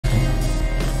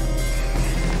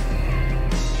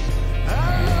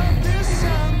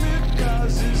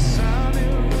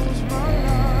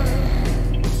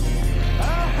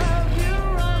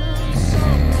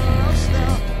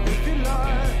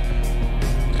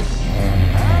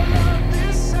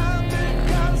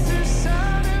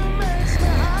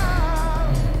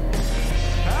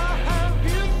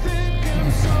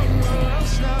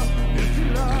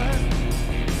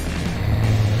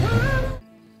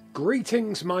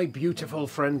Greetings, my beautiful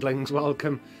friendlings.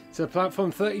 Welcome to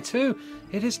Platform 32.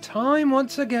 It is time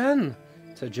once again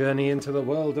to journey into the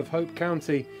world of Hope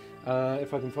County.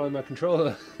 If I can find my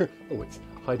controller. Oh, it's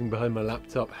hiding behind my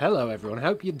laptop. Hello, everyone.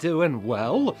 Hope you're doing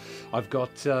well. I've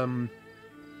got the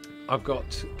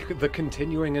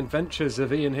continuing adventures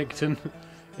of Ian Higton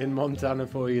in Montana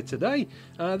for you today.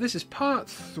 This is part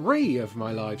 3 of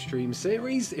my live stream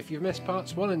series. If you've missed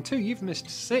parts 1 and 2, you've missed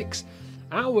 6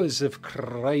 hours of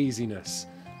craziness.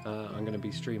 I'm going to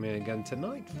be streaming again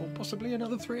tonight for possibly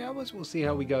another 3 hours. We'll see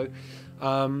how we go.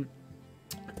 And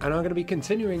I'm going to be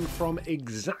continuing from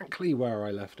exactly where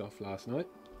I left off last night.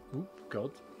 Oh,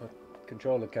 God. My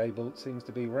controller cable seems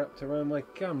to be wrapped around my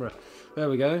camera. There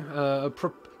we go.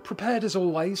 Prepared as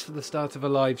always for the start of a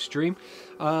live stream.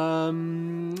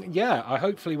 Yeah, I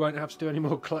hopefully won't have to do any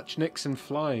more clutch nicks and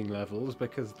flying levels,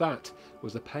 because that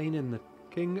was a pain in the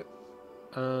king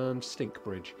and stink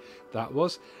bridge. That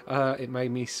was. It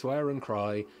made me swear and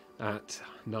cry at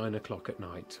 9 o'clock at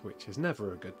night, which is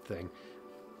never a good thing.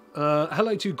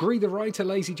 Hello to Gree the Writer,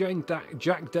 Lazy Jane,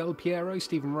 Jack Del Piero,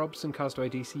 Stephen Robson, Castaway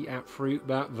DC, at Fruit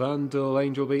Bat, Vandal,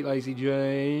 Angel Beat, Lazy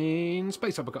Jane,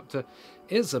 Space Uppercopter,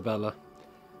 Isabella,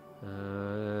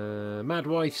 Mad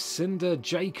Wife, Cinder,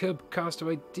 Jacob,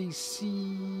 Castaway DC,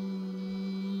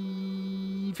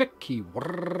 Vicky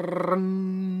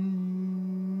Warren,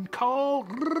 Carl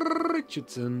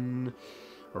Richardson,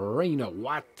 Raina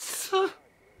Watts,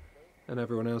 and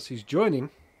everyone else who's joining.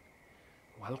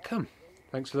 Welcome.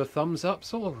 Thanks for the thumbs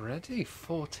ups already.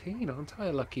 14, aren't I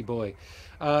a lucky boy?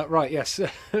 Right, yes.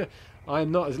 I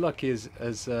am not as lucky as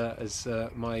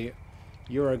my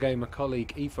Eurogamer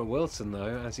colleague Aoife Wilson,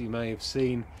 though, as you may have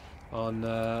seen on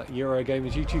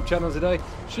Eurogamer's YouTube channel today.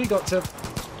 She got to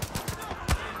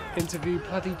interview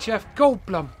bloody Jeff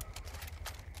Goldblum.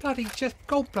 Bloody Jeff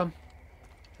Goldblum.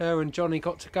 Her and Johnny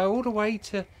got to go all the way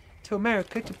to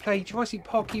America to play Jurassic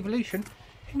Park Evolution,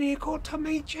 and they got to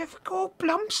meet Jeff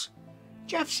Goldblums.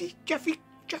 Jeffy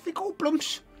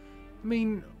Goldblums. I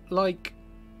mean, like,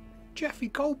 Jeffy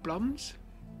Goldblums.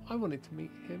 I wanted to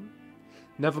meet him.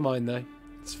 Never mind, though.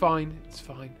 It's fine. It's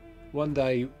fine. One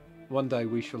day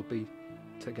we shall be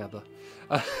together.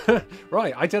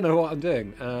 Right, I don't know what I'm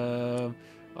doing.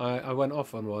 I went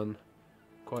off on one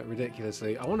quite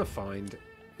ridiculously. I want to find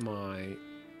my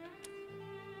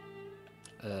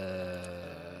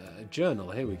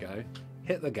journal. Here we go.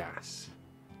 Hit the gas.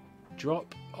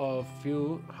 Drop of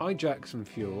fuel, hijack some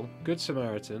fuel, Good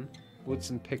Samaritan,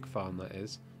 Woodson Pig Farm, that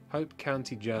is, Hope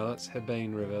County Jail, that's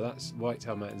Hebane River, that's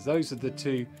Whitetail Mountains. Those are the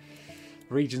 2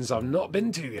 regions I've not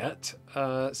been to yet.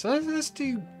 So let's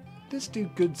do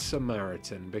Good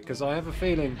Samaritan, because I have a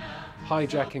feeling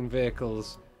hijacking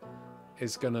vehicles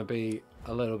is going to be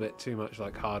a little bit too much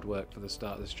like hard work for the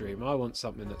start of the stream. I want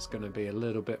something that's going to be a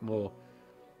little bit more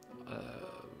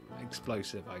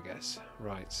explosive, I guess.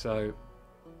 Right, so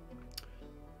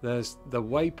there's the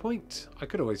waypoint. I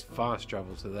could always fast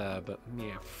travel to there, but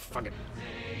yeah, fuck it.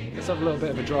 Let's have a little bit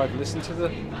of a drive. Listen to the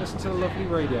lovely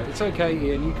radio. It's okay,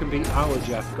 Ian. You can be our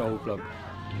Jeff Goldblum.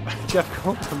 Jeff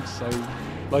Goldblum's so,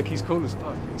 like, he's cool as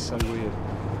fuck. He's so weird.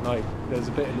 Like, there's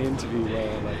a bit in the interview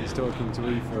where, like, he's talking to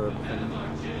Aoife,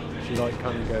 and she, like,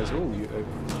 kind of goes, "Oh, you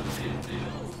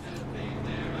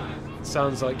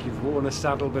sounds like you've worn a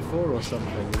saddle before or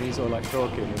something." And he's all like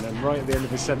talking, and then right at the end of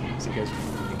his sentence, he goes,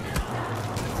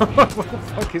 "What the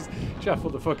fuck is... Jeff,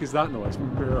 what the fuck is that noise?"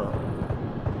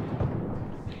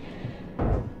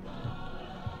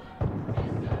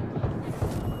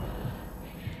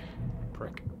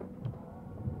 Prick.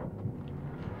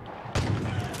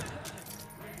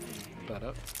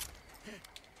 Better.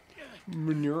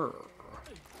 Manure.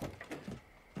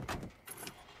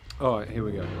 Alright, here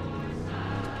we go.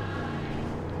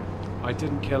 I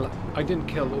didn't kill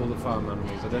all the farm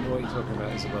animals. I don't know what you're talking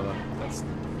about, Isabella. That's...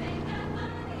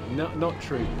 not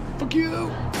true. Fuck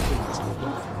you!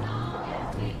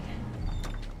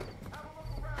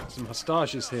 Some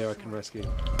hostages here I can rescue.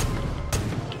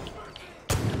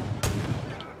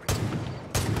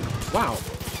 Wow!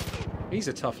 He's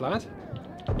a tough lad.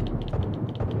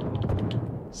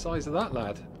 Size of that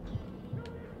lad.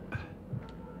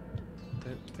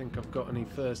 Don't think I've got any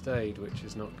first aid, which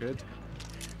is not good.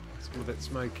 It's all a bit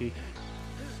smoky.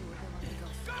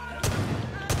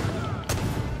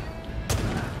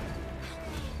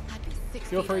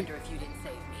 You're free.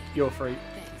 You're free.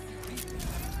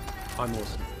 I'm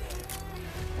awesome.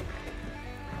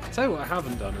 I'll tell you what I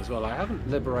haven't done as well. I haven't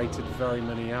liberated very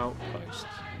many outposts.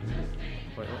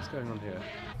 Wait, what's going on here?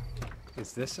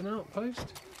 Is this an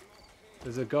outpost?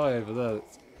 There's a guy over there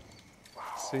that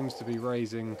seems to be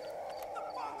raising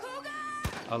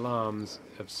alarms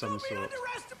of some sort.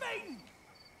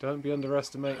 Don't be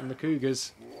underestimating the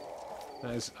cougars.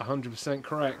 That is 100%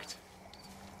 correct.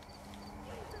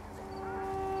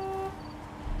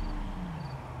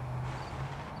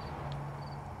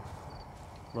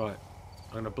 Right,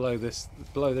 I'm gonna blow this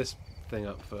thing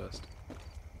up first.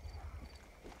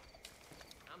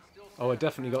 Oh, I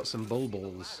definitely got some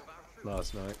bulbuls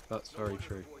last night. That's very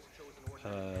true.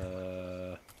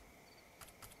 Oh.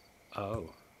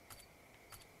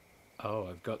 Oh,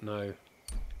 I've got no...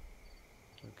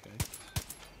 Okay.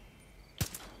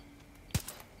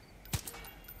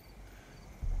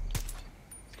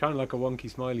 It's kind of like a wonky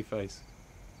smiley face.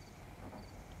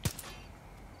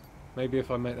 Maybe if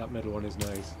I make that middle one his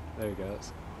nose. There we go.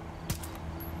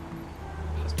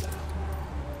 That's better.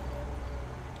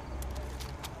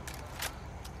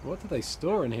 What do they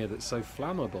store in here that's so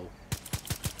flammable?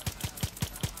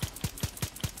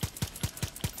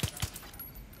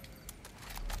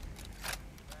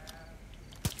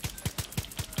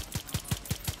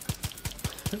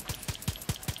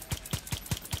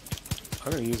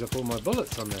 I'm going to use up all my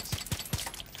bullets on this.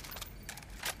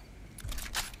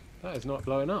 That is not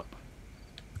blowing up.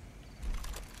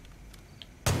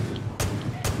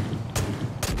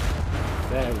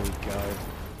 There we go.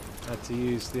 Had to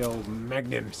use the old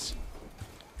magnums.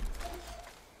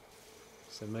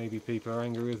 So maybe people are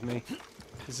angry with me.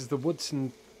 This is the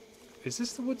Woodson... Is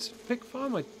this the Woodson Pig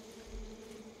Farm?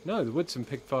 No, the Woodson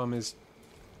Pig Farm is...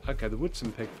 Okay, the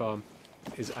Woodson Pig Farm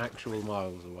is actual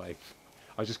miles away.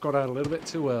 I just got out a little bit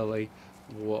too early.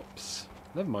 Whoops.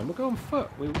 Never mind, we'll go on foot.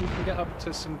 We can get up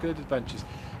to some good adventures.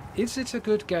 Is it a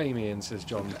good game, Ian, says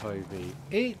John Povey.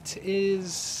 It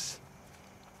is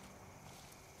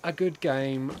a good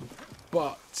game,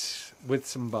 but with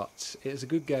some buts. It is a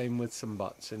good game with some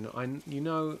buts, and you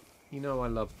know I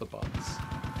love the buts.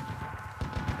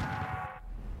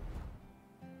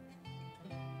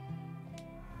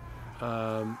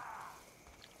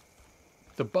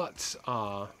 The buts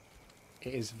are...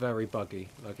 It is very buggy,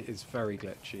 like it is very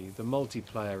glitchy. The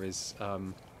multiplayer is, the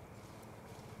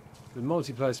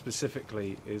multiplayer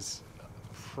specifically is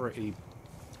pretty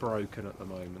broken at the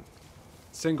moment.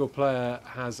 Single player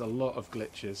has a lot of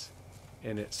glitches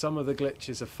in it. Some of the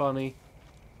glitches are funny,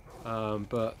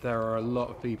 but there are a lot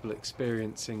of people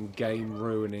experiencing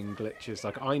game-ruining glitches.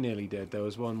 Like I nearly did. There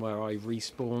was one where I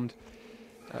respawned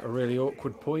at a really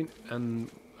awkward point, and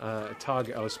a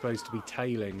target I was supposed to be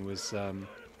tailing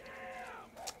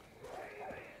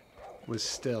was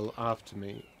still after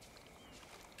me.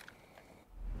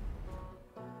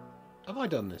 Have I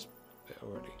done this bit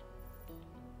already?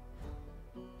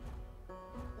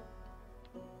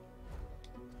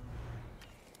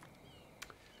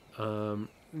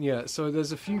 Yeah, so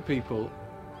there's a few people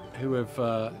who have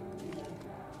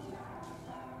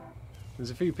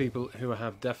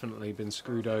definitely been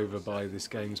screwed over by this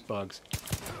game's bugs.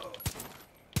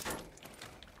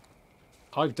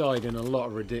 I've died in a lot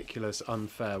of ridiculous,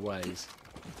 unfair ways.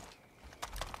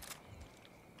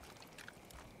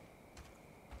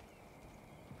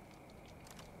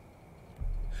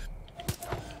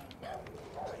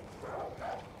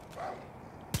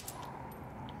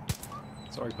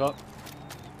 Sorry, pup.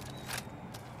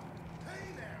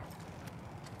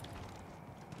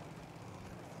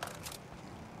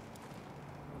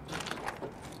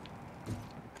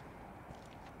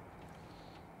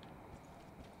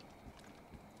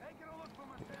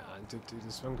 Did do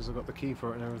this one because I got the key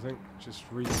for it and everything. Just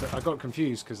reset. I got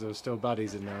confused because there were still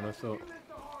baddies in there, and I thought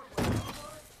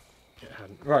it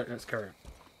hadn't. Right, let's carry on.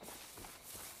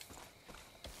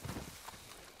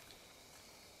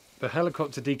 The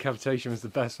helicopter decapitation was the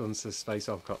best one, says Space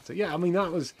Offcopter. Yeah, I mean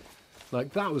that was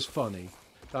funny.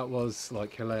 That was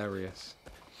like hilarious.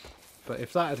 But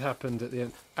if that had happened at the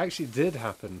end, actually it did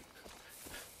happen.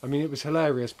 I mean it was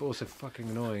hilarious, but also fucking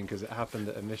annoying because it happened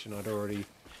at a mission I'd already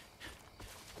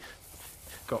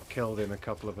got killed in a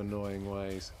couple of annoying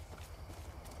ways.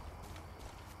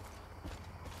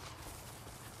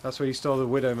 That's where you stole the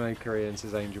Widowmaker in,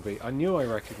 says Angel B. I knew I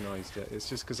recognised it. It's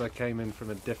just because I came in from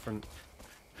a different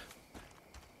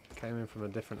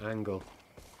angle.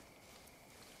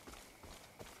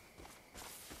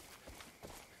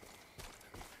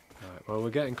 Alright, well we're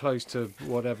getting close to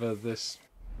whatever this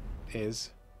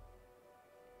is.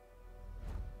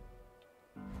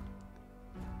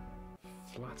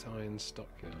 Flatiron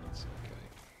Stockyards, okay.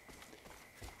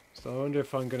 So I wonder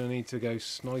if I'm going to need to go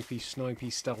snipey, stealthy.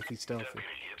 Deputy,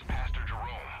 it's Pastor Jerome.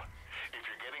 If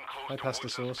you're getting close Hi, to Pastor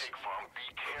Woodson Sauce. Pig Farm, be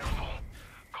careful.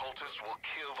 Cultists will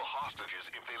kill the hostages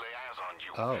if they lay eyes on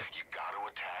you. Oh. You got to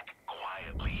attack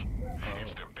quietly.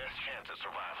 It's their best chance at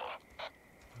survival.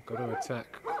 I've got to attack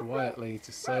quietly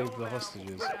to save the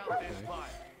hostages. Okay.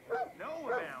 No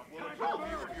amount will absolve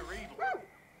you of your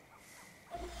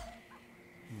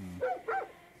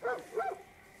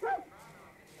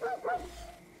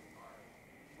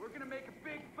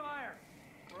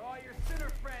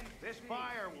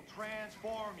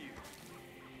transform you.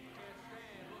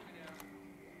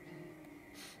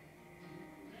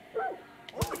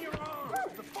 Open your arms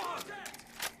to the father.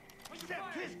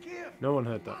 Accept his gift. No one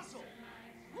heard that. Russell.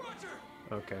 Roger.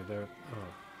 Okay, there. Oh.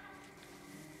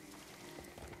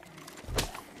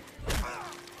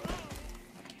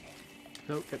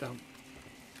 No, get down.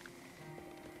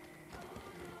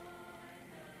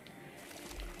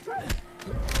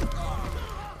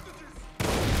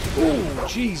 Oh,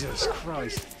 Jesus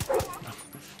Christ.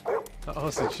 That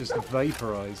hostage just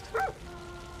vaporized.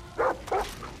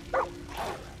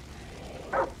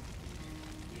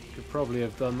 Could probably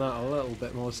have done that a little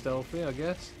bit more stealthy, I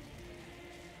guess.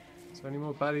 Is there any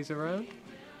more baddies around?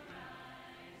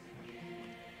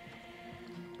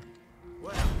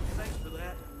 Well, thanks for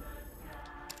that.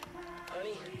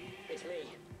 Honey, it's me.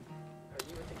 Are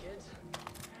you with the kids?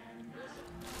 Listen,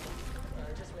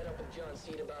 I just met up with John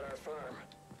Seed about our farm.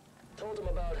 Told him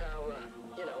about how,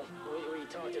 you know, we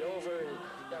talked it over and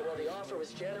that while the offer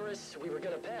was generous, we were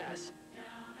gonna pass.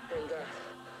 And,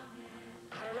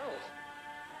 I don't know.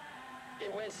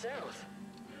 It went south.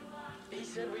 He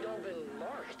said we'd all been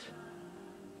marked.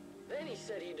 Then he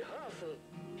said he'd huff and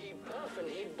he'd puff and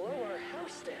he'd blow our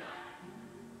house down.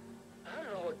 I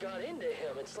don't know what got into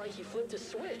him. It's like he flipped a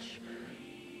switch.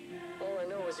 All I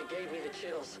know is it gave me the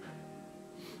chills.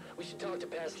 We should talk to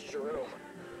Pastor Jerome.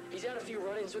 He's had a few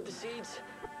run-ins with the Seeds.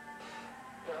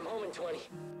 I'm home in 20.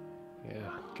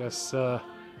 Yeah, guess, I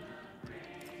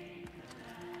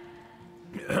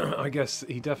guess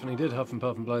he definitely did huff and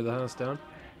puff and blow the house down.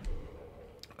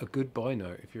 A goodbye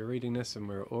note if you're reading this and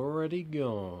we're already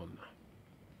gone.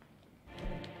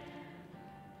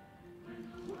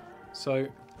 So,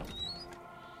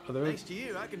 are there... Thanks to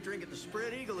you, I can drink at the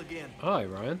Spread Eagle again. Hi,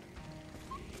 Ryan.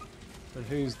 And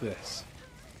who's this?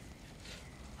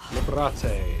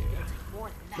 Liberate.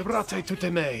 Liberate tutte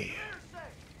me.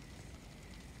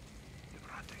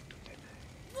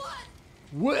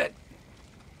 What?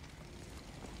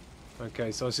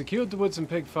 Okay, so I secured the Woods and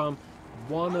Pig Farm.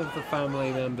 One of the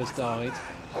family members died.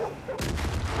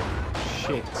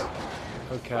 Shit.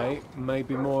 Okay,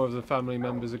 maybe more of the family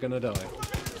members are gonna die.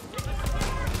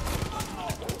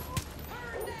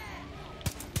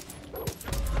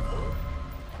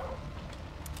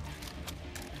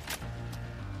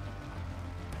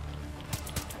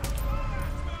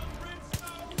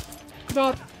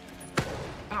 God!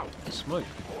 Ow! Smoke.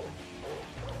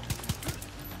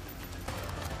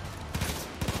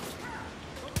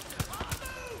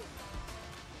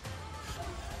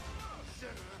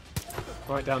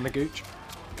 Right down the gooch.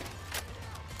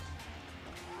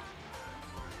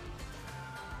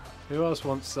 Who else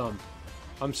wants some?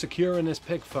 I'm securing this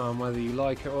pig farm whether you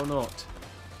like it or not.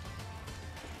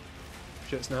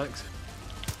 Shit snacks.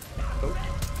 Oh.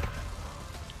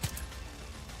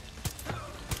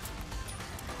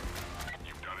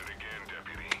 You've done it again,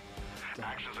 Deputy.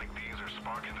 Actions like these are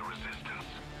sparking the resistance.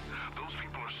 Those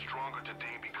people are stronger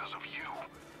today because of you.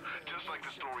 Just like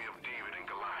the story of David and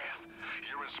Goliath,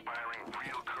 you're inspiring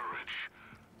real courage.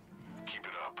 Keep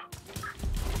it up.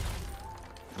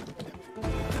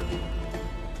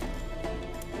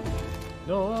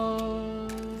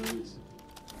 Nice.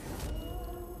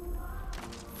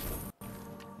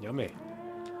 Yummy.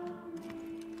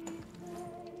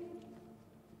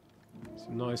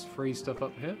 Some nice free stuff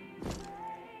up here.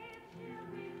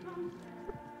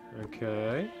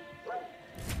 Okay.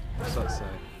 What's that say?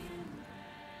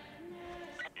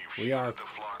 We are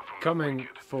coming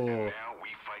for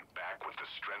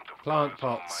plant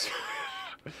pots.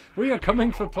 We are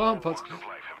coming for plant pots.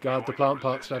 Guard the plant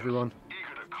pots, everyone.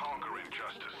 Eager to conquer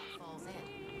injustice.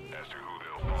 As to who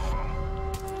they'll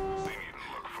follow, they needn't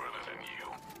look further than you.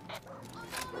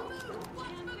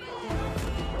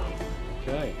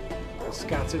 Okay. The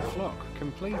scattered flock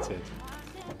completed.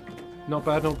 Not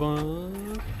bad, not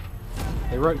bad.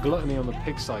 They wrote gluttony on the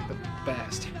pig side, the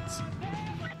best. Deputy,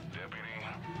 I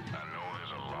know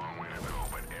there's a long way to go,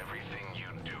 but everything you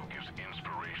do gives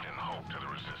inspiration and hope to the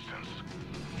resistance.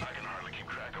 I can hardly keep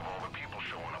track of all the people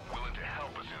showing up willing to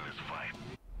help us in this fight.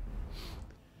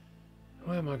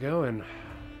 Where am I going?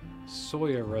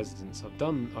 Sawyer Residence. I've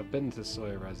been to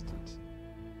Sawyer Residence.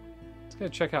 Let's go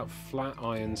check out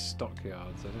Flatiron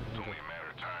Stockyards. I don't It's know. only a matter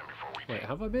of time before we Wait,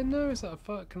 have I been there? Is that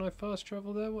a can I fast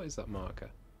travel there? What is that marker?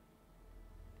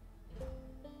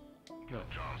 No.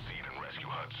 John Seed and Rescue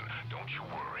Hudson. Don't you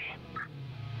worry.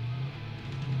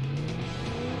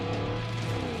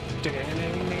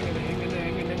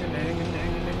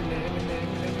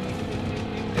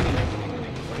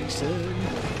 Bryson.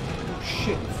 Oh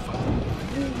shit.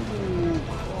 Ooh,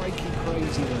 crikey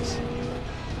craziness.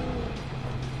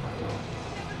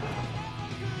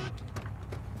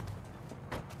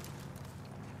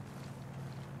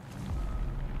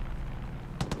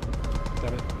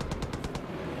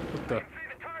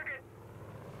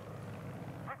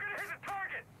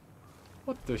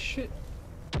 What the shit?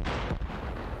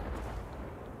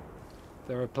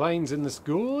 There are planes in the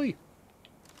sky.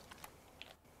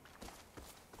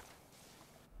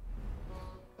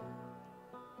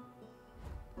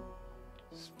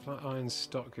 Flatiron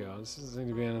Stockyards. Doesn't seem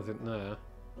to be anything there.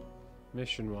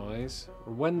 Mission wise.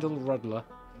 Wendell Rudler.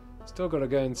 Still got to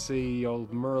go and see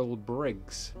old Merle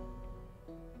Briggs.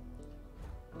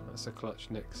 That's a Clutch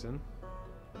Nixon.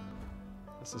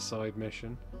 That's a side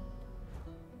mission.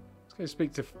 Let's go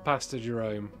speak to Pastor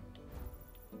Jerome.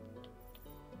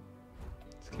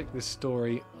 Let's kick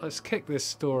this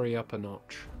story up a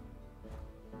notch.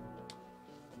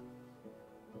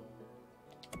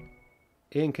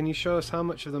 Ian, can you show us how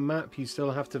much of the map you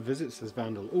still have to visit, says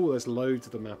Vandal. Oh, there's loads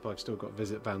of the map I've still got to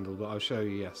visit, Vandal, but I'll show you,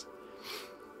 yes.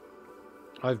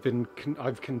 I've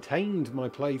contained my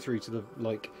playthrough to the,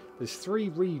 there's 3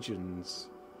 regions,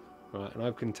 right, and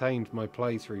I've contained my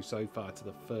playthrough so far to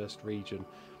the first region.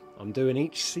 I'm doing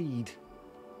each seed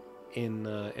in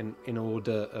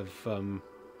order of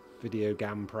video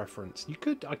game preference.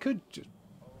 I could just,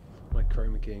 my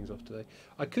chroma keying's off today.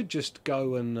 I could just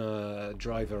go and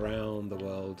drive around the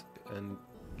world and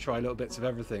try little bits of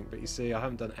everything, but you see, I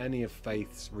haven't done any of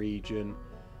Faith's region.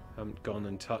 Haven't gone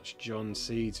and touched John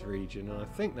Seed's region, and I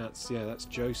think that's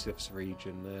Joseph's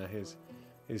region there,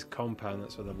 his compound.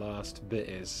 That's where the last bit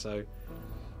is. So,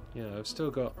 I've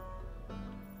still got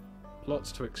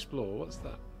lots to explore. What's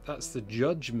that? That's the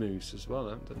Judge Moose as well.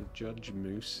 I haven't done Judge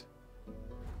Moose.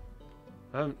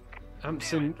 I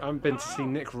haven't been to see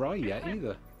Nick Rye yet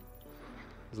either.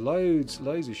 There's loads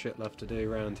of shit left to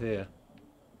do around here.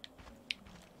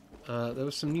 There were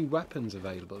some new weapons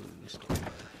available in the store.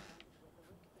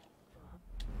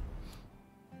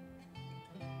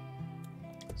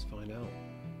 Let's find out.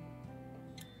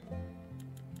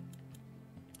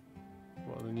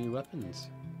 What are the new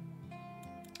weapons?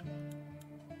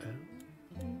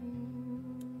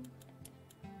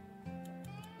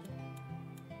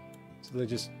 So they're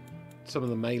just some of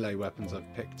the melee weapons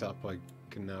I've picked up I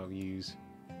can now use,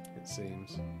 it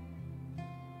seems.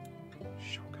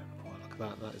 Shotgun. Oh, look at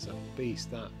that. That is a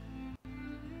beast, that.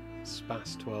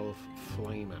 Spas 12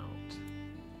 Flame Out.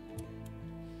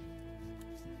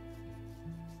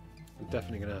 I'm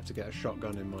definitely going to have to get a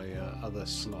shotgun in my other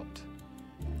slot.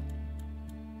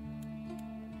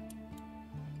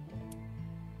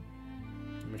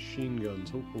 Machine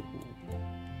guns. Oh, oh, oh.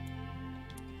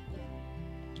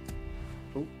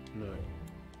 Oh, no.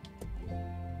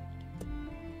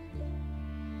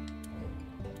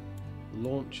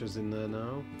 Launchers in there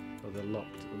now. Oh, they're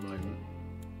locked at the moment.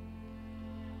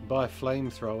 Buy a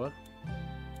flamethrower.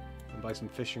 And buy some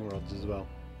fishing rods as well.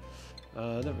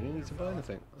 I don't really need to buy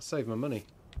anything. I'll save my money.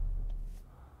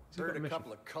 Heard a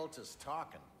couple of cultists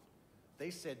talking. They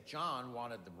said John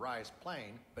wanted the Rise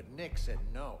plane, but Nick said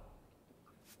no.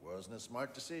 Wasn't a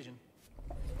smart decision.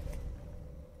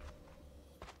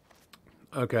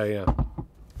 Okay, yeah.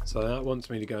 So that wants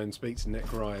me to go and speak to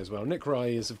Nick Rye as well. Nick Rye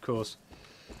is, of course,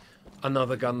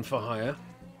 another gun for hire.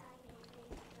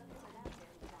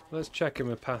 Let's check in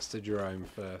with Pastor Jerome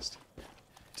first.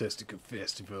 Testicle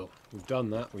Festival. We've done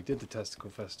that. We did the Testicle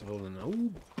Festival, and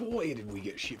oh boy, did we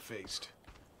get shit-faced.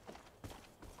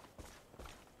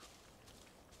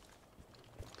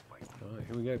 Alright,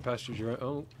 here we go, Pastor Jerome.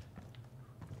 Oh.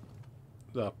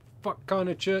 The fuck kind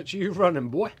of church are you running,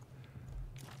 boy?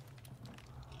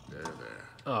 There.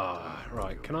 Ah,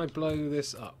 right. Can I blow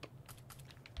this up?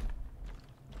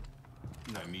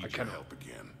 I need your help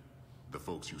again. The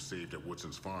folks you saved at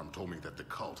Woodson's farm told me that the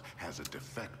cult has a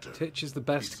defector. Titch is the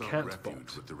best He sought cat refuge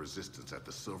bot. with the resistance at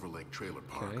the Silver Lake Trailer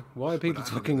Park. Okay. Why are people But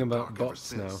I've talking been in the about dark ever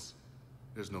bots now? since.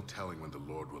 There's no telling when the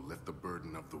Lord will lift the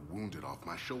burden of the wounded off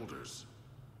my shoulders.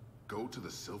 Go to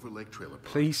the Silver Lake Trailer Park.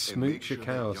 Please and make smooch your sure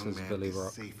cow, that young says man Billy is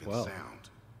Rock. safe and Well. sound.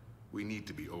 We need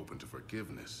to be open to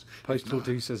forgiveness. If Postal not,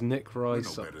 2 says Nick we're Rye no better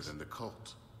sucks. than the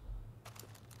cult.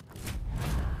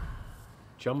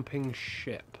 Jumping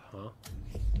ship, huh?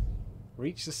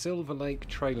 Reach the Silver Lake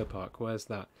Trailer Park. Where's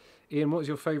that? Ian, what's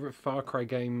your favourite Far Cry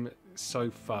game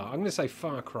so far? I'm going to say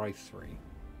Far Cry 3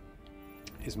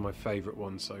 is my favourite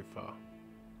one so far.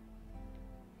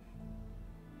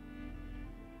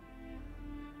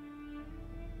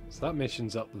 So that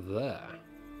mission's up there.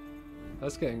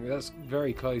 That's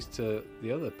very close to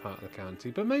the other part of the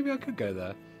county, but maybe I could go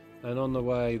there. And on the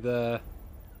way there,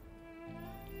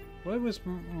 where was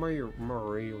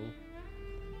Muriel?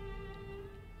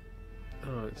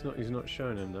 Oh, it's not. He's not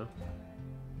showing him now.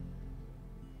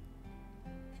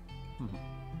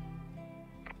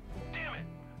 Damn it!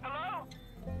 Hello?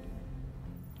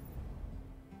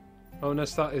 Oh, no,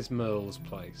 that is Merle's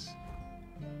place.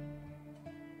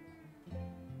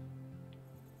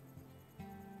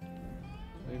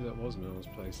 that was Mel's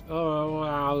place. Oh,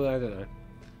 wow, I don't know.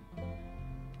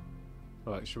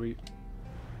 Right, should we...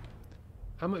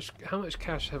 How much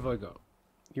cash have I got?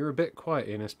 You're a bit quiet,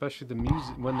 Ian, especially the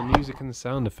music when the music and the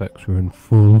sound effects were in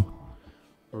full.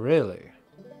 Really?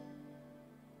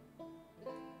 Let's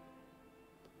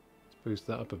boost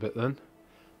that up a bit then.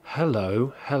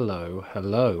 Hello, hello,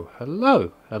 hello,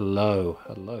 hello, hello,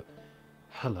 hello,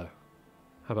 hello.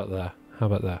 How about there? How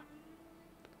about there?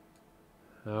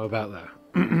 How about there?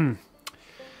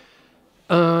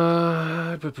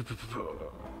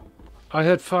 I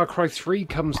heard Far Cry 3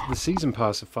 comes to the season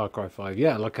pass of Far Cry 5.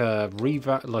 Yeah, like a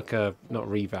not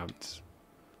revamped.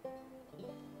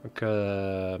 Like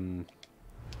a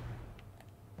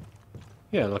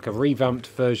yeah, like a revamped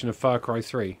version of Far Cry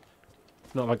 3.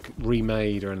 Not like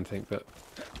remade or anything, but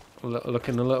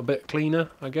looking a little bit cleaner,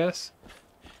 I guess.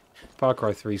 Far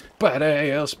Cry 3's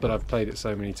badass, but I've played it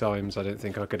so many times I don't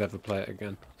think I could ever play it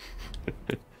again.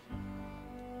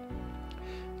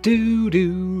 Do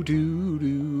do do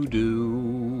do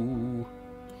do.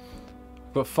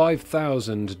 Got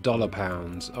 $5,000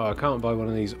 pounds. Oh, I can't buy one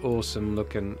of these awesome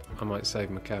looking. I might save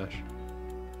my cash.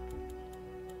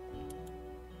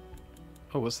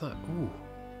 Oh, what's that? Ooh,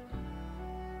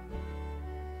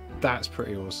 that's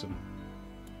pretty awesome.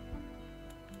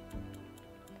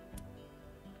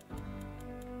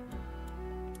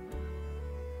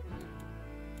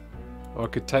 Or I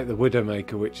could take the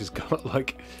Widowmaker, which has got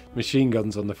like machine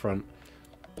guns on the front.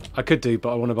 I could do,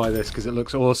 but I want to buy this because it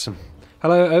looks awesome.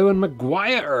 Hello, Owen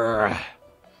Maguire.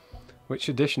 Which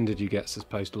edition did you get, says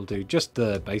Postal Dude? Just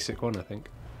the basic one, I think.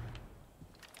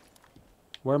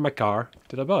 Where my car?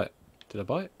 Did I buy it? Did I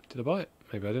buy it? Did I buy it?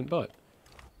 Maybe I didn't buy it.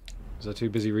 Was I too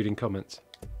busy reading comments?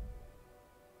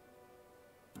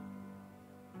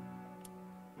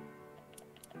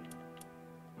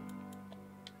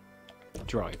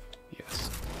 Drive. Yes.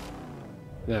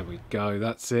 There we go,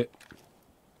 that's it.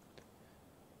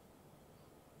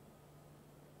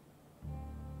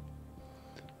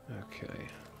 Okay.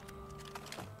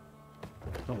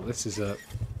 Oh, this is a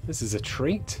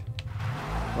treat.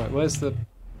 Right, where's the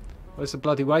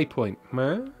bloody waypoint,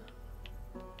 man?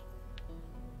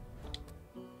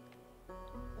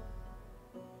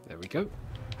 There we go.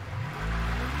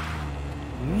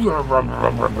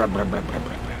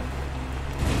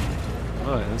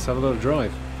 Alright, let's have a little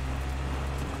drive.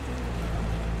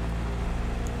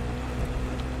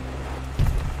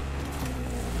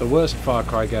 The worst Far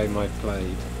Cry game I've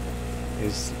played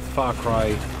is Far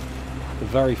Cry, the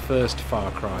very first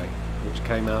Far Cry, which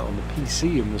came out on the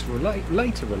PC and was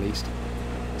later released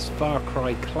as Far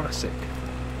Cry Classic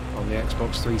on the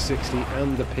Xbox 360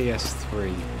 and the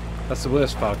PS3. That's the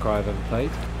worst Far Cry I've ever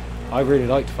played. I really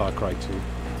liked Far Cry 2.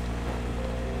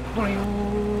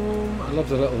 I love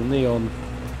the little neon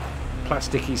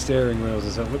plasticky steering wheels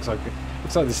and stuff. Looks like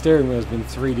the steering wheel's been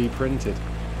 3D printed.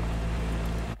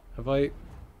 Have I...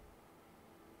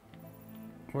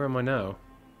 Where am I now?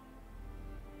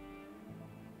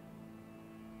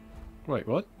 Wait,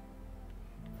 what?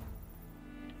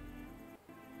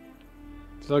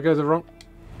 Did I go the wrong...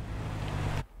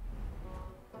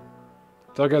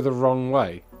 Did I go the wrong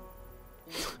way?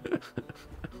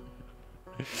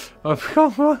 I've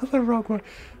gone the wrong way.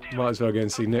 Might as well go and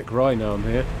see Nick Rye now I'm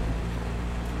here.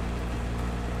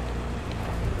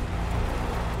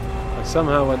 I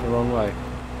somehow went the wrong way.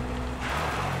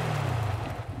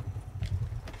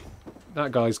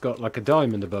 That guy's got like a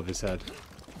diamond above his head.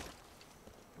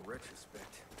 In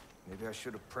retrospect, maybe I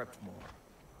should have prepped more.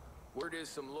 Word is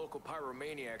some local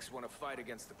pyromaniacs want to fight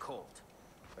against the cult.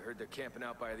 I heard they're camping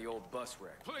out by the old bus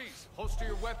wreck. Please, holster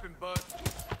your weapon, bud.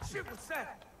 Shit, what's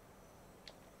that?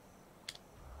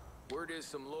 Word is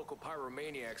some local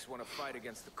pyromaniacs want to fight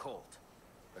against the cult.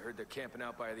 I heard they're camping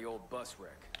out by the old bus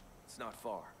wreck. It's not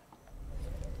far.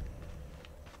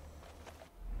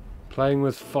 Playing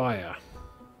with fire.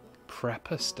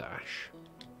 Prepper stash.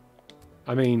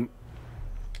 I mean,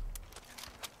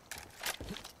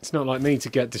 it's not like me to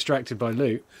get distracted by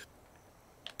loot.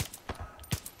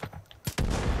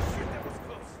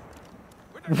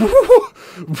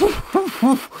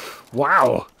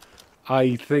 Wow!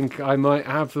 I think I might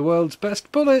have the world's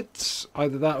best bullets.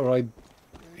 Either that or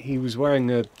he was wearing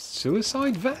a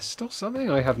suicide vest or something.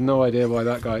 I have no idea why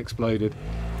that guy exploded.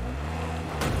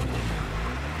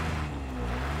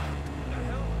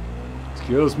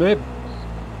 Excuse me.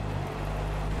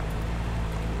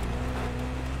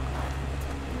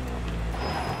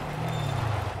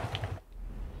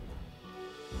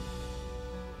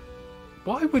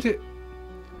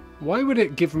 Why would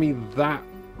it give me that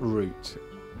route?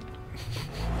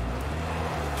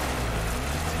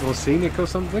 More scenic or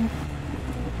something?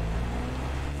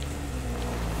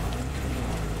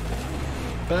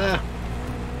 bear.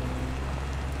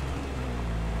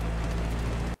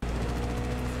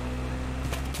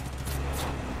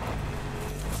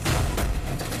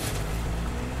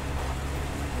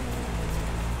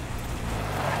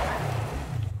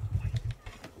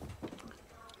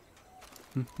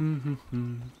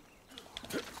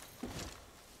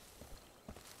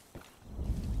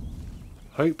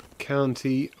 Hope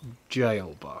County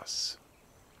Jail Bus.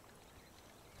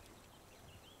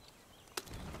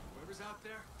 Whoever's out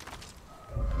there.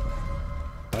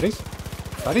 Buddies?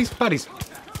 Buddies? Buddies!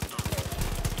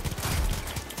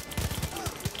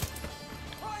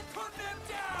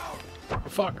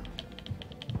 Fuck.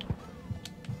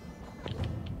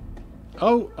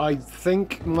 Oh, I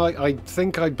think I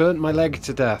burnt my leg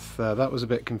to death. That was a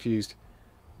bit confused.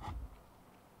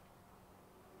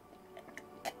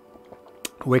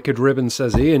 Wicked Ribbon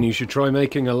says, Ian, you should try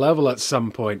making a level at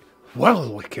some point.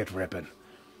 Well, Wicked Ribbon.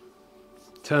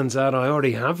 Turns out I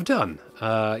already have done.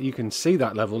 You can see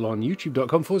that level on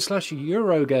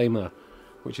youtube.com/Eurogamer,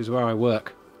 which is where I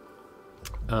work.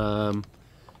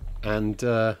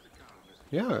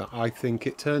 Yeah, I think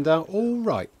it turned out all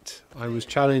right. I was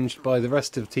challenged by the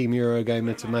rest of Team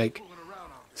Eurogamer to make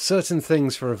certain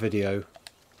things for a video.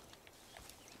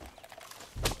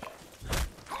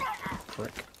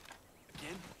 Frick.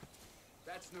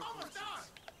 That's no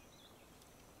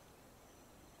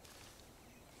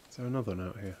Is there another one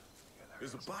out here?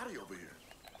 There's a body over here.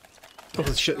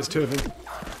 Oh shit, there's two of them.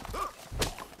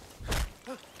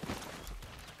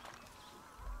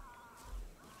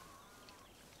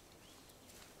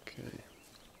 Okay.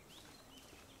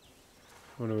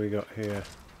 What do we got here?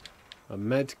 A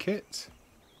med kit.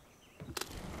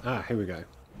 Ah, here we go.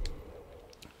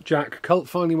 Jack, cult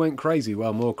finally went crazy.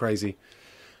 Well, more crazy.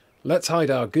 Let's hide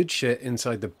our good shit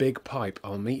inside the big pipe.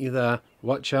 I'll meet you there.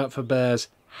 Watch out for bears.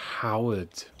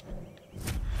 Howard.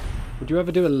 Would you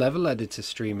ever do a level editor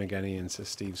stream again, Ian, says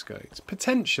Steve Scopes?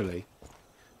 Potentially.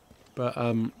 But,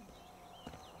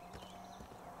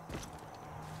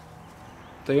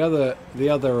 the other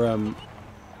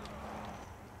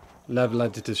level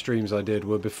editor streams I did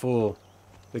were before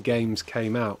the games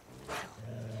came out.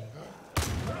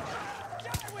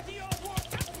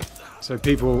 So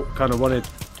people kind of wanted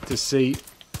to see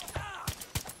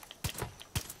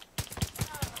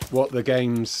what the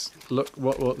games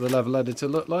what the level editor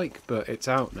looked like, but it's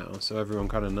out now, so everyone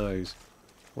kind of knows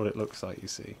what it looks like, you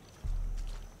see.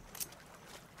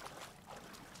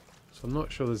 So I'm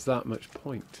not sure there's that much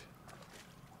point.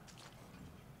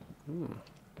 Ooh.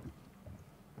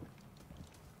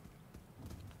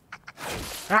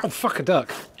 Ow, fuck a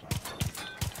duck!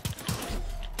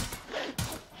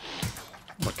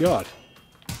 Oh my god.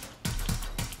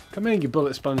 Come in, you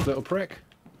bullet sponge little prick.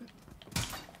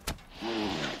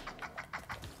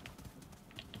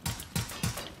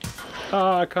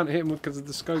 Ah, I can't hit him because of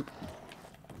the scope.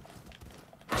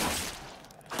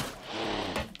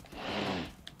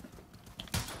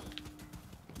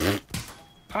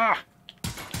 Ah!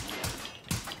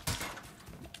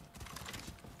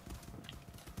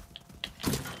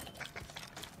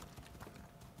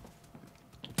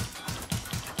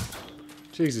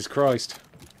 Jesus Christ.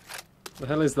 What the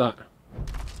hell is that?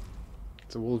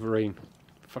 It's a Wolverine.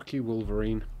 Fuck you,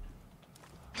 Wolverine.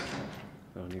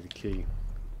 Oh, I need a key.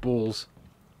 Balls.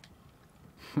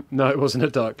 No, it wasn't a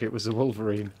duck, it was a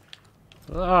Wolverine.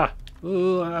 Ah!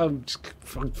 Ooh, I'm just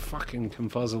fucking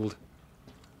confuzzled.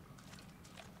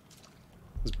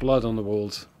 There's blood on the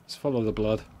walls. Let's follow the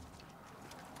blood.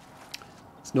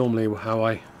 It's normally how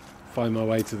I find my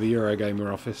way to the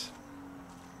Eurogamer office.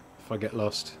 If I get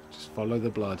lost, just follow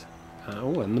the blood.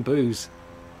 Oh, and the booze.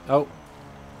 Oh.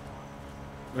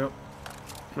 Yep.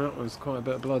 Well, there's quite a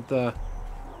bit of blood there.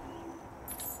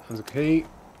 There's a key.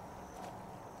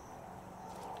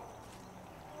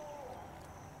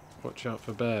 Watch out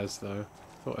for bears, though.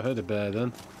 Thought I heard a bear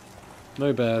then.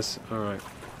 No bears. Alright.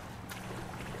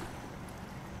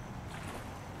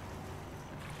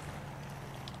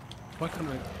 Why can't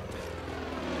I...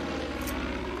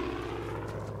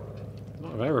 A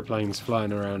lot of aeroplanes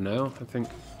flying around now. I think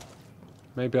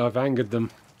maybe I've angered them.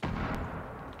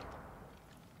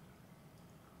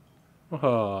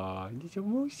 Oh, little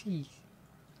moosey.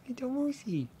 Little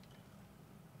moosey.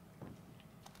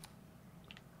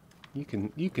 You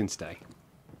can stay.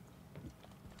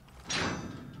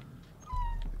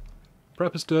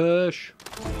 Prepper stash.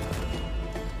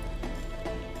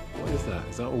 What is that?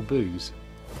 Is that all booze?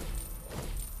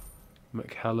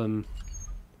 McHelen.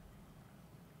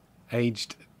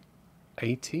 Aged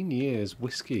 18 years.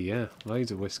 Whiskey, yeah.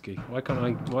 Loads of whiskey. Why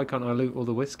can't I loot all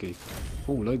the whiskey?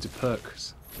 Oh, loads of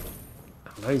perks.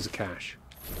 Loads of cash.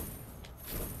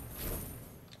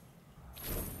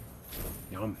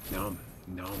 Nom, nom,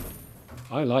 nom.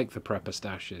 I like the prepper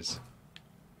stashes.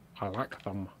 I like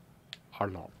them a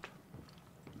lot.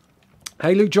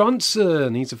 Hey, Luke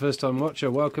Johnson. He's a first-time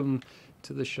watcher. Welcome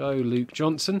to the show, Luke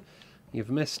Johnson. You've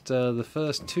missed the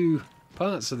first 2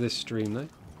 parts of this stream, though.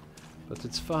 But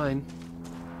it's fine.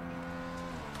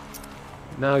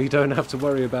 Now you don't have to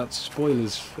worry about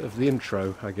spoilers of the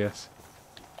intro, I guess.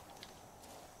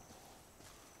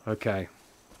 Okay.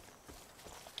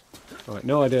 Alright,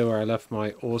 no idea where I left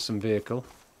my awesome vehicle.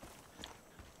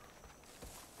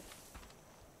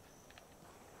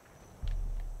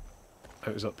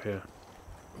 Oh, it was up here.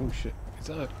 Oh shit, is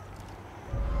that it?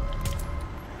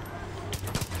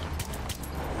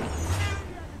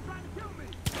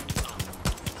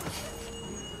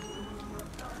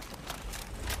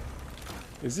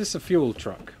 Is this a fuel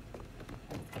truck?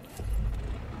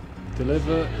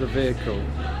 Deliver the vehicle.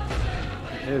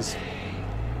 It is.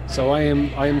 So I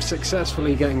am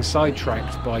successfully getting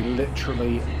sidetracked by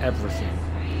literally everything.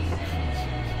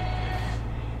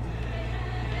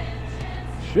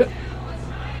 Shit.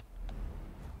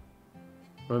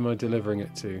 Where am I delivering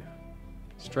it to?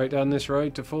 Straight down this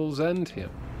road to Falls End here.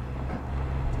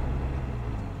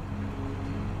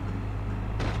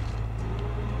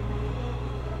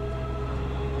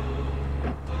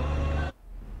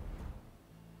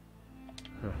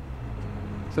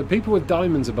 So people with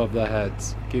diamonds above their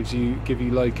heads give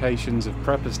you locations of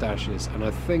prepper stashes, and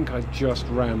I think I just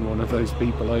ran one of those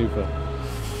people over.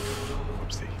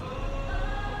 Whoopsie.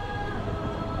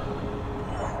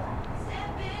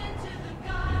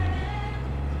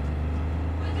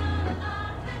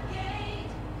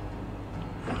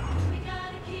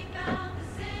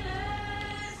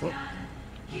 What?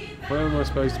 Where am I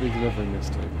supposed to be delivering this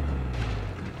to?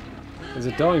 There's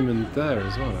a diamond there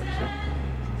as well, actually.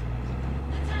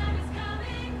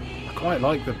 I quite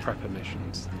like the prepper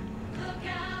missions.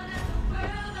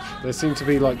 They seem to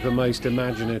be like the most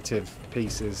imaginative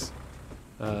pieces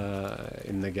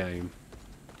in the game.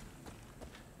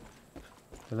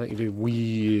 They let you do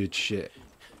weird shit.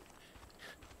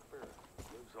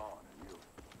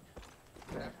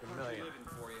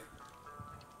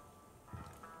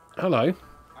 Hello.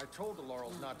 I told the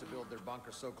Laurels not to build their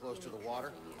bunker so close to the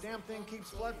water. Damn thing keeps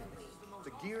flooding.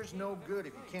 The gear's no good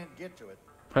if you can't get to it.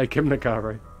 Hey, Kim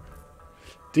Nakari.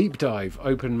 Deep dive,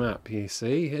 open map, you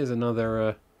see. Here's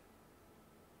another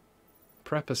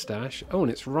prepper stash. Oh,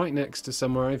 and it's right next to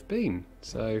somewhere I've been.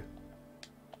 So,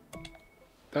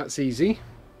 that's easy.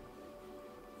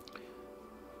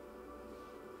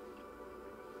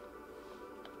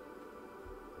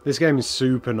 This game is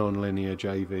super non-linear,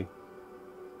 JV.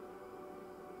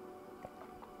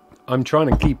 I'm trying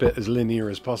to keep it as linear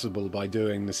as possible by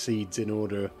doing the seeds in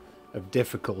order of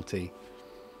difficulty.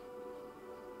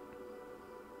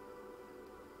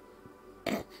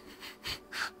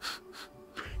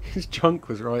 His junk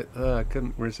was right there. I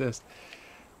couldn't resist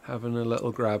having a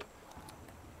little grab.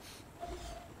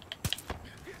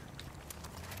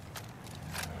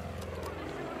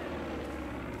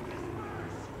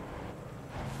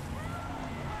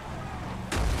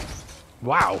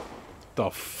 Wow. The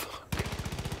fuck?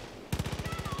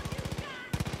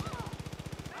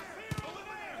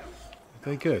 Are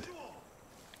they good?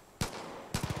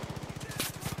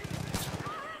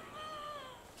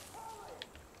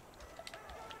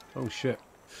 Oh shit.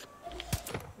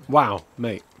 Wow,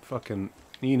 mate. Fucking...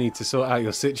 You need to sort out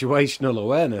your situational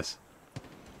awareness.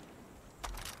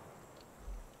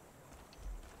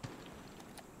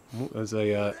 Oh, there's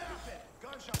a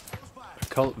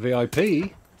cult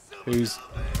VIP who's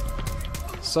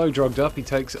so drugged up he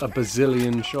takes a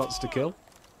bazillion shots to kill.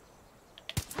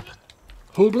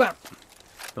 Hoobla!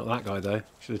 Not that guy though.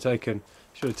 Should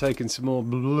have taken some more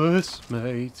bliss,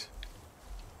 mate.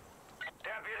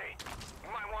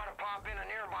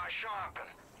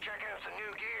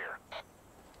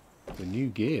 The new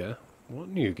gear? What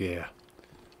new gear?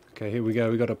 Okay, here we go.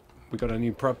 We got a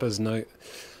new preppers note.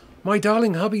 My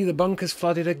darling hubby, the bunker's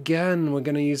flooded again. We're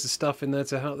going to use the stuff in there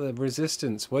to help the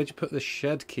resistance. Where'd you put the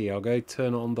shed key? I'll go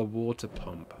turn on the water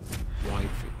pump.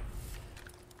 Wifey.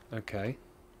 Okay.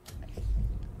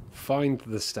 Find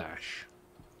the stash.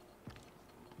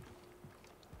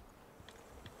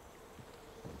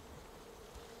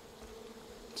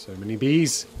 So many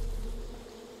bees.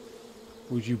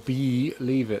 Would you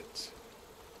leave it?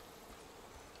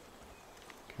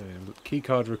 Okay,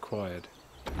 keycard required.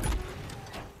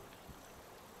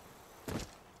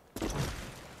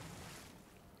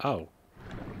 Oh.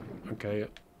 Okay.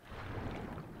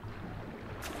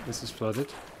 This is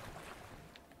flooded.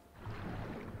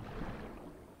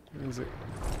 There's a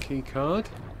keycard.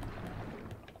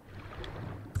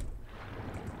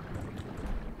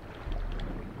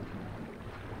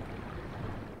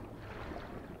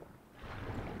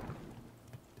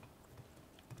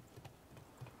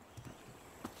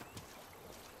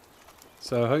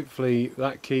 So hopefully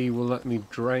that key will let me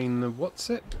drain the... What's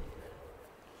it?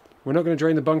 We're not going to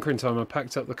drain the bunker in time. I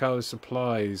packed up the car with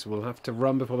supplies. We'll have to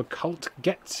run before the cult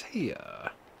gets here.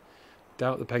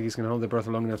 Doubt the Peggy's can hold their breath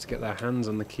long enough to get their hands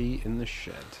on the key in the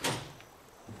shed.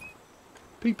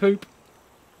 Peep poop.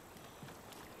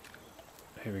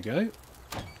 Here we go.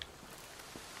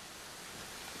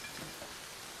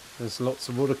 There's lots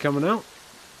of water coming out.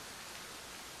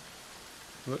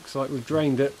 Looks like we've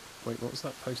drained it. Wait, what was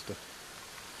that poster?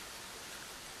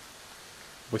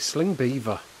 Whistling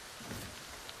Beaver.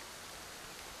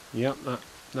 Yep,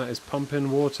 that is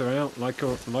pumping water out like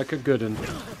a good un.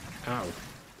 Ow.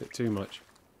 Bit too much.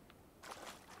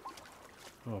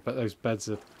 Oh, I bet those beds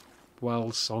are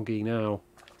well soggy now.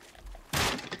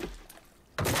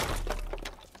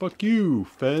 Fuck you,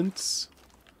 fence.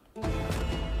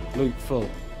 Loot full.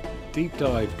 Deep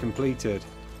dive completed.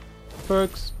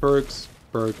 Perks, perks,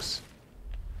 perks.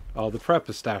 Oh, the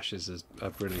prepper stashes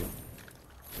are brilliant.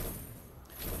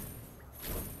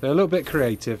 They're a little bit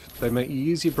creative. They make you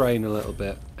use your brain a little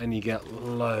bit, and you get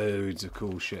loads of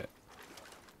cool shit.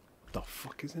 What the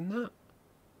fuck is in that?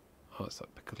 Oh, it's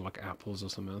like pickled like apples or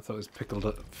something. I thought it was pickled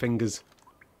up fingers.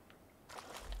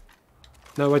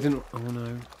 No, I didn't. Oh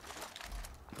no.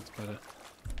 That's better.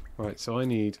 Right, so I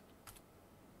need...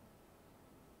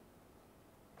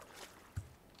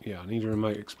 Yeah, I need a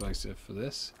remote explosive for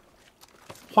this.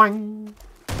 Whang!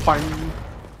 Whang!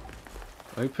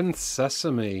 Open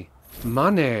sesame.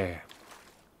 Money!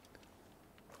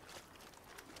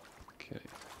 Okay.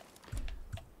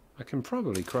 I can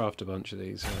probably craft a bunch of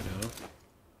these right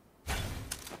now.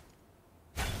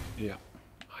 Yeah,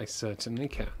 I certainly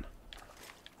can.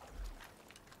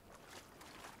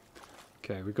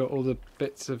 Okay, we've got all the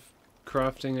bits of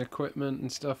crafting equipment and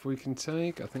stuff we can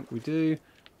take. I think we do.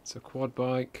 It's a quad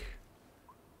bike.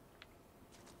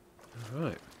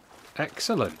 Alright.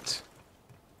 Excellent.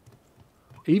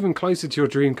 Even closer to your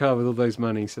dream car with all those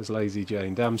money, says Lazy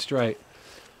Jane. Damn straight.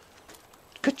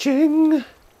 Ka-ching!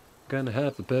 Gonna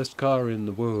have the best car in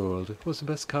the world. What's the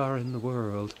best car in the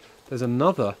world? There's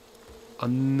another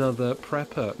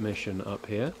prepper mission up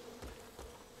here.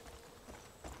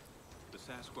 The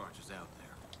Sasquatch is out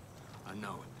there. I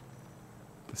know it.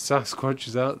 The Sasquatch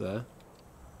is out there.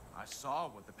 I saw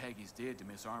what the Peggies did to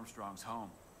Miss Armstrong's home.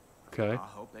 Okay. I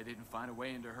hope they didn't find a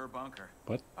way into her bunker.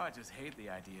 What? I just hate the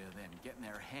idea of them getting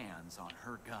their hands on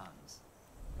her guns.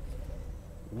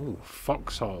 Ooh,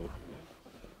 foxhole.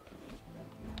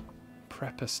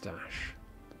 Prepper stash.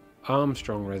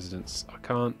 Armstrong residence. I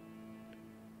can't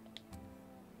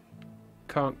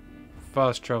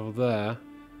fast travel there.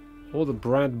 Or the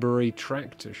Bradbury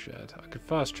tractor shed. I could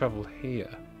fast travel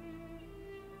here.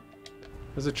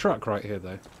 There's a truck right here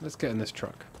though. Let's get in this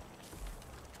truck.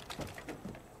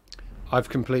 I've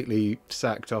completely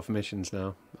sacked off missions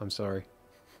now. I'm sorry.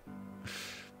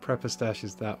 Prepper stash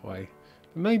is that way.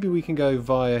 But maybe we can go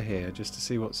via here just to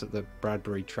see what's at the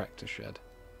Bradbury tractor shed.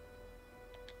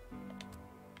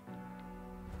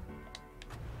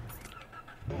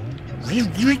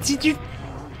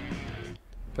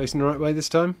 Facing the right way this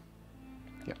time?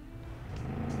 Yeah.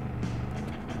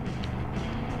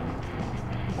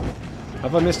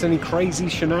 Have I missed any crazy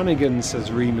shenanigans,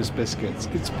 says Remus Biscuits.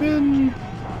 It's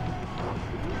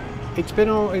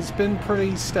been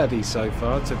pretty steady so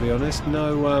far, to be honest.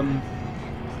 No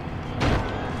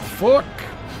fuck!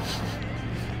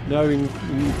 No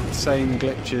insane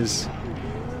glitches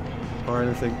or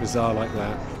anything bizarre like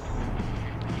that.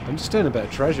 I'm just doing a bit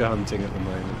of treasure hunting at the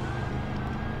moment.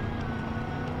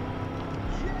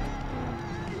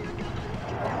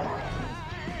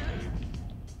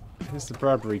 Here's the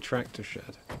Bradbury tractor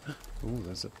shed. Ooh,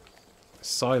 there's a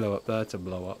silo up there to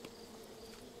blow up.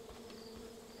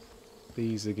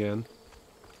 These again.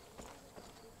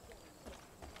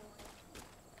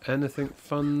 Anything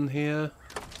fun here?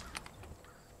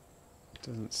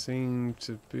 Doesn't seem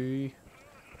to be.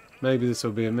 Maybe this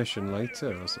will be a mission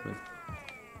later or something.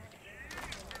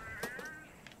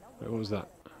 Wait, what was that?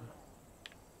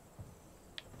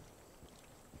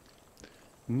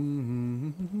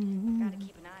 Gotta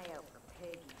keep an eye out for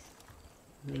Peggies.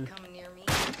 They come near me,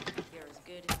 you're as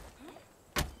good as...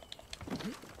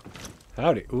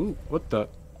 Howdy. Ooh, what the?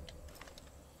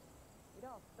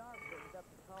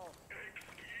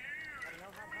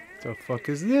 The fuck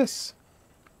is this?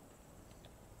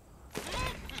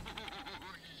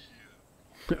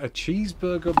 A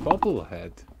cheeseburger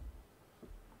bobblehead.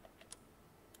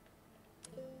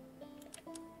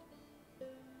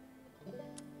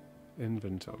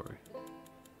 Inventory.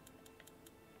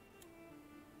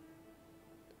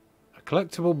 A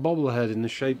collectible bobblehead in the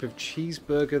shape of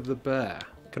Cheeseburger the Bear.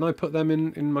 Can I put them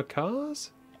in my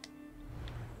cars?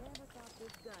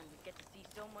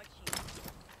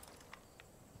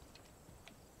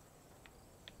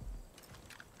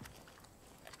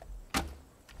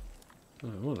 Oh,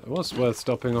 well, it was worth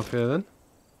stopping off here then.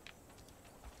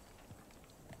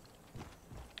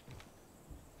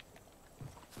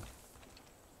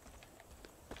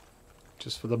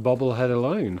 Just for the bobblehead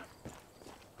alone.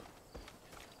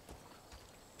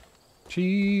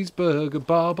 Cheeseburger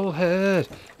bobblehead.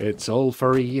 It's all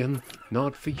for Ian,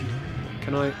 not for you.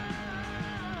 Can I?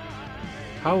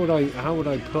 How would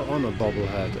I put on a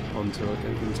bobblehead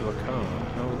into a car?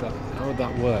 How would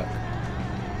that work?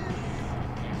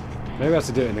 Maybe I have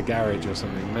to do it in the garage or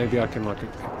something. Maybe I can like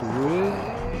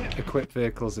equip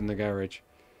vehicles in the garage.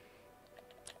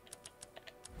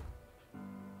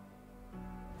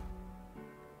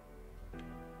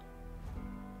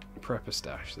 Prepper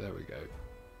stash, there we go.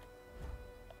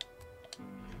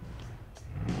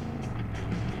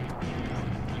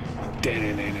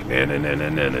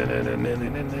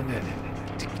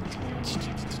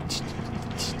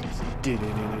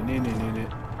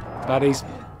 Baddies,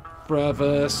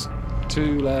 brothers,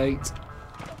 too late.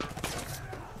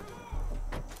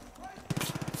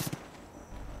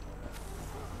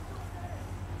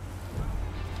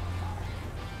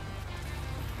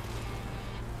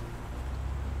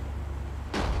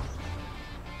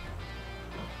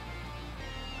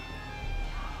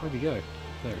 Where'd he go?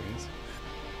 There he is.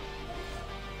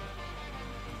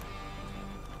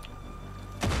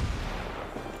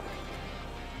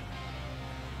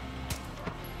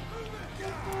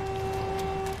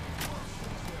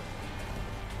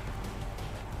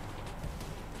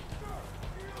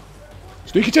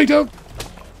 Sneaky takedown!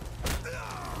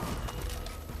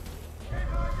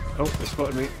 Oh, they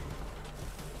spotted me.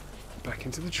 Back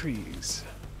into the trees.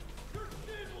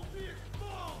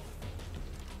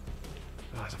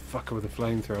 That's a fucker with a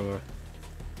flamethrower.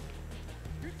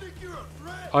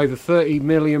 Either 30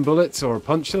 million bullets or a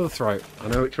punch to the throat. I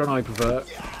know which one I prefer.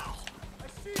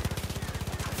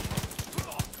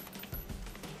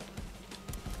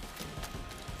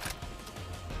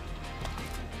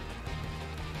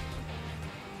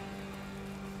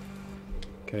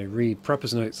 Okay, read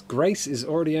Prepper's notes. Grace is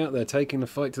already out there taking the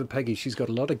fight to the Peggy. She's got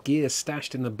a lot of gear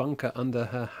stashed in the bunker under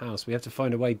her house. We have to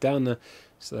find a way down there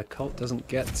so the cult doesn't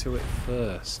get to it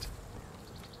first.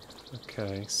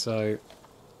 Okay, so...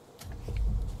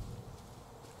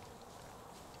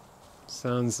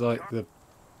 sounds like the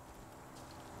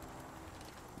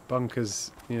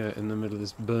bunker's, yeah, in the middle of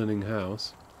this burning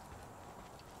house.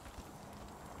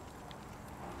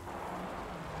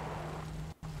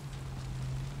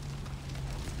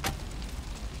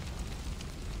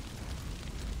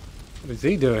 What is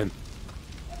he doing?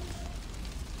 I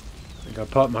think I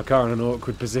parked my car in an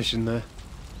awkward position there.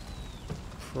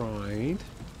 Pride.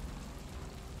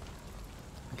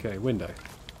 Okay, window.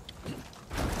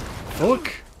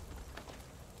 Look!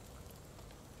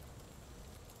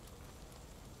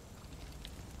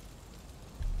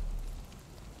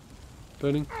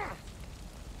 Burning.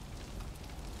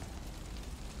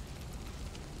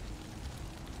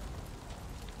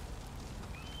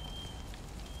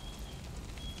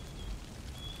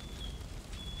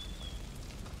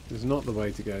 This is not the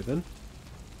way to go then.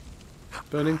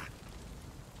 Burning.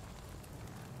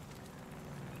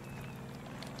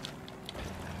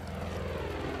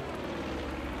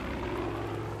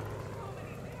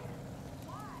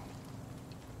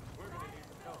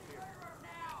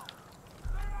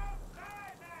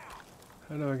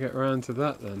 How do I get around to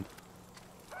that then?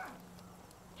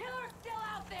 Killer's still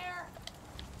out there.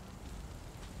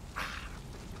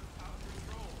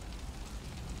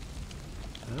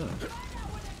 Oh.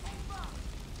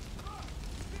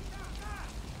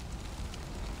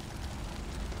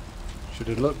 Should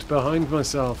have looked behind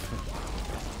myself.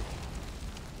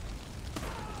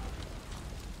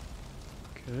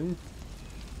 Okay.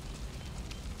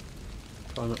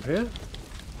 Climb up here.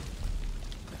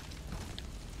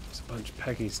 There's a bunch of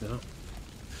Peggies now.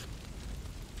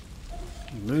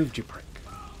 You moved, you prick.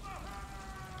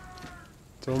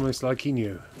 It's almost like he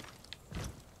knew.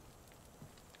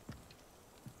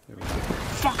 There we go.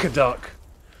 Fuck a duck!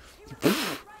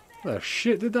 Where the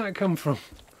shit did that come from?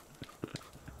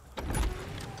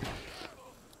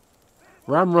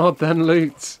 Ramrod then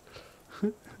loot.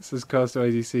 This is cast to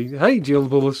ADC. Hey, Jill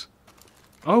Bulls.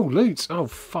 Oh, loot. Oh,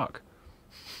 fuck.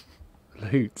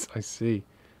 Loot, I see.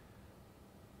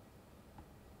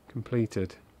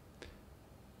 Completed.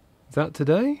 Is that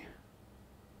today?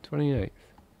 28th.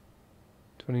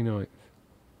 29th.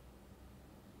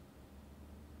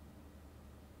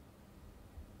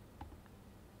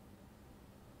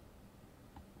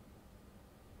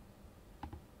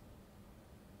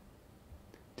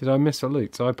 Did I miss a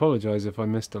loot? I apologise if I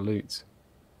missed a loot.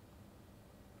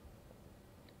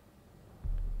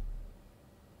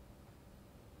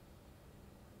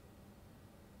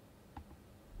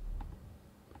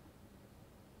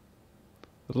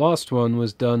 The last one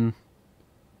was done...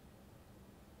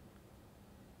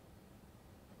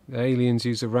 The aliens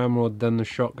use a ramrod, then the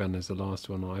shotgun is the last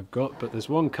one I've got. But there's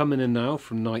one coming in now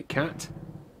from Nightcat.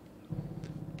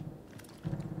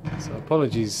 So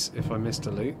apologies if I missed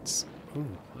a loot. Ooh,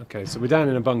 okay, so we're down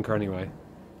in a bunker anyway.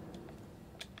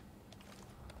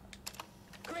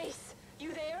 Grace,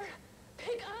 you there?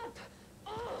 Pick up!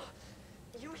 Oh!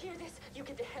 You hear this? You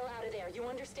get the hell out of there, you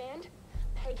understand?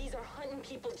 Peggies are hunting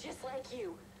people just like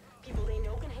you. People they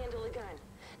know can handle a gun.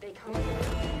 They come in the middle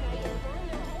of the night and burn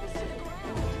their homes to the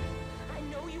ground. I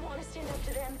know you want to stand up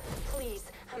to them.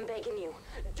 Please, I'm begging you.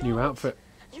 Don't. New outfit.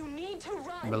 You need to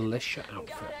run. Militia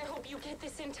outfit. God, I hope you get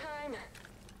this in time.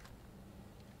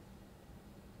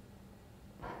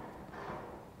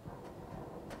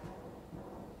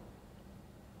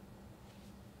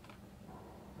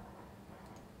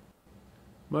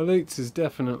 My loot is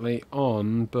definitely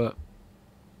on, but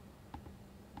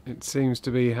it seems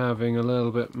to be having a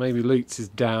little bit... Maybe loot is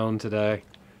down today.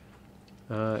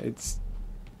 It's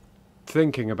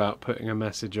thinking about putting a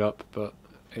message up, but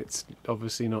it's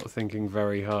obviously not thinking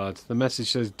very hard. The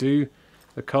message says, do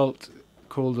the cult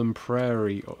call them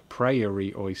prairie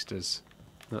oysters?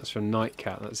 That's from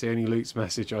Nightcat. That's the only loot's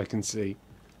message I can see.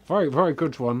 Very, very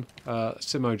good one.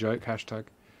 Simo joke, hashtag.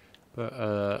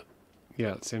 But,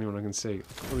 yeah, that's the only one I can see.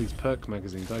 All these perk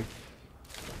magazines.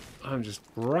 I'm just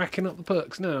racking up the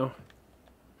perks now.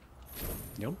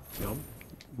 Nom, nom,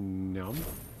 nom,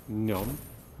 nom,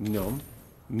 nom,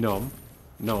 nom,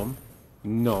 nom,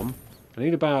 nom. I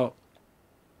need about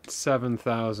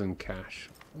 7,000 cash.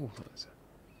 Oh, that's it.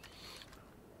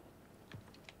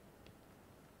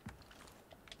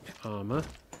 Armour.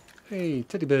 Hey,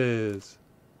 teddy bears.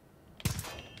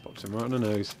 Pops him right on the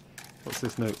nose. What's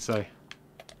this note say?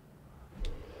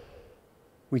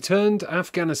 We turned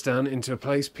Afghanistan into a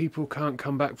place people can't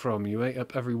come back from. You ate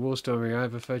up every war story I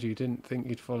ever fed you. You didn't think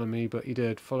you'd follow me, but you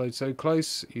did. Followed so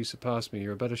close, you surpassed me.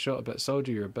 You're a better shot, a better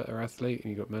soldier, you're a better athlete,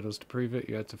 and you got medals to prove it.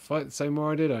 You had to fight the same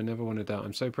war I did. I never wanted that.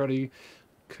 I'm so proud of you.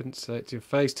 Couldn't say it to your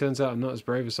face. Turns out I'm not as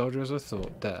brave a soldier as I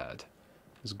thought. Dad.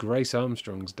 It's Grace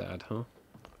Armstrong's dad, huh?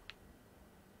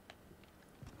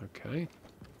 Okay.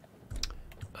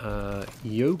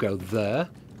 You go there,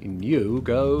 and you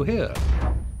go here.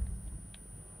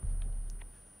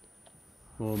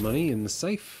 More money in the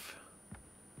safe.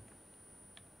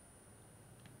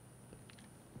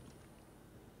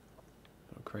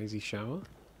 A crazy shower.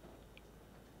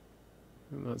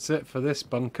 And that's it for this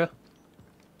bunker.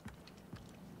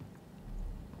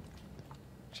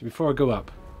 Actually, before I go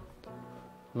up,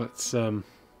 let's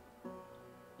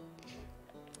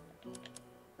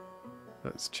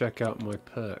check out my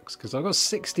perks, because I've got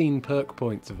 16 perk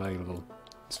points available.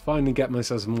 Let's finally get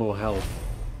myself some more health.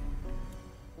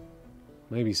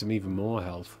 Maybe some even more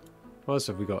health. What else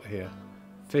have we got here?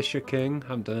 Fisher King.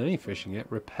 Haven't done any fishing yet.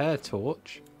 Repair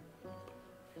Torch.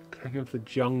 King of the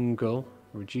Jungle.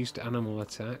 Reduced animal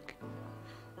attack.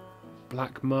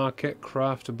 Black Market.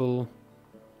 Craftable.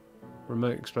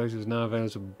 Remote explosives now available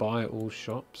to buy at all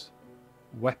shops.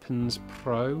 Weapons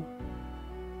Pro.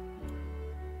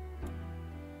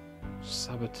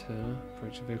 Saboteur.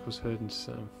 Approach the vehicle's hood and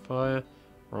set on fire.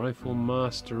 Rifle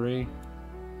Mastery.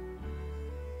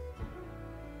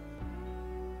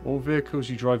 All vehicles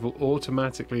you drive will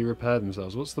automatically repair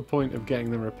themselves. What's the point of getting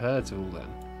the repair tool then?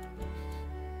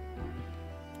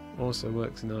 Also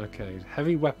works in arcade.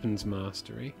 Heavy Weapons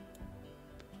Mastery.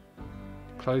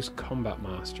 Close Combat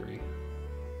Mastery.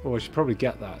 Oh, I should probably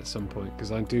get that at some point,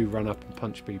 because I do run up and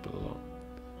punch people a lot.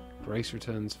 Grace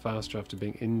returns faster after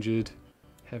being injured.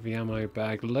 Heavy ammo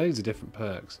bag. Loads of different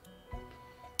perks.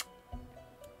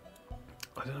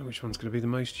 I don't know which one's going to be the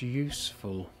most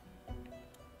useful.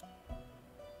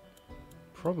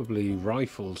 Probably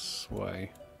Rifles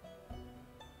way.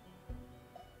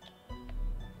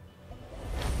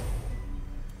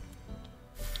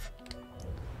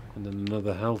 And then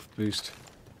another health boost.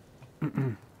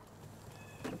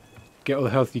 Get all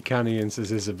the health you can, Ian,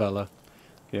 says Isabella.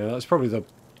 Yeah, that's probably the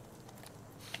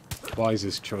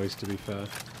wisest choice, to be fair.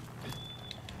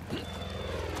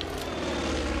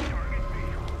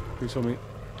 Who saw me?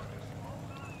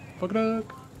 Fuck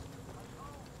dog.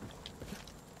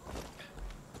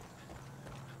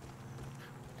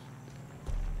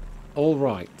 All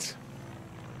right.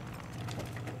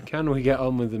 Can we get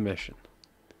on with the mission?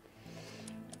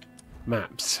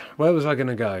 Maps. Where was I going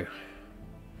to go?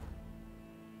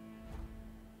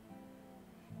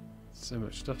 So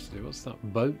much stuff to do. What's that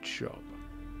boat shop?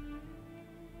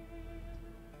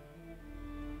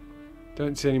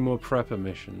 Don't see any more prepper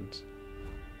missions.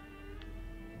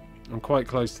 I'm quite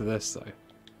close to this though.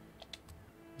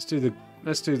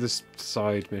 Let's do the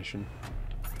side mission.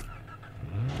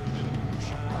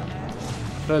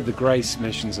 I've heard the Grace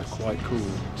missions are quite cool.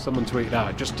 Someone tweeted out,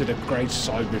 I just did a Grace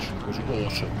side mission, it was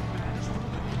awesome.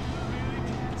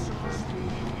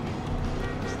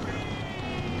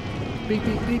 Beep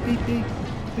beep beep beep beep.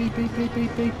 Beep beep beep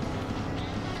beep beep.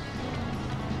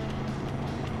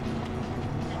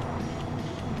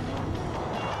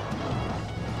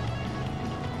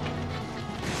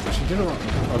 Actually, do you know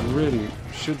what I really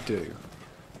should do?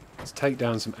 Is take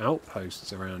down some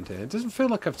outposts around here. It doesn't feel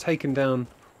like I've taken down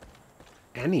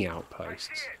any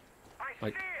outposts.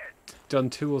 Like, done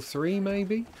 2 or 3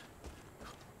 maybe?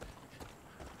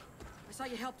 I saw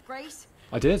you helped Grace.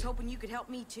 I I did? was hoping you could help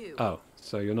me too. Oh,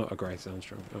 so you're not a Grace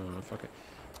Armstrong. Oh, fuck it.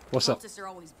 What's up? Cultists are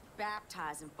always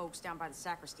baptizing folks down by the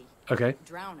sacristy. Okay.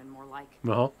 Drowning, more like.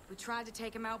 Uh-huh. We tried to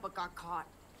take him out, but got caught.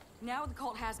 Now the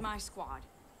cult has my squad.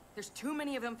 There's too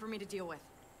many of them for me to deal with.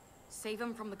 Save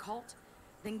them from the cult,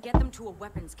 then get them to a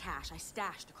weapons cache I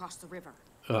stashed across the river.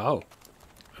 Oh.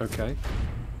 Okay.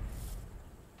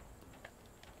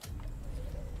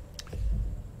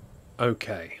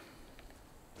 Okay.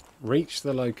 Reach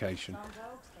the location. Some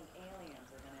folks think aliens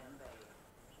are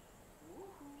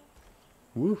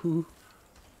gonna invade. Woohoo.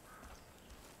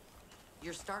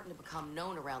 You're starting to become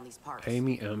known around these parts.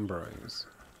 Amy Ambrose.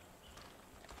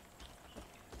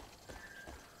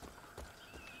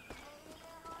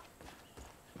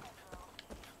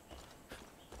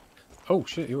 Oh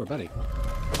shit, you're a baddie.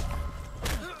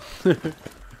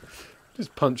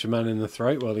 Just punch a man in the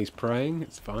throat while he's praying,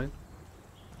 it's fine.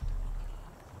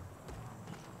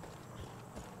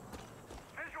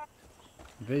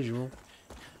 Visual.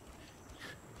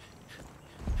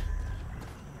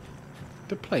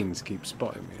 The planes keep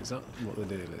spotting me, is that what the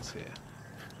deal is here?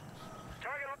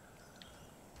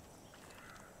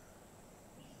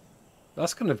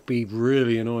 That's going to be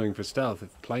really annoying for stealth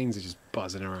if planes are just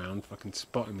buzzing around, fucking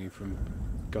spotting me from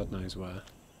God knows where.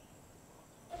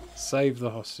 Save the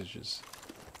hostages.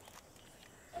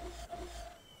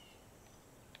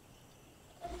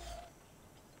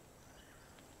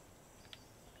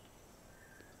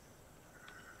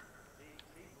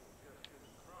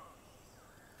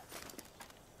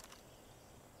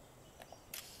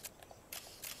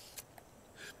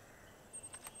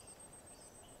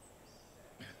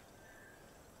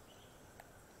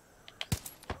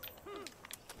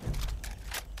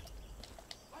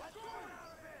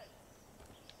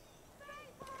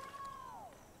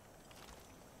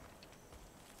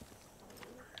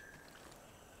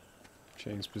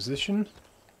 Change position.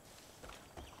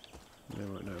 They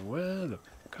won't know where the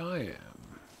fuck I am.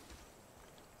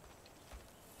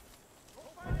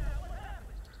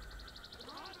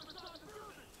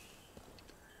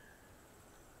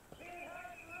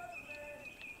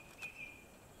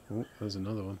 Oh, there's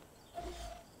another one.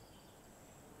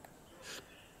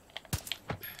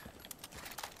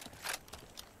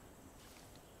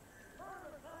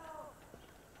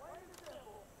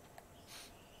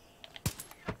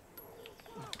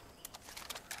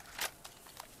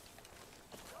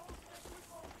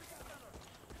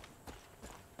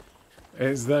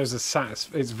 It's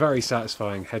very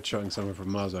satisfying headshotting someone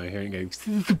from miles away, hearing it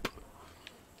go.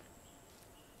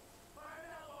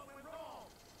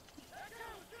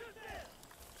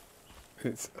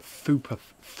 It's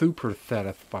super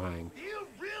satisfying. You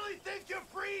really think you're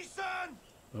free, son?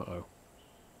 Uh-oh.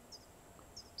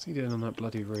 What's he doing on that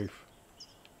bloody roof?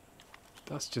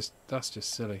 That's just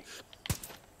silly.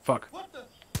 Fuck. What the?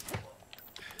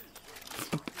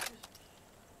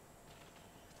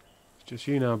 Just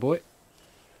you now, boy.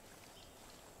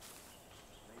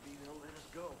 Maybe they'll let us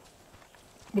go.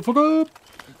 Motherfucker!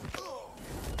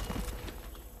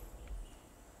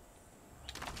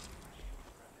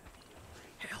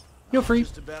 Hell, You're free.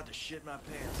 just about to shit my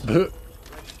pants. Glad you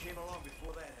came along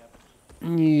before that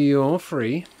happened. You're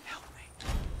free. Help me.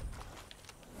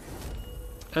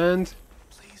 And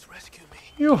Please rescue me.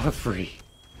 you're free.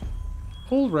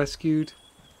 All rescued.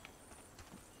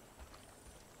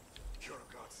 You're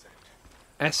a godsend.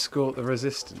 Escort the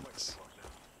resistance.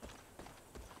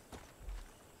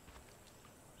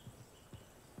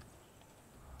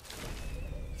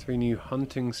 3 new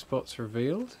hunting spots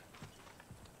revealed.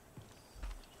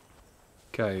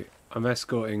 Okay, I'm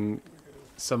escorting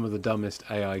some of the dumbest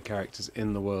AI characters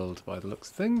in the world by the looks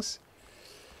of things.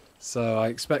 So I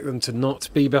expect them to not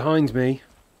be behind me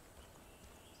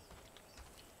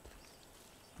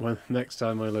when next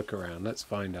time I look around. Let's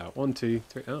find out. 1, 2,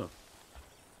 3. Oh.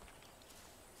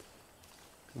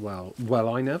 Well,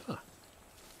 I never.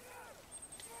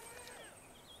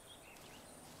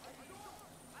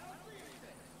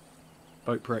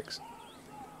 Boat pricks.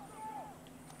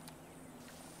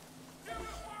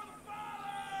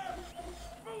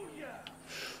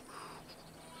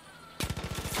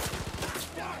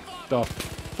 the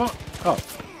fuck up.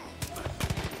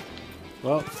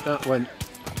 Well, that went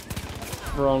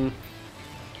wrong.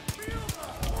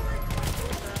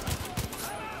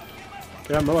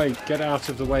 Get out of my way. Get out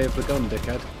of the way of the gun,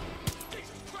 dickhead.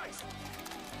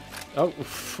 Oh,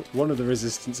 one of the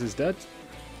resistance is dead.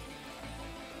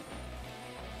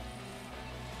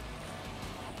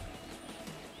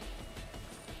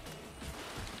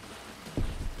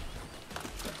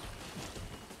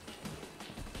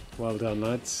 Well done,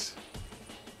 lads.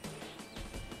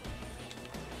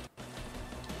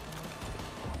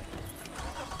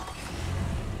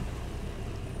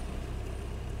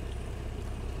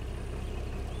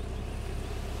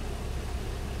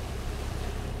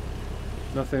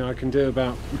 Nothing I can do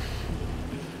about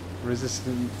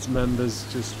resistance members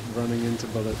just running into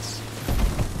bullets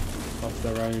off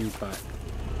their own back.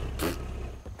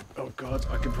 Oh god,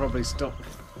 I could probably stop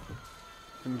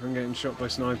him from getting shot by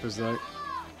snipers though.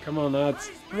 Come on, lads,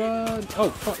 run! Oh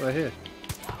fuck, they're here.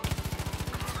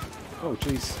 Oh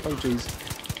jeez, oh jeez.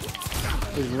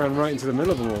 He ran right into the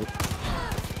middle of the wall.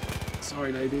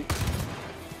 Sorry, lady.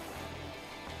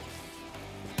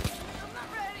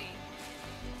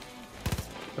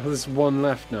 Oh, there's one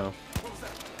left now.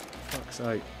 Fuck's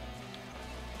sake.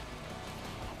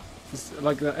 It's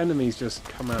like the enemies just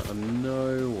come out of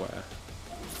nowhere.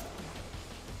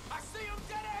 I see him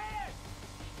dead ahead.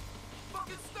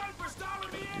 Fucking snipers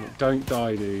dialing me in. Don't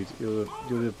die, dude. You're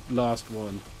the last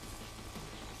one.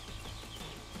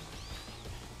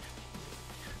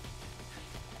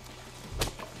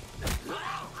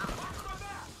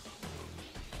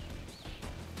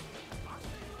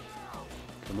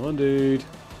 Come on, dude.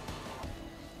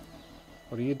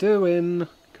 What are you doing?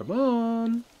 Come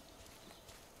on.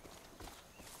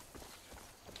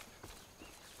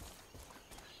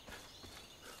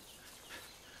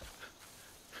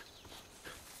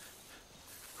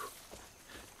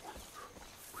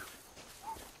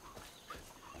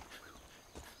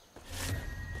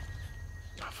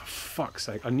 Oh, for fuck's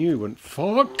sake. I knew you wouldn't.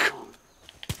 Fuck!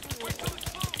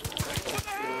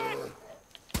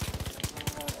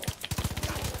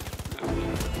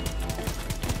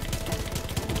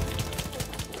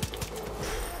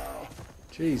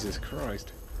 Jesus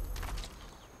Christ.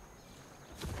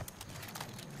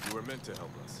 You were meant to help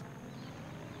us.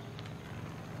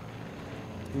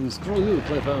 Screw you,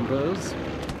 Cliff Birds.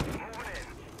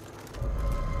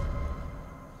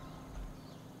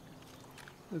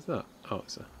 What's that? Oh,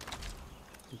 it's a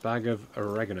bag of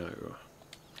oregano.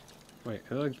 Wait,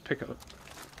 can I just pick up?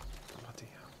 Bloody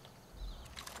hell.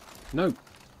 No!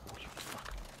 Oh, you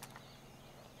fuck.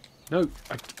 No!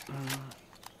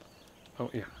 Oh,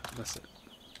 yeah, that's it.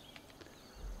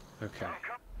 Okay.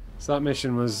 So that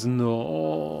mission was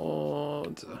not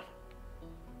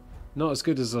as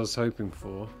good as I was hoping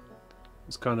for. It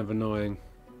was kind of annoying.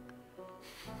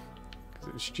 Because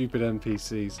it was stupid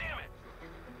NPCs.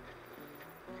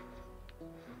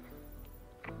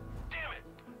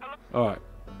 Alright.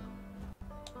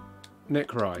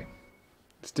 Nick Rye.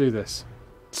 Let's do this.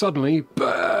 Suddenly,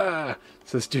 bear!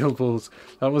 Says Steel Balls.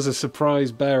 That was a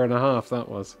surprise bear and a half, that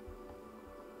was.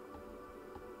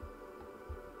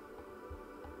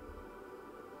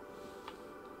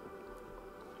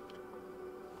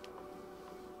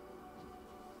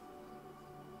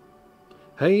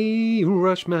 Hey,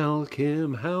 Rush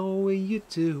Malcolm, how are you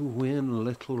doing,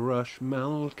 little Rush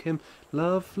Malcolm?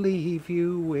 Lovely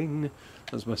viewing.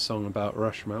 That's my song about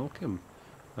Rush Malcolm.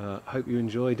 Hope you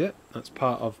enjoyed it. That's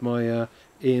part of my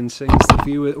Ian Sings the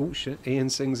Viewer. Oh shit! Ian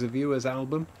Sings the Viewers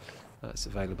album. That's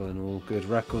available in all good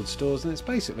record stores, and it's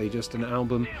basically just an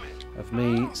album of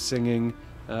me singing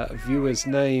viewers'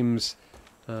 names.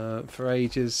 For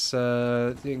ages.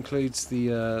 It includes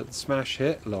the smash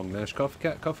hit Long Nash Coffee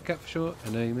Cat for short.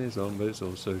 Her name is long, but it's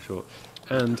also short.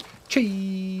 And Chee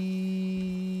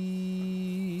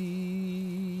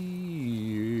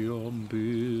on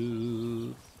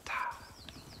Bill.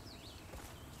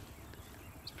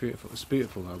 It's beautiful. It's a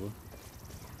beautiful album.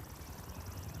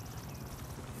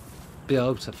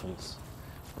 Beautifuls.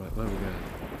 Right, where are we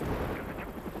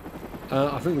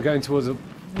going? I think we're going towards a.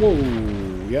 Whoa!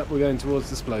 Yep, we're going towards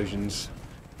the explosions.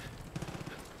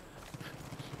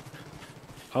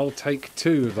 I'll take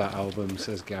 2 of that album,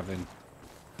 says Gavin.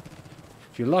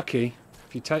 If you're lucky,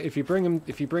 if you bring them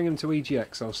to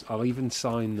EGX, I'll even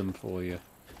sign them for you.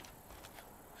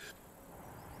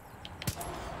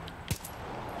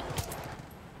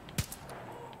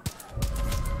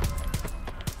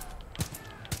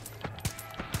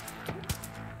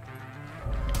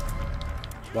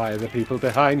 Why are the people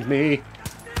behind me?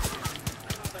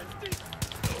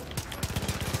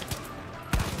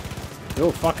 Oh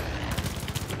fuck.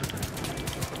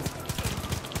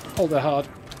 Hold there hard.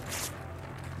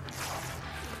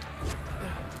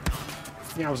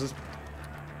 Yowzers.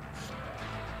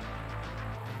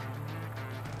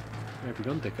 Where have you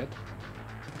gone, dickhead?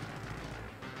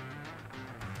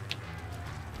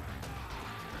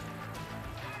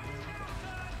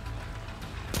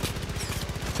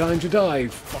 Time to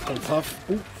dive, Fucklepuff.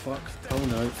 Oh, fuck. Oh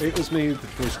no, it was me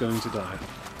that was going to die.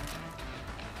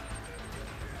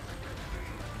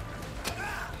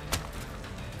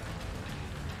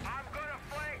 I'm gonna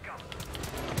flank him.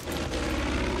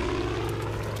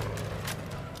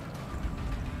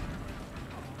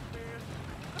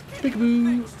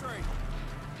 Peekaboo!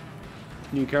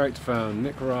 New character found,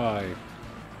 Nick Rye.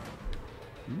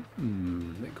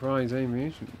 Nick Rye's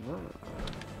aviation. Wow.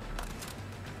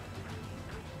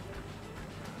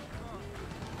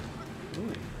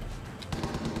 Ooh.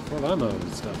 Full ammo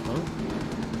and stuff, huh?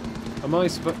 Am I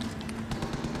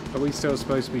Are we still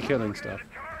supposed to be killing stuff?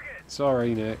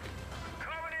 Sorry, Nick.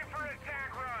 Coming in for an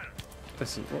attack run.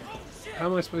 Listen, what? How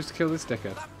am I supposed to kill this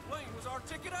dickhead? That plane was our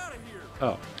ticket out of here.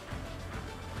 Oh.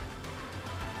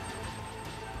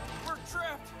 We're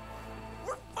trapped.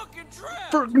 We're fucking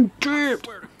trapped. Fucking I trapped!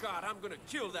 swear to God, I'm gonna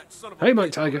kill that son of a Hey,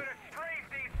 Mike Tiger. Gonna strafe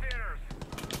these sinners.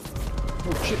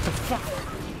 Oh shit, the fuck?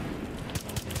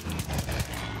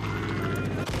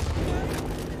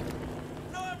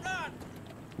 No, I'm not.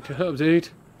 Get up, dude.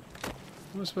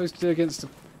 What am I supposed to do against a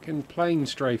fucking plane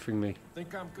strafing me?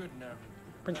 Think I'm good now.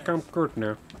 I think I'm good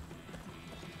now.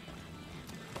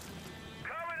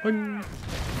 Mine.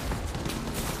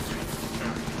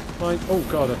 Oh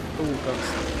god, I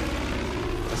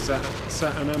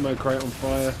set an ammo crate on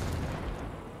fire.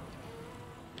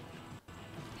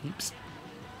 Oops.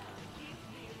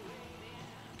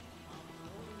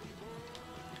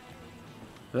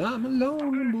 I'm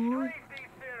alone, boy.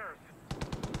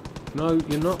 No,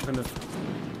 you're not gonna.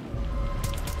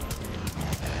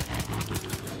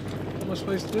 What am I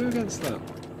supposed to do against that?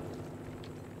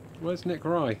 Where's Nick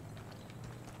Rye?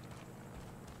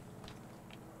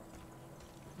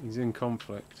 He's in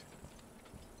conflict.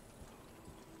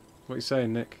 What are you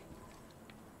saying, Nick?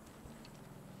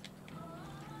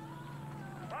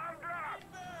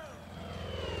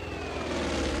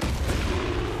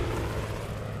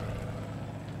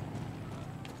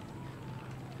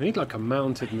 I need like a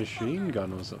mounted machine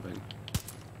gun or something.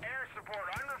 Air support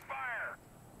under fire.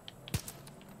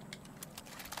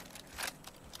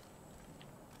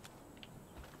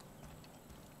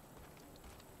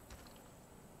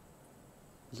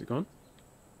 Is it gone?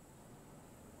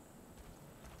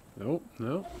 No,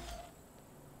 no.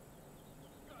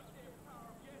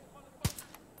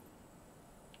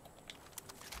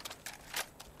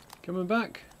 Coming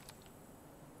back.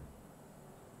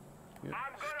 Yep.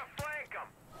 I'm gonna flank him.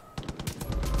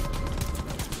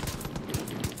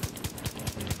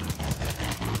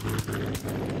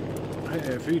 I hit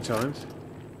it a few times.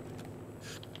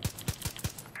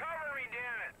 Cover me,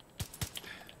 damn it.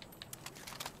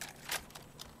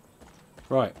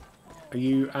 Right. Are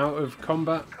you out of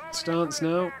combat stance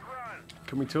now?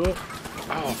 Can we talk?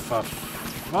 Oh, for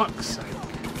fuck's sake.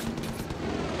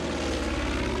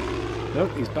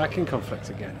 Nope, he's back in conflict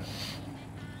again.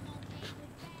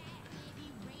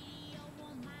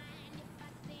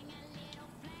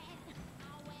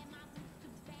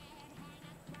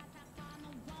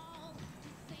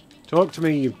 Talk to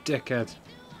me, you dickhead.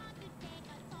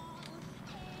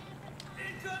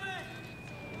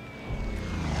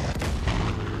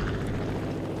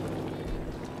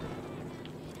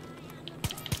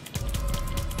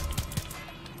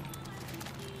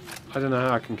 I don't know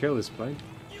how I can kill this plane.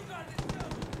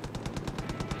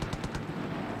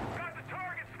 Got the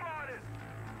target spotted.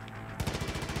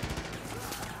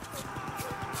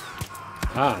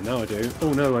 Ah, now I do.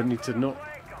 Oh no, I need to not...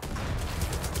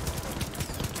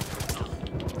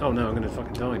 Oh no, I'm gonna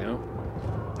fucking die now.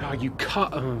 Oh, you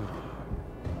cut... Oh.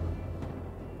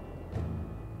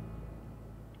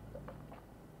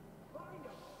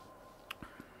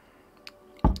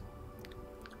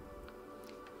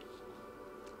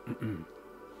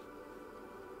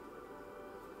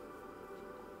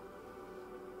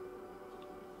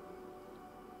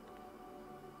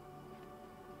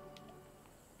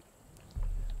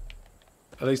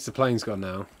 At least the plane's gone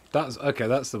now. That's okay.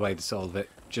 That's the way to solve it.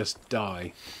 Just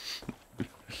die.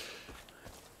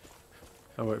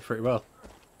 That worked pretty well.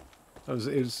 It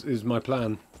was my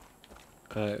plan.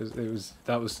 That was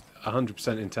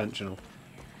 100% intentional.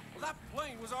 Well, that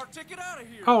plane was our ticket out of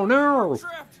here. Oh no! We're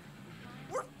trapped.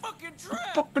 We're fucking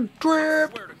trapped. Fucking I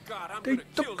trapped! swear to God, I'm They gonna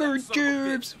kill took that our son of a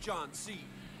bitch, jibs. John C.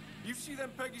 You see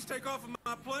them Peggies take off of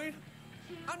my plane?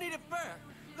 I need it back.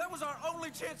 That was our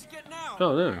only chance of getting out.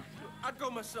 Oh no! I'd go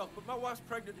myself, but my wife's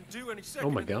pregnant and due any second.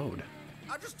 Oh my god.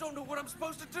 I just don't know what I'm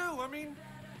supposed to do. I mean,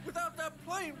 without that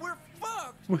plane, we're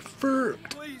fucked. We're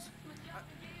fucked. Please.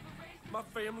 My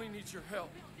family needs your help.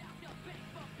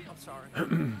 I'm sorry.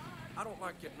 I don't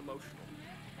like getting emotional.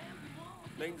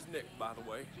 Name's Nick, by the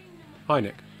way. Hi,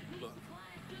 Nick. Look,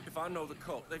 if I know the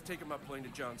cult, they've taken my plane to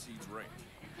John Cena's ranch.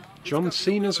 John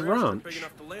Cena's ranch?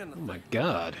 Oh my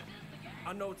god.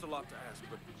 I know it's a lot to ask,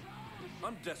 but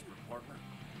I'm desperate, partner.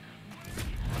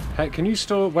 Hey, can you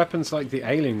store weapons like the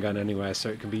alien gun anywhere so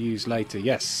it can be used later?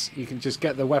 Yes, you can just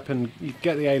get the weapon, you can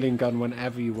get the alien gun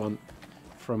whenever you want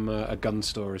from a gun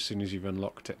store as soon as you've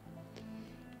unlocked it.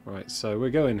 Right, so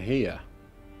we're going here.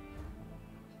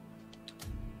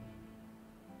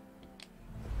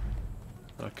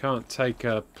 I can't take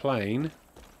a plane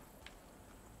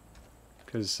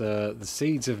because the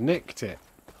seeds have nicked it.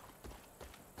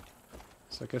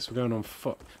 So I guess we're going on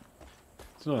foot.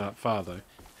 It's not that far though.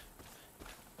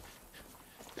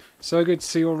 So good to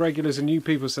see all regulars and new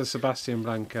people, says Sebastian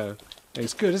Blanco.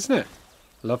 It's good, isn't it?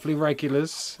 Lovely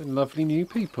regulars and lovely new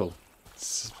people.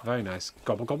 It's very nice.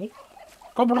 Gobble gobble.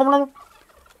 Gobble gobble gobble.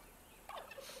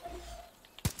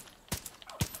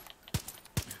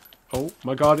 Oh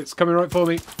my god, it's coming right for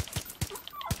me.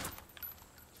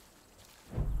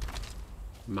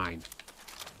 Mine.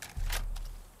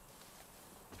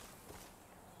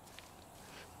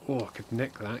 Oh, I could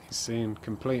nick that, you see, and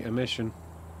complete a mission.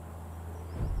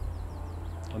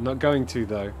 I'm not going to,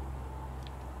 though.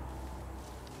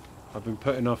 I've been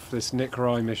putting off this Nick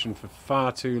Rye mission for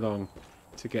far too long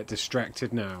to get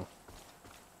distracted now.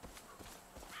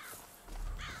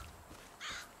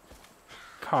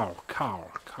 Carl, Carl,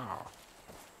 Carl.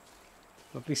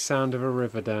 Lovely sound of a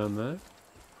river down there.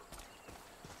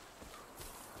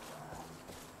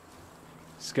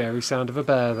 Scary sound of a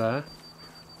bear there.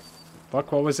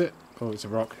 Fuck, what was it? Oh, it was a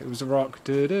rock. It was a rock.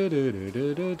 Do do do do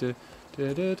do do do.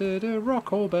 Da, da, da, da,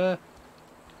 rock or bear.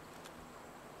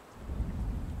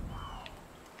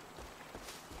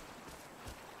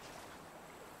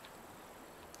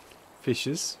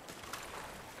 Fishes.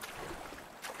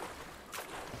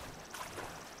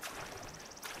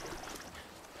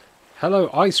 Hello,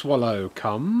 Ice Wallow,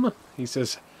 come. He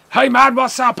says, hey man,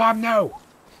 what's up? I'm new.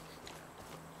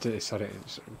 Sorry,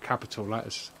 it's capital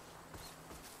letters.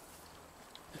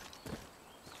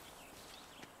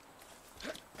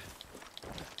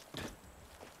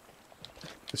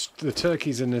 The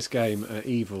turkeys in this game are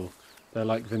evil. They're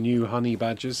like the new honey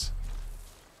badgers.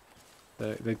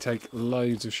 They take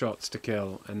loads of shots to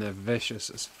kill, and they're vicious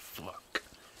as fuck.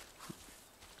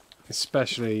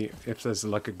 Especially if there's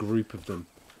like a group of them.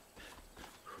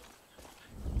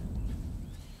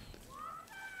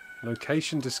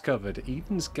 Location discovered.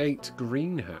 Eden's Gate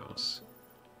Greenhouse.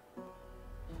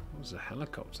 There's a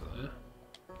helicopter there.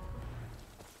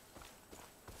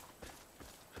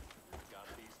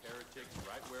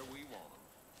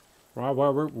 Right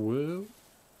where we're... Whoa.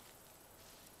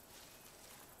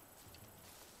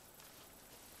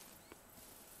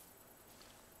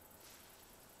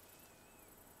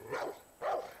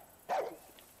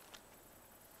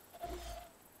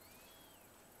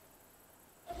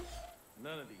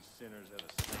 None of these sinners ever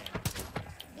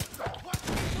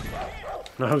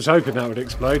stand. I was hoping that would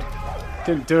explode.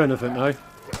 Didn't do anything though.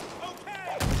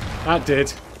 That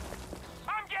did.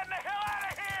 I'm getting the hell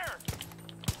out of here!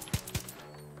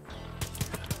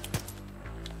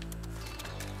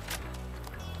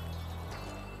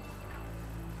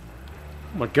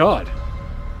 Oh my god.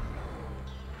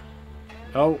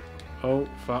 Oh. Oh,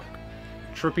 fuck.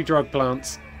 Trippy drug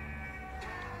plants.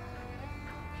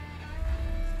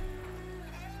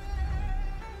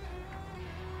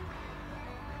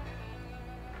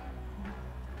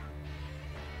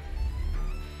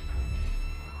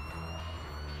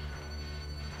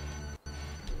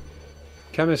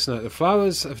 Chemist note, the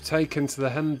flowers have taken to the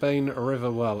Henbane River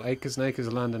well. Acres and acres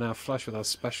of land are now flush with our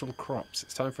special crops.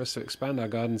 It's time for us to expand our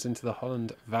gardens into the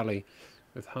Holland Valley.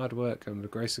 With hard work and the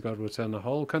grace of God will turn the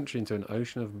whole country into an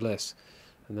ocean of bliss.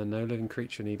 And then no living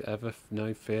creature need ever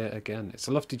know fear again. It's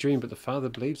a lofty dream, but the Father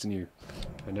believes in you.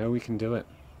 I know we can do it.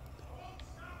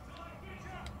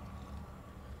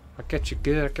 I get you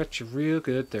good, I got you real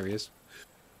good. There he is.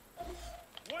 When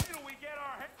do we get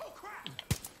our... Oh, crap!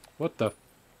 What the...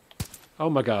 Oh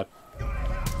my god.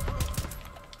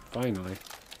 Finally.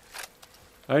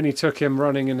 I only took him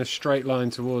running in a straight line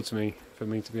towards me for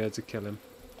me to be able to kill him.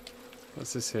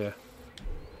 What's this here?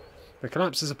 The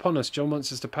collapse is upon us. John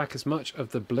wants us to pack as much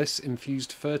of the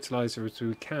bliss-infused fertilizer as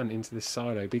we can into this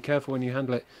silo. Be careful when you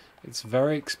handle it. It's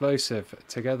very explosive.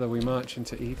 Together we march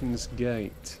into Eden's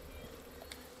Gate.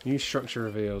 New structure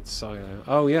revealed. Silo.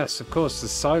 Oh yes, of course.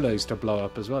 There's silos to blow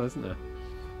up as well, isn't there?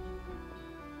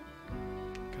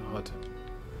 God.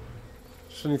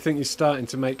 Just when you think you're starting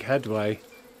to make headway.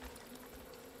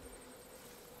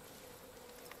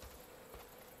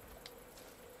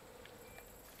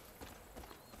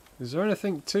 Is there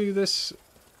anything to this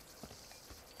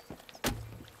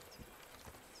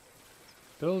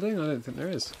building? I don't think there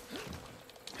is.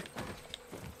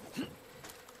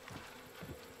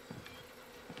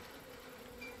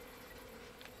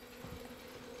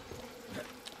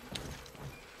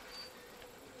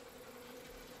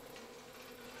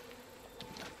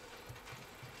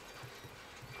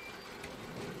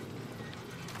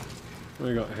 What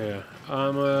do we got here?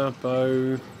 Armor,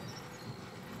 bow,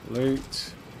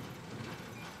 loot.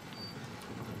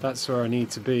 That's where I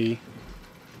need to be.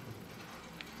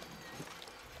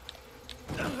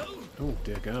 Oh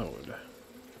dear God.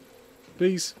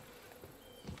 Please.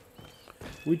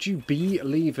 Would you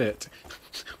believe it?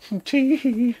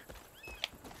 Gee.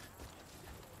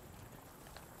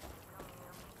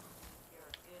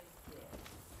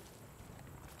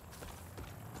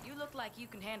 You look like you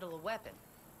can handle a weapon.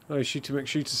 Oh, Shooter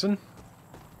McShooterson.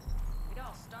 We'd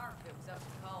all starve if it was up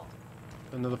to call.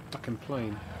 Another fucking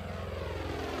plane.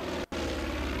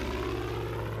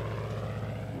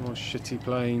 More shitty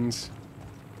planes.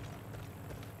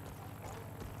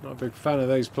 Not a big fan of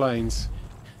those planes.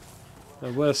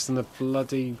 They're worse than the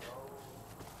bloody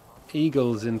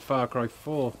Eagles in Far Cry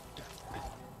 4.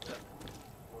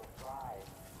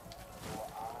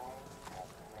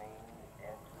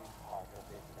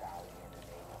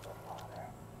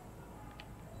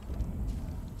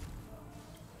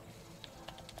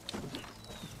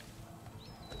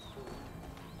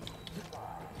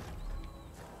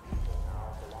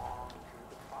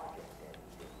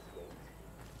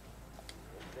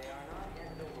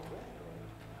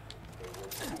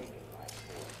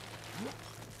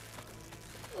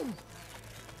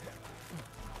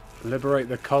 Liberate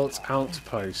the cult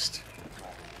outpost.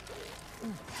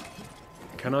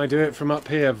 Can I do it from up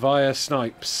here via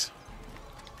snipes?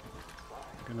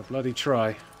 I'm gonna bloody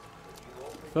try.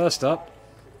 First up.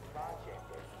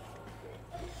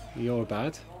 You're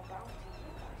bad.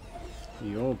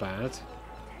 You're bad.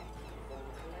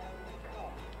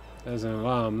 There's an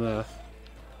alarm there.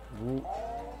 Ooh.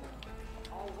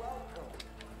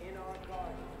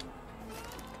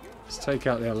 Let's take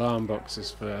out the alarm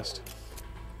boxes first.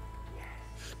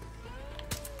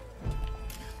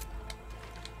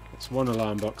 That's one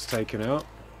alarm box taken out.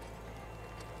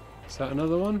 Is that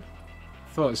another one? I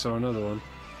thought I saw another one.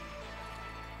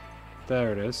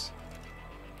 There it is.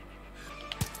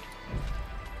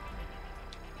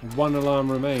 One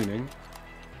alarm remaining.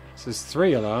 So there's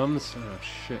 3 alarms. Oh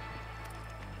shit.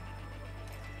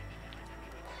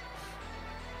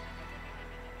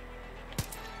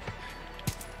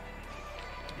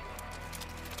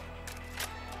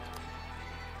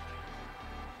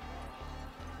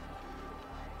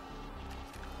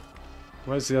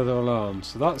 Where's the other alarm?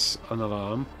 So that's an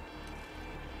alarm.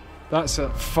 That's a...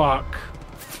 Fuck.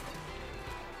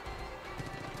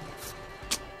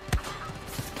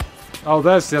 Oh,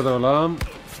 there's the other alarm.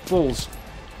 Balls.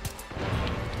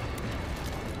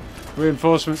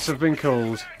 Reinforcements have been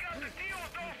called.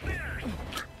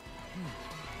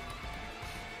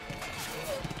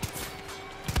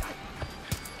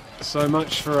 So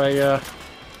much for a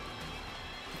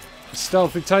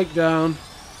stealthy takedown.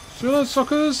 See those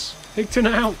suckers? Higton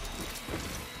out.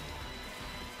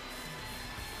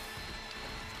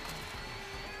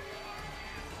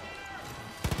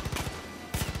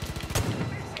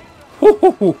 Ho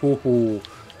ho ho ho ho.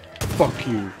 Fuck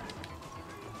you.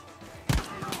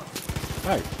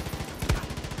 Hey.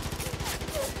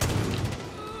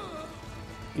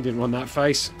 You didn't want that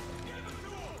face.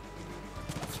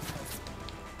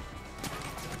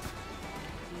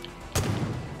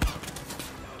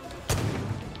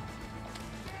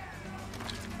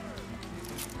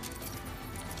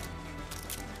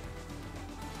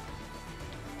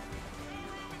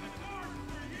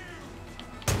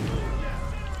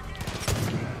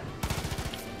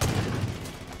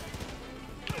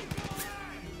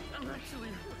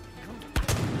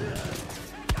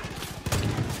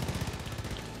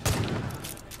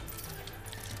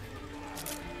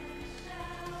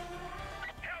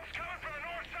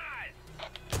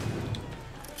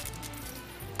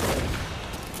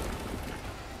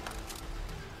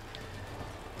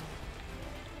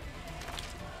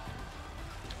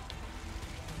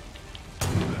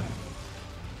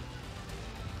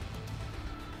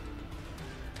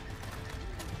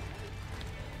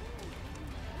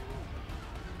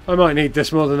 I might need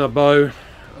this more than a bow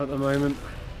at the moment.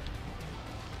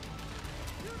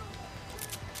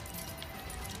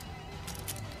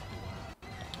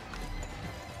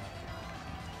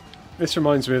 This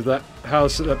reminds me of that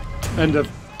house at the end of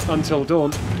Until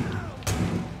Dawn.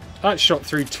 That shot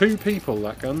through 2 people,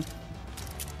 that gun.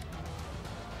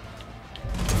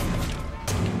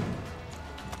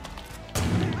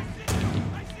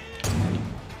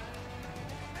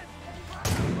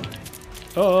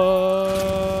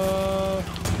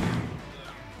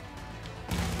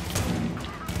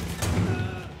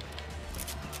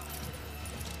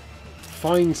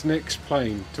 Find Nick's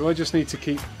plane. Do I just need to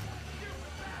keep...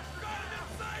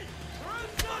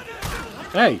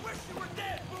 Hey!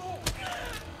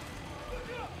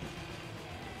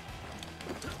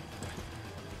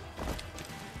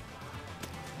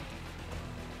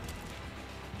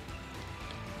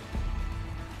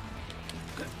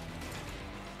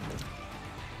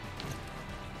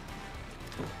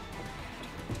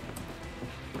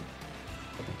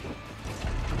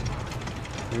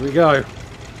 Here we go.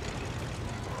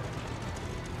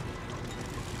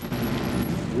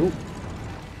 Ooh.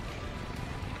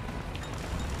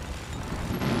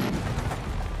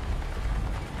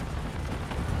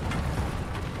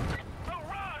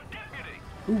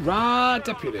 Hoorah,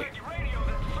 deputy!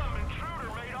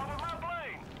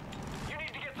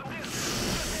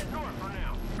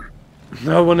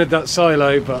 I wanted that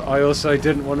silo, but I also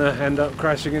didn't want to end up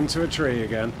crashing into a tree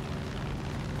again.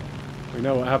 We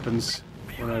know what happens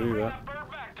when I do that.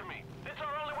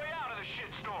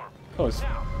 Oh, it's...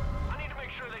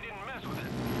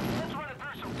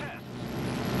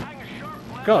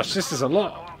 Gosh, this is a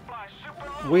lot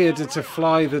weirder to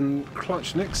fly than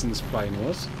Clutch Nixon's plane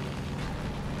was.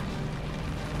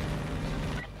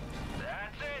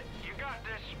 That's it. You got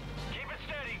this. Keep it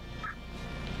steady.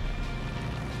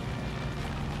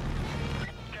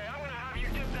 Okay, I'm gonna have you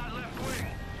dip that left wing.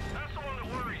 That's the one that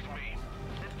worries me.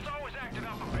 It's always acted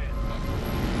up a bit.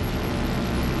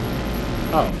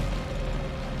 Oh.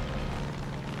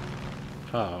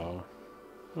 Oh.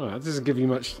 Well, that doesn't give you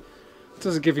much...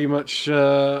 Doesn't give you much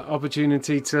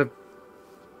opportunity to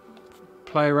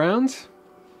play around.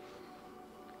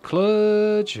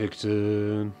 Clutch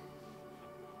Hickton.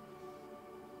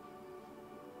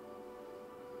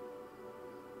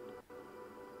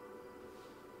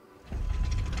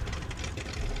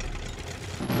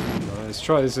 Let's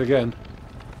try this again.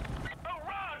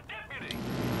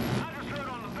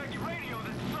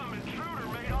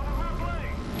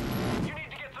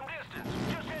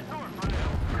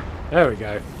 There we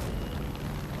go. You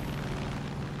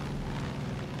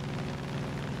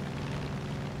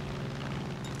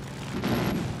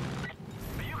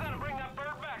gotta bring that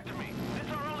bird back to me.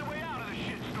 It's our only way out of this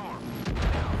shitstorm.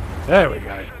 There we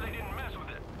go. Sure they didn't mess with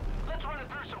it. Let's run it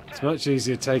through some It's much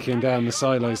easier taking down the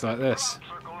silos like this.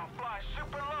 circle and fly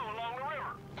super low along the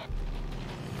river.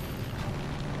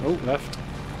 Oh, left.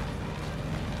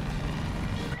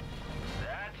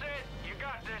 That's it. You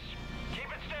got this.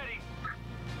 Keep it steady.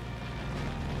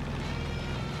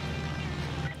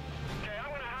 Okay,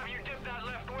 I'm gonna have you dip that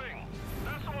left wing.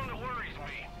 That's the one that worries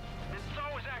me. It's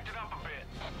always acted up a bit.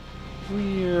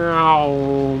 Meow.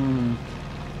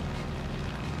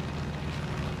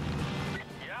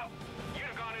 Yep. You'd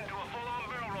have gone into a full-on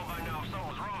barrel roll by now if something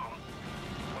was wrong.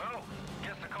 Well,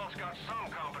 guess the cult's got some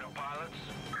competent pilots.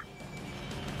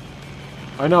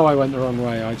 I know I went the wrong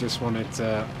way. I just wanted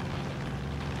I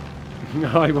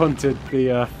wanted the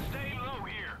Stay low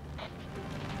here.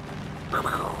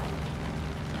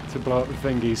 to blow up the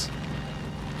thingies.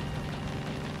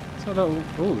 It's a little...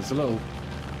 Oh, there's a little...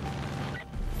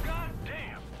 God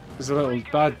damn. There's a little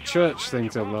bad church thing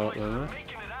to blow up there.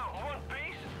 Making it out in one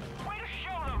piece. Way to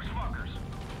show those fuckers.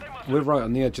 They must We're right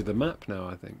on the edge of the map now,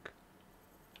 I think.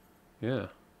 Yeah.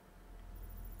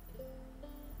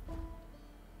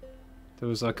 There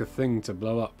was like a thing to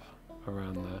blow up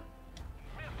around there.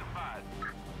 mystified.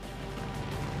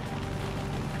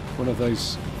 One of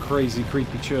those crazy,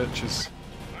 creepy churches.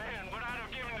 Man, what I'd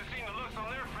have given to see the looks on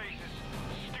their faces.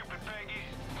 Stupid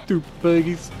Peggies. Stupid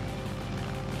piggies.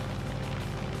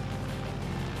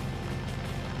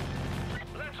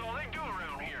 That's all they do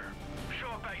around here. Show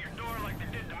up at your door like they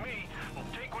did to me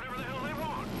and take whatever the hell they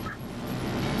want.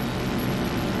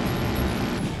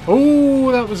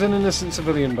 Oh, that was an innocent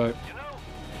civilian boat. You know,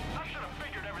 I should have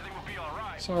figured everything would be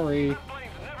alright. Sorry. The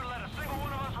planes never let a single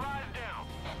one of us rise down.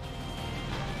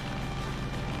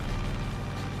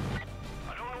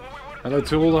 I don't know what we would have Hello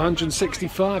to all the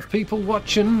 165 people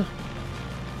watching.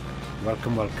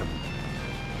 Welcome, welcome.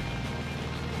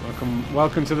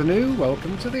 Welcome to the new,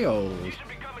 welcome to the old. should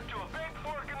be coming to a big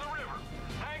fork in the river.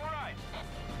 Hang right.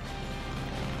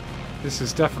 This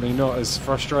is definitely not as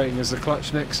frustrating as the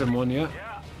Clutch Nixon one yet.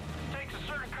 Yeah, takes a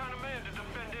certain kind of man to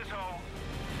defend his home.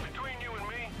 Between you and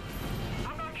me,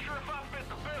 I'm not sure if I fit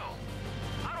the bill.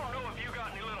 I don't know if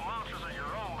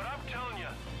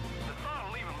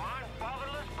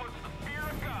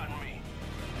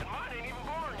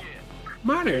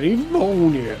Man, it ain't even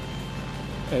born yet.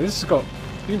 Yeah, this has got...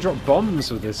 You can drop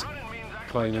bombs with this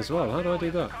plane as well. How do I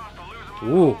do that?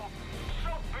 Ooh.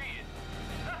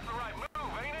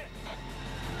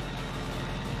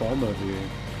 Bomber view.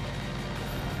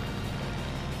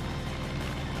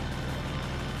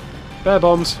 Bear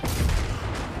bombs.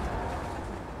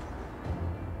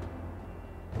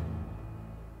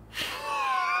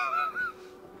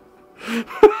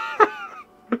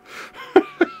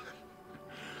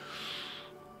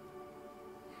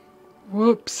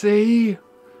 Whoopsie.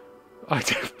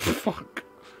 Fuck.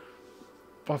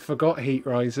 I forgot heat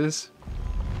risers.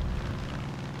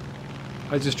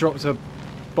 I just dropped a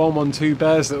bomb on 2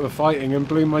 bears that were fighting and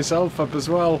blew myself up as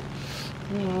well.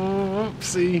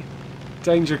 Whoopsie.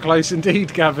 Danger close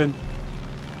indeed, Gavin.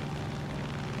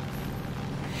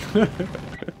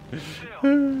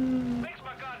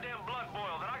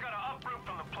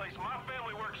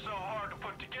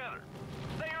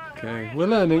 Okay, we're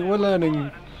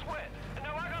learning.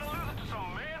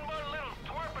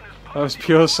 That was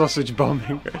pure sausage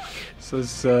bombing,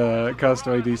 says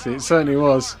Castaway DC. It certainly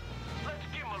was.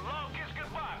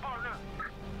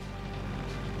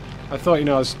 I thought, you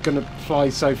know, I was going to fly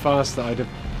so fast that I'd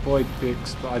avoid the...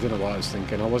 I don't know what I was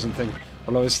thinking. I wasn't thinking...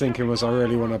 All I was thinking was I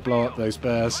really want to blow up those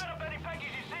bears.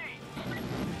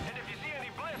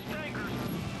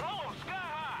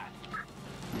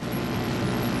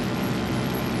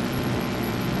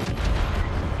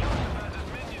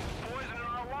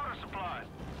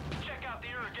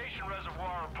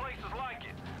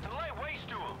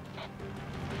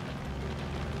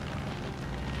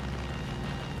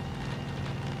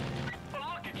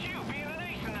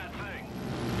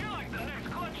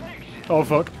 Oh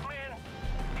fuck. Man,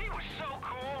 he was so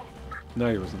cool.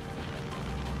 No, he wasn't.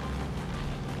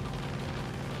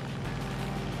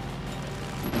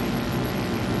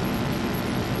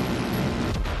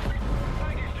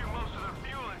 Peggies do most of their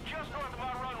fueling just north of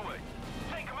my runway.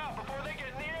 Take them out before they get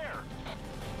in the air.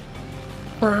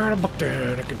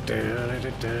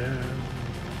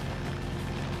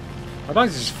 I'd like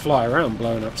to just fly around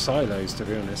blowing up silos, to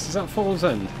be honest. Is that Fall's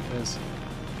End? Yes.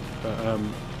 But,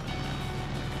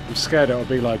 I'm scared it'll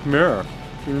be like, mirror,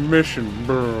 your mission,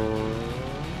 brrr.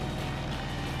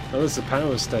 Oh, there's the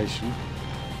power station.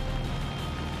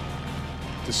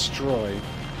 Destroy. You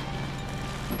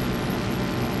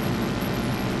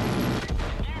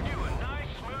do a nice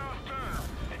smooth turn.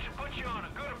 It should put you on a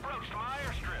good approach to my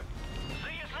airstrip.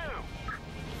 See you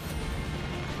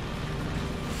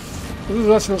soon. Ooh,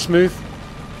 that's not smooth.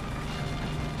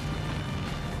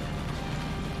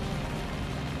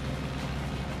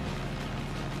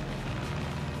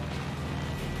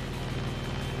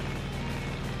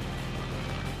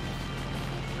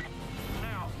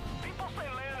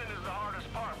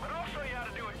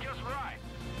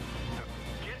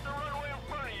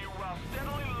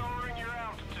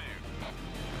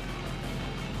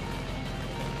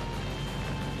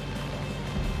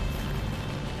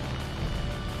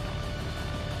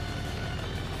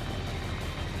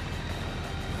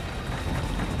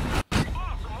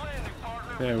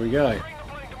 There we go.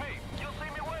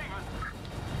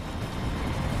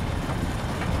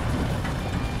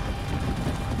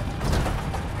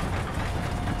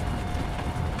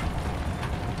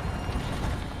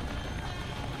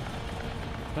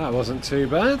 That wasn't too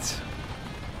bad.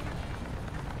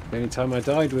 The only time I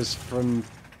died was from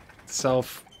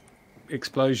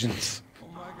self-explosions.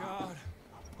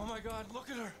 Oh my god, look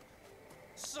at her!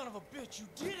 Son of a bitch, you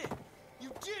did it! You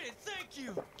did it, thank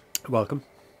you! Welcome.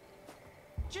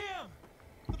 Jim!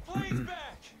 The plane's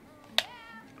back!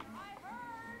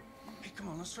 Hey, come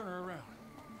on, let's turn her around.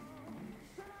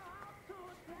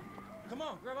 Come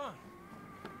on, grab on.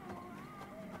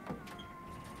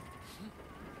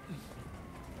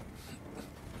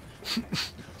 You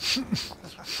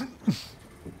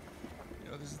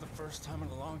know, this is the first time in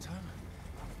a long time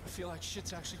I feel like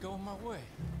shit's actually going my way.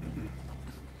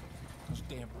 Those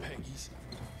damn Peggies.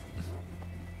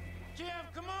 Jim,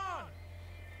 come on!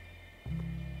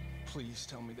 Please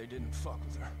tell me they didn't fuck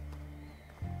with her.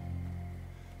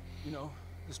 You know,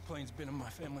 this plane's been in my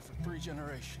family for 3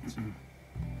 generations. Do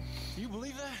you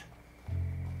believe that?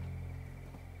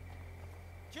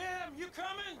 Jim, you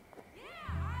coming?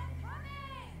 Yeah, I'm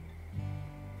coming!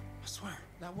 I swear,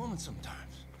 that woman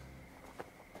sometimes.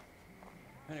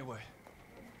 Anyway,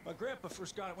 my grandpa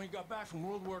first got it when he got back from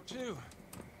World War II. It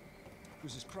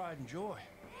was his pride and joy.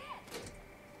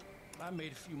 I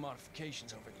made a few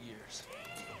modifications over the years.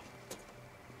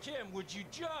 Jim, would you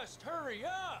just hurry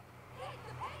up? Hey,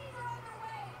 the pennies are on their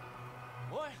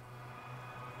way! What?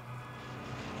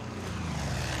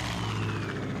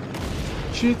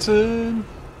 Shittin'.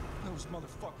 Those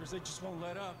motherfuckers fuckers, they just won't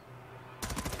let up.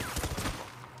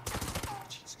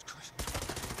 Jesus Christ.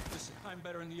 Listen, I'm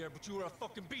better in the air, but you are a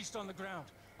fucking beast on the ground.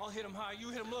 I'll hit him high, you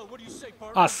hit him low. What do you say,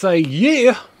 partner? I say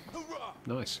yeah. Hoorah!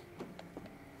 Nice.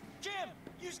 Jim,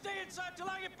 you stay inside till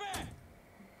I get back.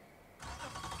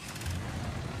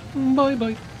 Bye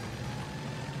bye.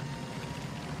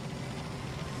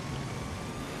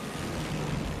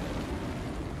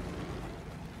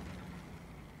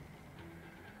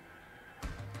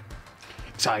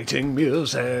 Exciting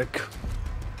music.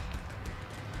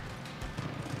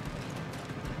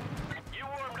 You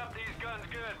warmed up these guns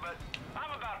good, but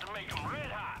I'm about to make them red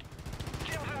hot.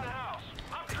 Jim's in the house.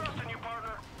 I'm trusting you,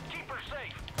 partner. Keep her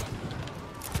safe.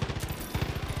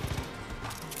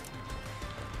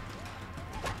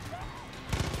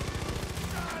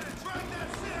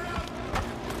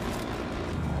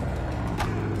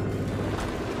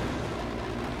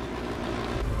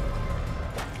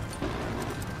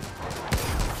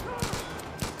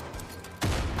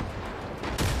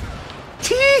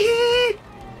 Tee-hee.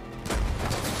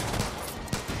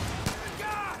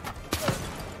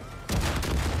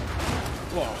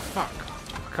 Whoa, fuck.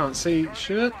 I can't see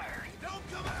shit.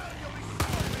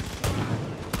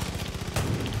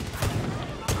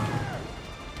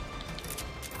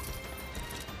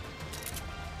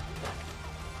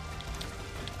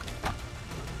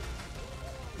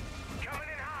 Coming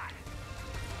in hot.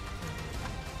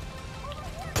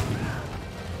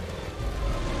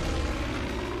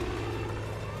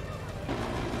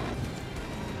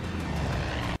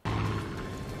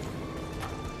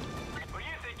 Well,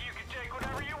 you think you can take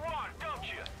whatever you want, don't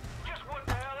you? Just what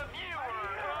the hell have you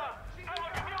earned, huh? How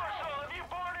much of your soul have you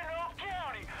born in Oak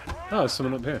County? Oh, there's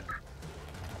someone up here.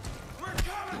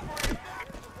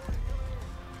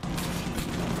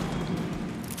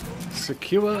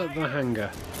 Secure the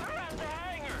hangar.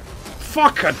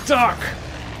 Fuck a duck!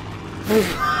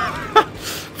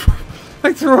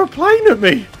 They threw a plane at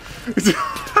me!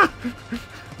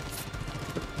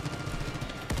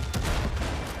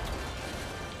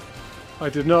 I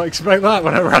did not expect that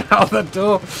when I ran out the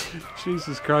door.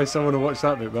 Jesus Christ, I want to watch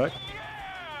that bit back.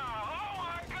 Oh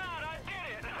my God, I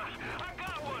did it! I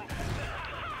got one!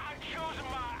 I've chosen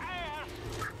my ass!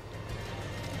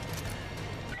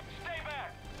 Stay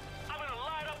back! I'm gonna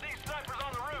light up these snipers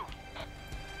on the roof!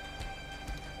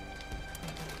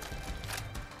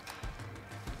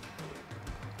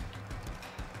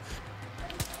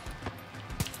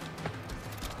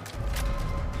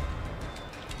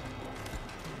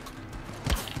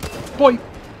 Boy!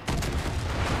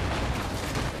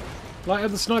 Light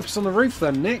up the snipers on the roof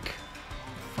then, Nick.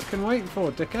 Fucking waiting for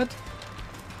it, dickhead.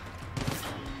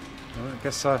 Well, I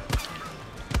guess oh,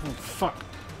 fuck.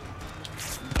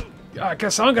 I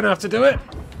guess I'm gonna have to do it.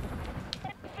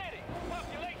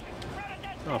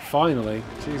 Oh, finally.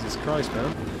 Jesus Christ,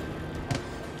 man.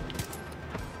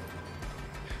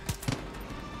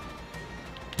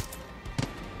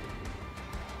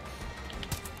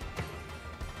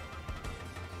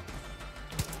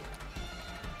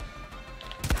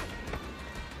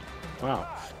 Wow.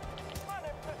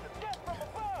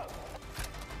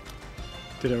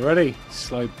 Did it already,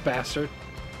 slow bastard.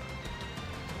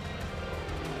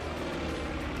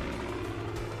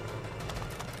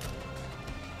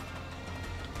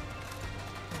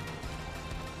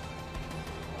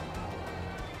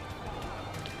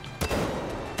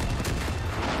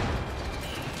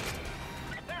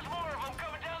 There's more of them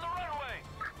coming down the runway!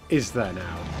 Is there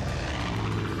now?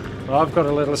 Well, I've got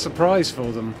a little surprise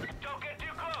for them. Don't get too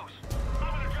close!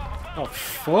 I'm gonna drop a bomb Oh,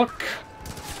 fuck.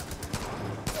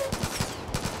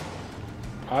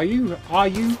 Are you? Are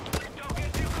you? Don't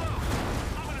get too close!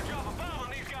 I'm gonna drop a bomb on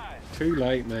these guys! Too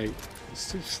late, mate.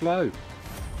 It's too slow.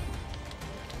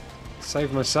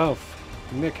 Save myself.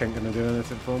 Nick ain't gonna do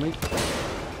anything for me. Alright!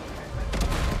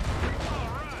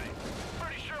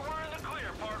 Pretty sure we're in the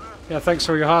clear, partner! Yeah, thanks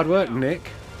for your hard work, Nick.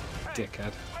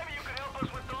 Dickhead. Maybe you can help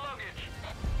us with the luggage!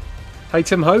 Hey,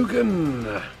 Tim Hogan.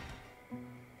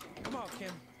 Come on,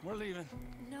 Kim. We're leaving.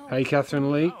 No. Hey,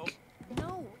 Catherine Leake.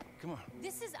 No. Come on.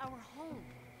 This is our home.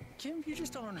 Kim, you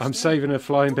just don't understand. I'm saving a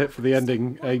flying bit for the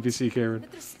ending, ABC Kieran.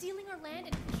 But they're stealing our land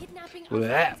and kidnapping our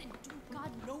Blech. friends and doing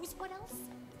God knows what else.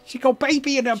 She got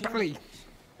baby in her belly.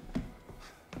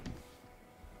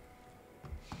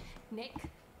 Nick,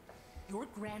 your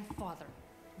grandfather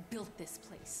built this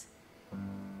place. You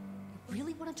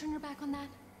really want to turn your back on that?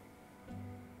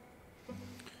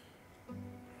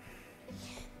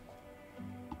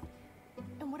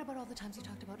 And what about all the times you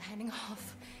talked about handing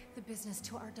off the business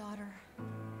to our daughter?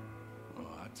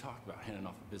 Well, I talked about handing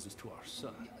off the business to our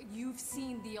son. You've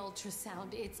seen the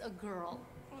ultrasound. It's a girl.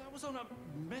 Well, that was was on a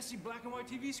messy black and white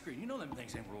TV screen. You know them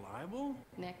things ain't reliable.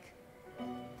 Nick.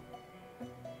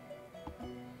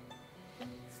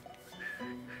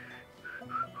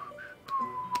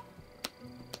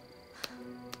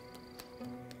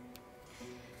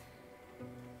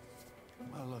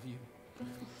 I love you.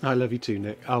 I love you too,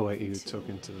 Nick. Oh wait, you were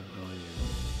talking to the. Oh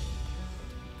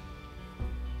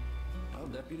yeah. Well,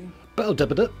 Deputy. Battle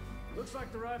dubba. Looks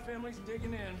like the Rye family's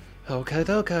digging in. Okay,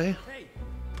 okay. Hey,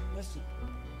 listen.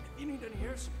 If you need any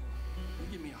airs, you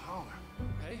give me a holler,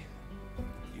 okay?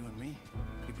 You and me,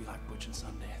 we'd be like Butch and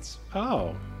Sundance.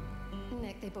 Oh.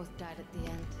 Nick, they both died at the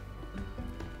end.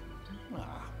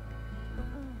 Ah.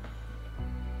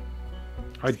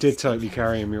 I did totally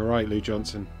carry him. You're right, Lou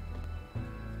Johnson.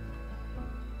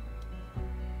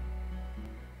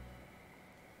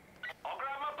 I'll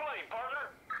grab my plane, partner.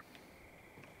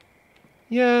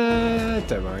 Yeah,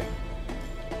 don't worry.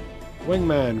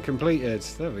 Wingman completed.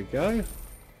 There we go.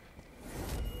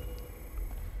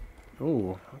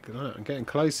 Oh, look at that. I'm getting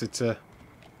closer to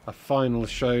a final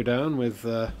showdown with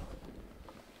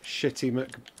Shitty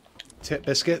McTit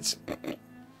Biscuits.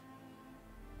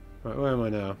 Right, where am I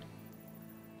now?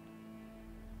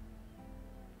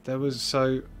 There was,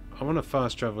 so I want to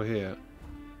fast travel here.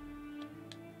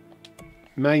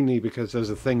 Mainly because there's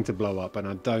a thing to blow up and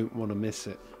I don't want to miss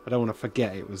it. I don't want to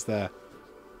forget it was there.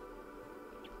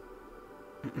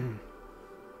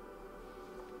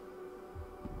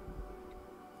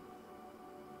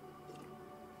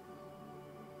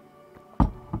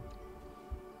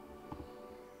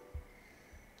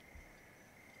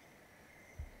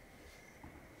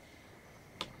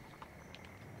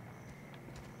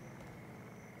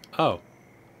 Oh.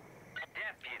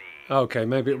 Okay,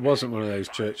 maybe it wasn't one of those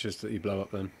churches that you blow up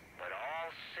then. But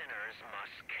all sinners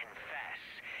must confess.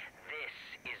 This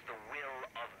is the will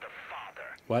of the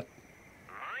Father. What?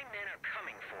 My men are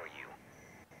coming for you.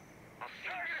 I'll see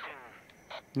you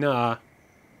soon. Nah.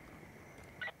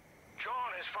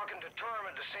 John is fucking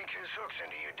determined to sink his hooks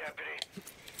into you, Deputy.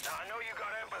 Now, I know you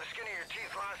got out by the skin of your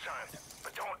teeth last time,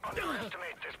 but don't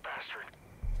underestimate this bastard.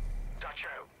 Dutch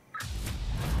out.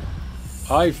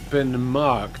 I've been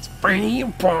marked.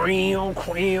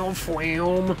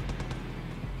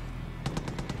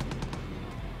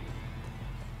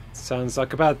 Sounds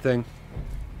like a bad thing.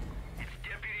 It's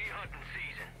deputy hunting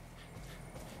season.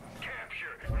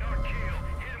 Capture, not kill.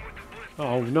 Hit him with the bliss.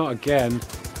 Oh, not again.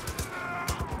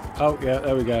 Oh, yeah,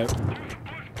 there we go.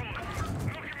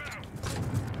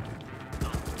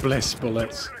 Bliss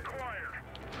bullets.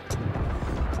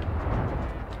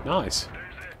 Nice.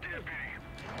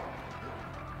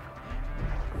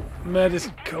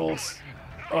 Medicals.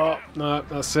 Oh, no,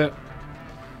 that's it.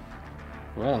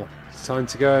 Well, it's time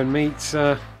to go and meet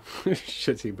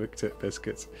Shitty McTit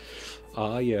Biscuits.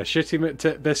 Ah, yeah, Shitty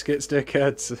McTit Biscuits,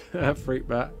 dickheads. Freak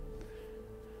bat.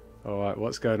 Alright,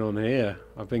 what's going on here?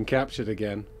 I've been captured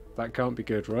again. That can't be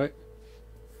good, right?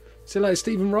 See you later,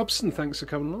 Stephen Robson. Thanks for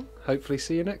coming along. Hopefully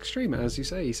see you next stream. As you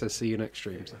say, he says see you next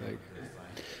stream. So there you go.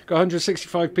 Got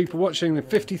 165 people watching and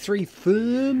 53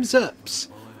 thumbs ups.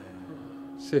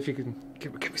 See if you can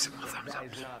give me some more thumbs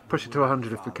ups. Push it to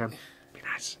 100 if we can. Be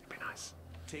nice. Be nice.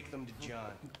 Take them to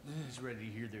John. He's ready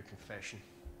to hear their confession.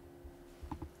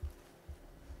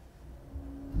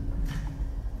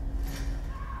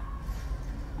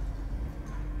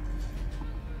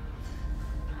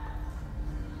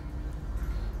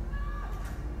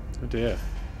 Oh dear.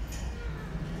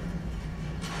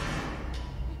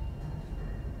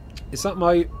 Is that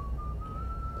my...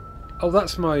 Oh,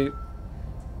 that's my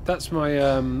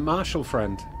Marshall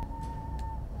friend.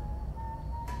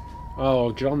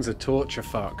 Oh, John's a torture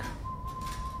fuck.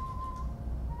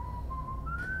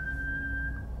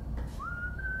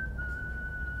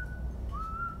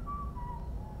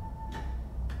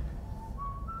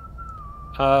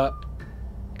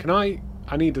 Can I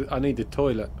need a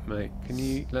toilet, mate. Can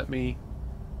you let me...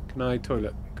 Can I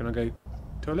toilet? Can I go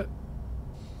toilet?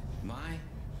 My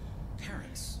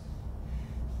parents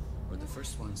were the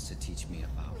first ones to teach me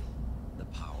about the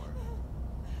power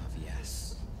of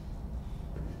yes.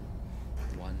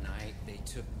 One night they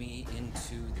took me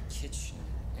into the kitchen.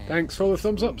 Thanks for all the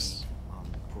thumbs ups. On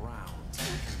the ground,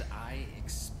 and I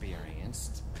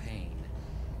experienced pain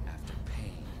after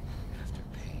pain after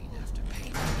pain after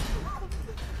pain.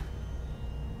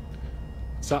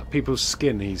 Is that people's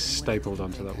skin he's stapled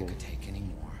onto that wall? I could take any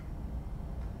more.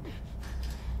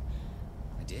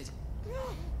 I did.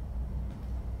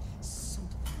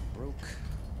 Something broke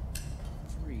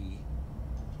free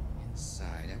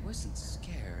inside. I wasn't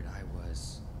scared. I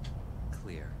was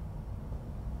clear.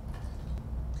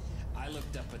 I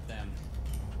looked up at them.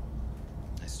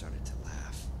 I started to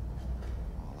laugh.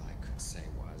 All I could say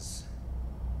was,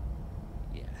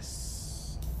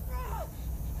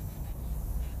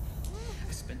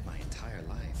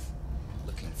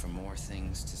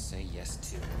 say yes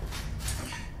to.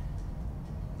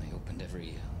 I opened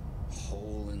every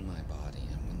hole in my body,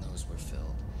 and when those were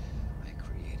filled, I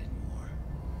created more.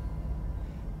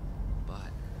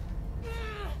 But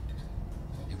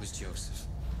it was Joseph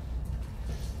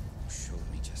who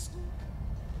showed me just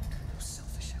how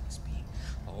selfish I was being.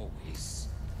 Always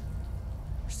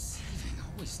receiving,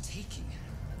 always taking.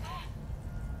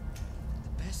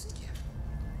 The best gift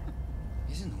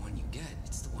isn't the one you get,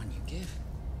 it's the one you give.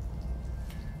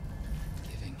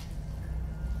 Giving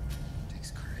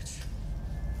takes courage.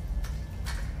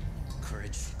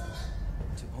 Courage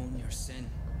to own your sin,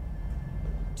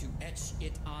 to etch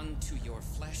it onto your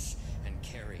flesh and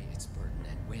carry its burden.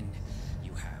 And when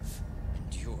you have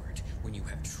endured, when you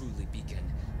have truly begun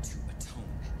to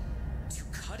atone, to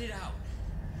cut it out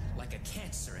like a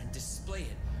cancer and display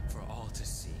it for all to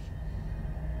see.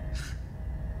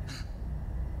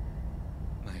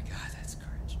 My God, that's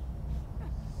courage.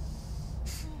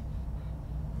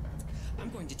 I'm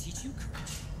going to teach you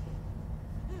courage.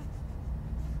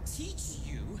 Teach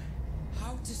you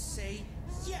how to say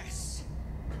yes.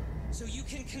 So you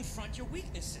can confront your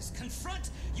weaknesses, confront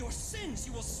your sins.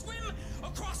 You will swim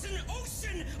across an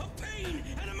ocean of pain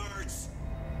and emerge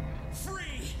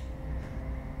free.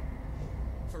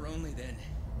 For only then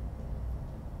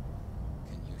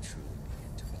can you truly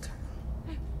begin to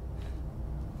atone.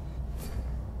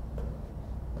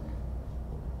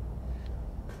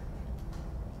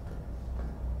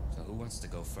 So who wants to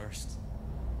go first?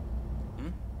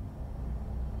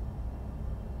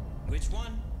 Which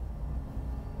one?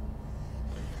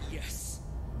 Yes.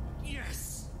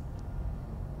 Yes.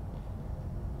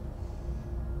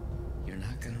 You're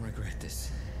not gonna regret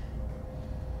this.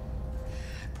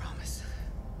 I promise.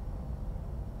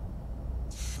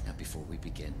 Now, before we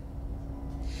begin,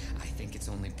 I think it's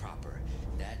only proper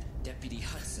that Deputy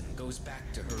Hudson goes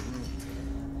back to her room.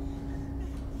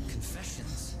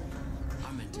 Confessions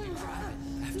are meant to be private,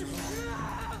 after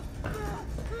all.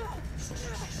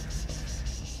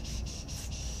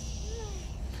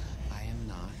 I am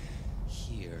not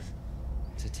here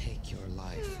to take your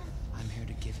life. I'm here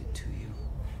to give it to you.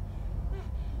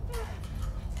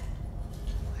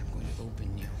 I'm going to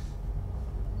open you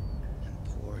and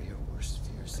pour your worst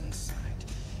fears inside.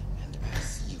 And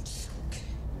as you choke,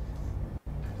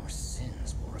 your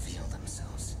sins will reveal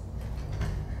themselves.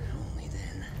 Only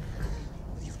then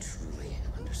will you truly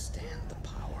understand the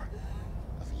power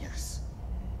of yes.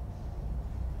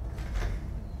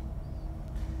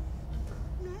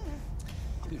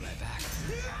 I'll be right back.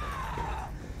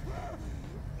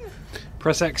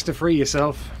 Press X to free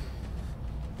yourself.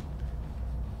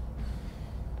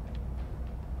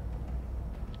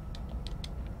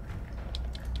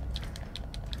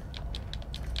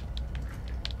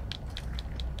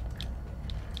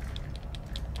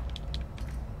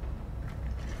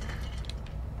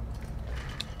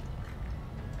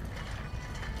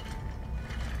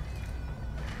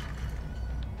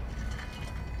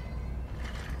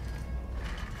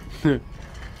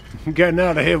 I'm getting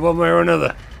out of here one way or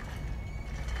another.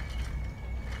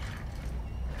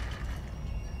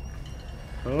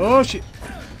 Oh shit.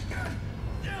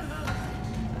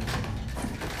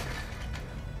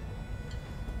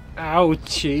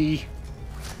 Ouchie.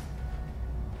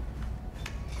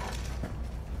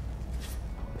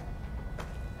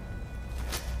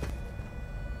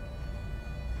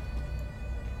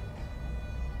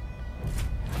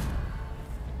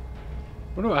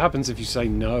 I wonder what happens if you say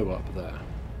no up there.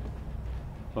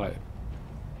 Like,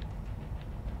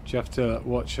 do you have to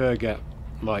watch her get,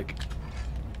 like,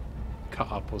 cut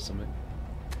up or something?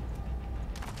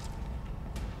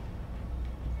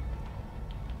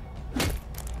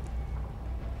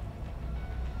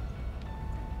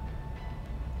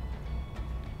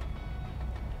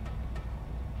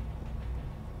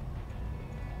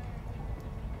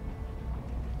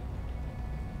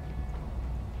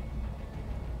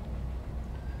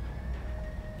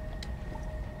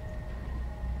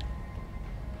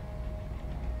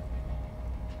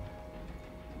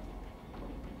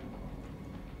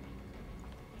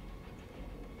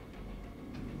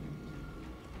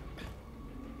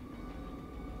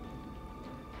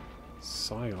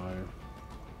 Silo. And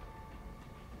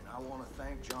I want to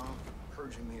thank John for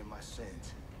purging me of my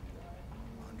sins.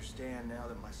 I understand now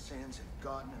that my sins have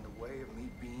gotten in the way of me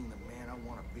being the man I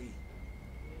want to be.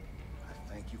 I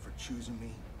thank you for choosing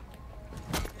me.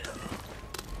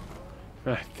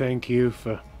 I thank you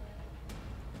for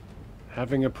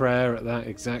having a prayer at that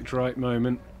exact right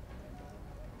moment.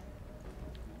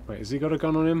 Wait, has he got a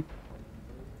gun on him?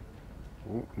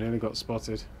 Oh, nearly got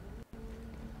spotted.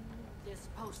 This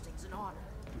posting's an honor.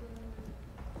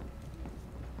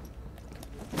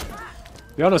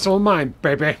 The honor's all mine,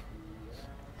 baby.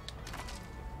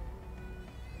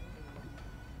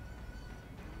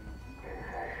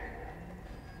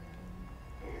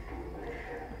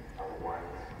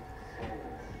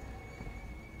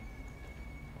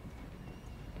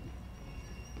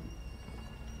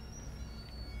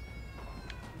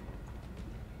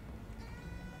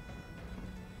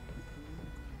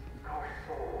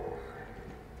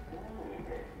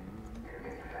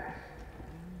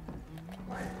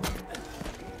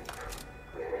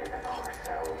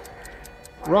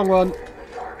 Wrong one.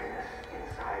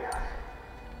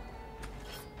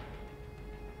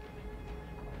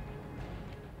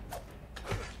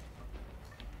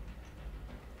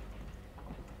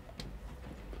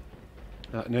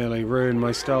 That nearly ruined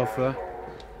my stealth there.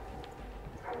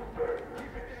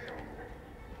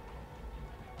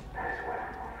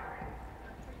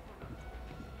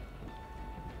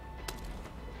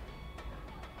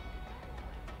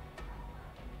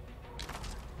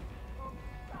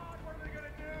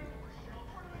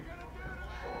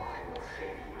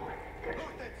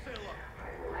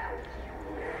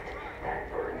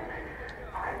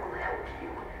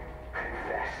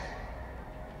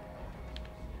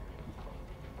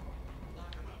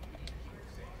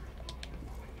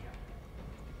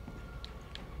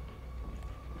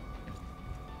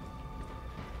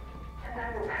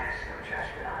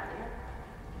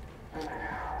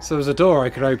 So there's a door I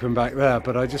could open back there,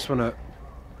 but I just want to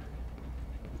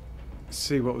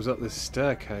see what was up this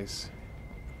staircase.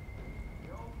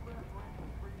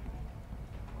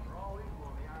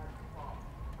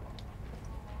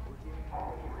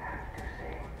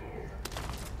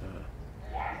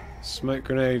 Smoke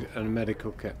grenade and a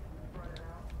medical kit.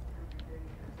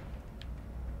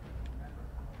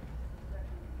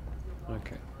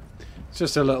 Okay. It's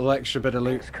just a little extra bit of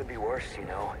loot. Things could be worse, you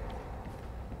know.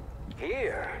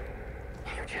 Here,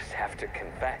 you just have to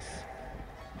confess.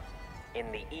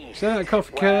 In the East, Is that a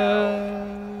coffee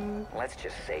well, let's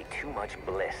just say too much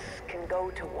bliss can go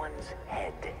to one's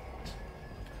head.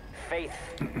 Faith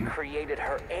created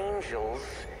her angels,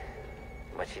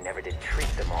 but she never did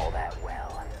treat them all that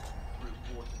well.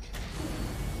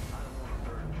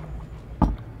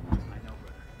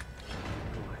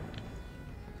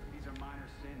 These are minor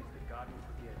sins that God will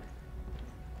forgive.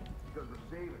 Because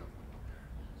we're saving them.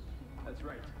 That's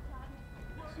right.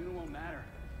 Soon it won't matter.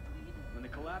 When the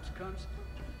collapse comes,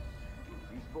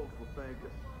 these folks will thank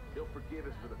us. They'll forgive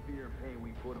us for the fear and pain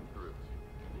we put them through.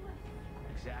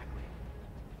 Exactly.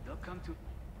 They'll come to...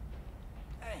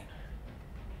 Hey,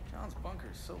 John's bunker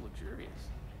is so luxurious.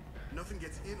 Nothing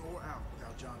gets in or out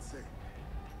without John's signal.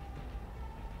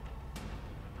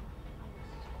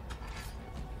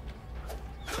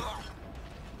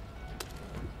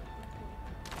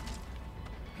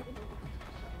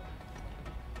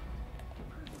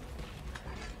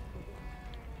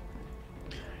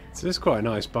 So this is quite a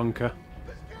nice bunker.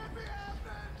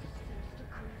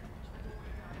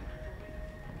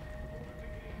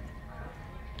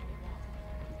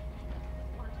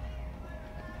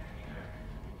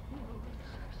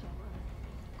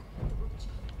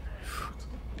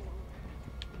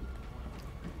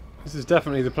 This is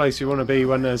definitely the place you want to be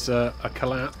when there's a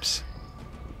collapse.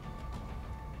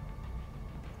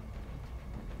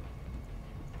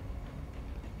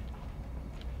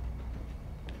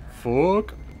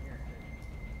 Fuck.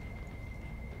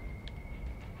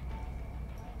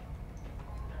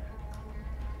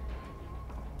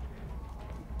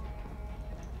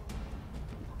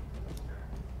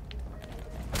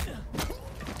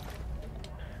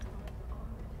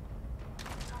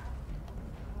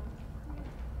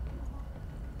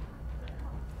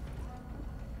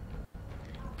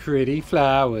 Pretty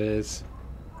flowers.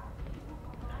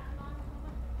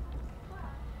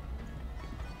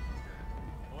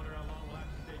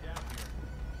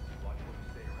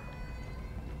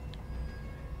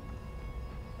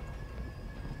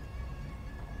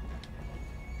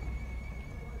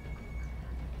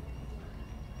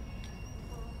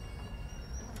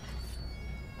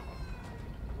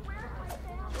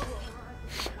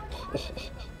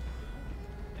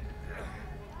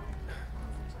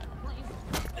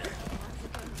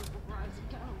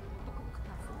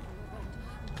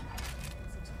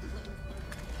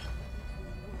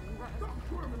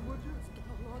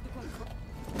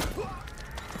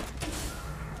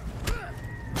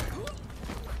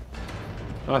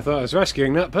 I thought I was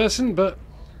rescuing that person, but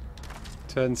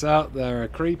turns out they're a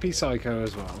creepy psycho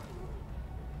as well.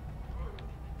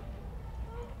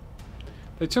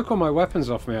 They took all my weapons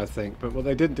off me, I think, but what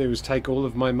they didn't do was take all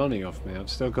of my money off me. I've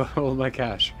still got all my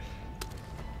cash.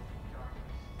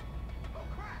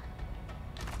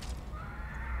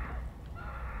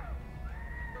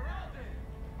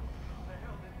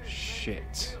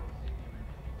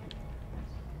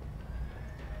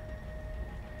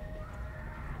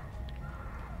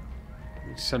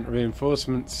 We sent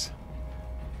reinforcements.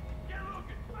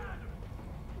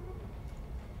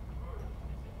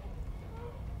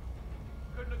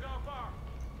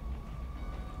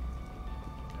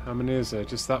 How many is there?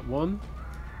 Just that one?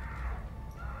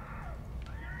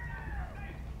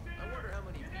 I wonder how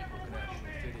many people can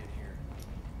actually fit in here.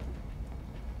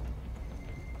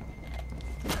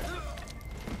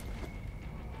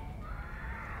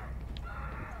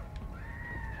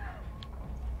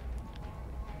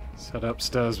 Let's head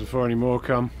upstairs before any more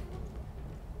come.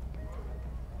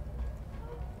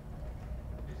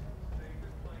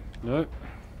 No.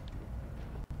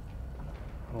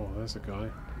 Oh, there's a guy.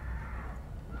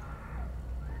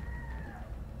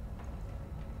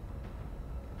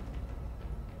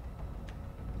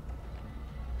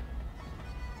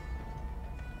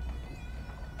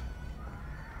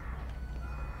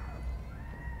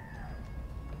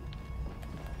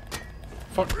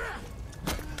 Fuck.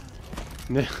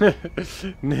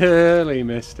 Nearly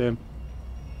missed him.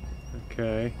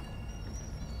 Okay.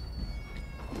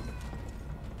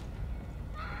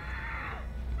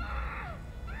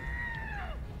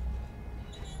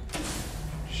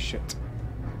 Shit.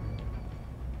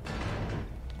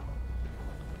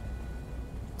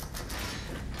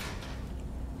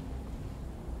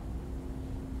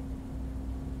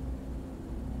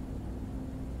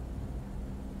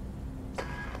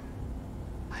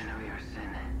 I know your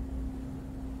sin.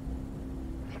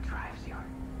 It drives you.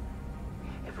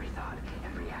 Every thought,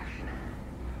 every action.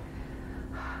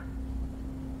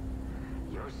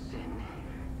 Your sin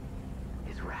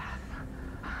is wrath.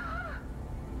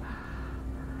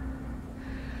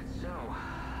 So,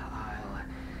 I'll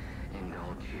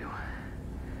indulge you.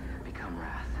 Become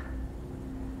wrath.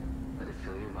 Let it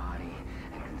fill your body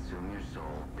and consume your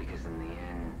soul, because in the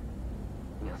end,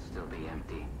 you'll still be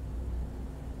empty.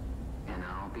 And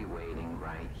I'll be waiting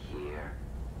right here.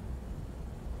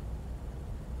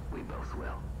 We both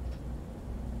will.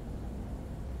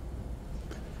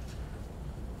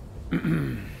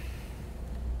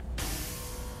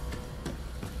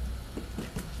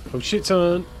 Oh shit,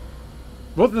 son.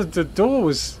 What the door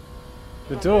was...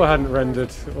 The door hadn't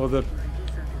rendered, or the...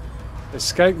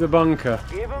 Escape the bunker.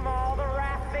 Give them all the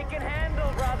wrath they can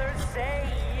handle, brothers. Say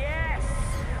yes.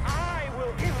 I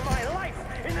will give my life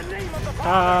in the name of the Father.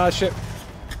 Ah, shit.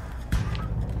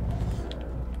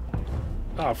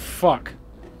 Oh, fuck.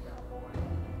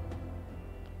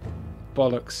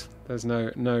 Bollocks. There's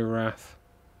no wrath.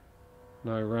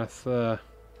 No wrath there.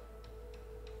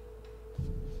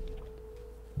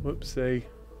 Whoopsie.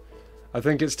 I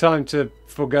think it's time to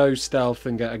forgo stealth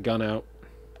and get a gun out.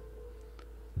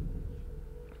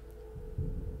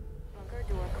 Bunker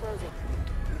door closing.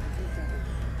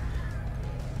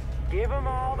 Give them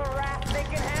all the wrath they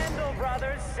can handle,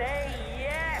 brothers. Say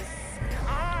yes.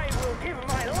 I will give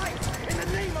my life in the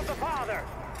name of the Father.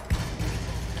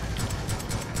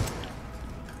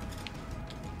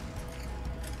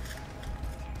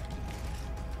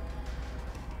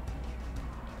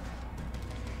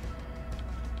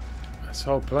 This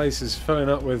whole place is filling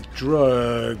up with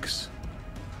drugs.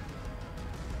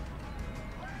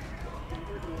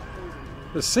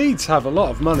 The Seeds have a lot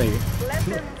of money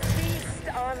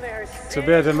to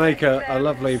be able to make a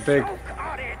lovely big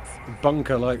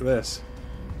bunker like this.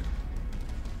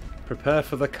 Prepare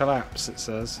for the collapse, it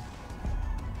says.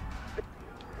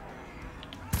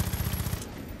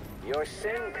 Your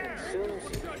sin consumes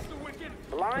you,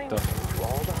 blind to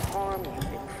all the harm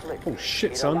you inflict. Oh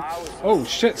shit, son. Oh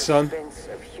shit, son.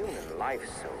 Of human life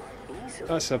so easily.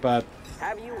 That's so bad.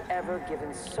 Have you ever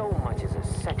given so much as a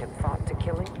second thought to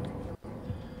killing?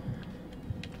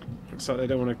 Looks like they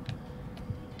don't want to...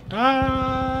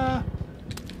 Ah!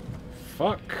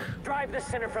 Fuck. Drive the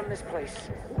sinner from this place.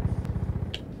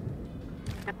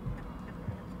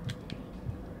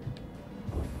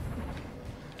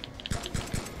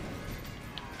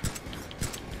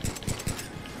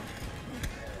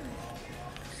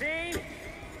 See?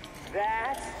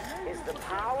 That is the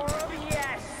power of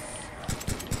yes.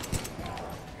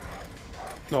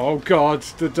 Oh god,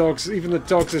 the dogs, even the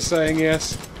dogs are saying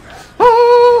yes.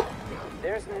 Ah!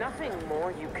 There's nothing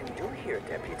more you can do here,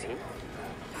 Deputy.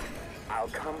 I'll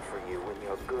come for you when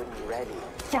you're good and ready.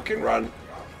 Fucking run!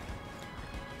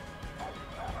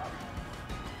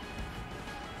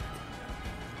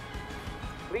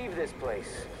 Leave this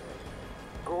place.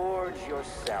 Gorge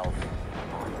yourself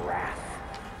on wrath.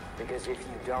 Because if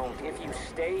you don't, if you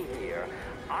stay here,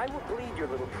 I will bleed your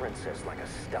little princess like a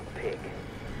stuck pig.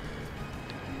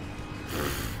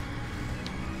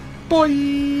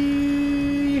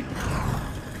 Boy!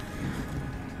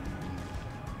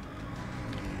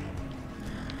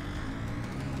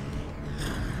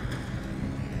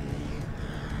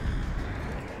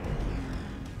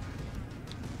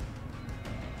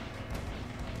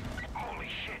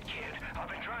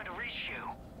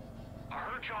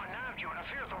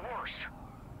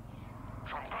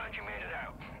 glad you made it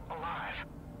out, alive.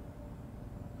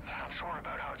 I'm sorry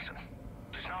about Hudson.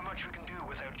 There's not much we can do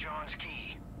without John's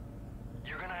key.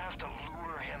 You're gonna have to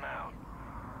lure him out.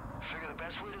 Figure the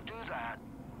best way to do that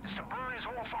is to burn his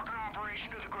whole fucking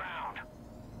operation to the ground.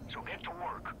 So get to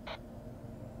work.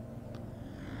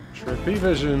 Trippy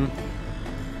vision.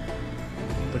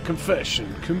 The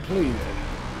confession completed.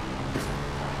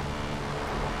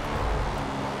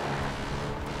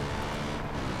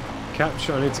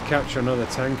 Capture. I need to capture another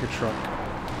tanker truck.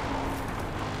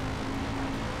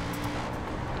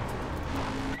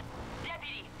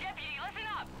 Deputy, listen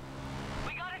up.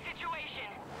 We got a situation.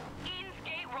 Eden's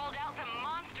Gate rolled out some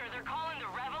monster they're calling the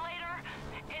Revelator.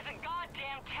 It's a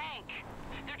goddamn tank.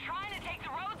 They're trying to take the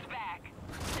roads back.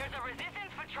 There's a resistance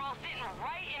patrol sitting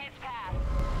right in its path.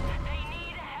 They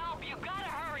need help. You gotta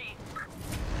hurry.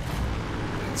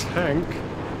 Tank?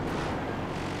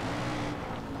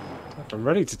 I'm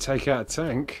ready to take out a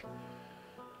tank.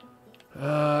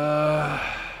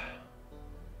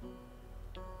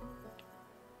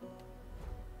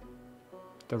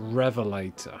 The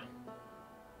Revelator.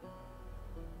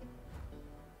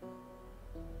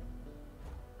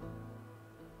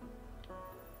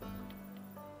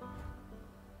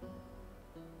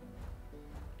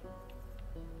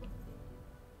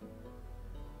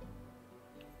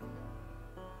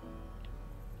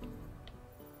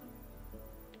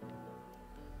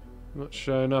 Not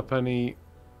showing up any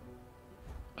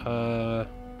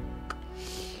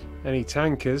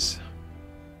tankers.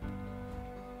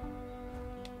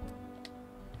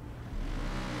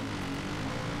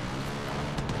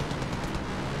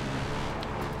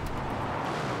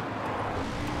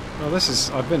 Oh, this is...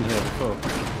 I've been here before.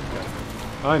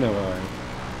 I know where I am.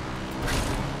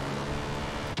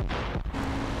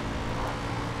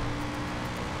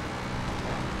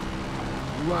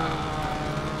 Wow.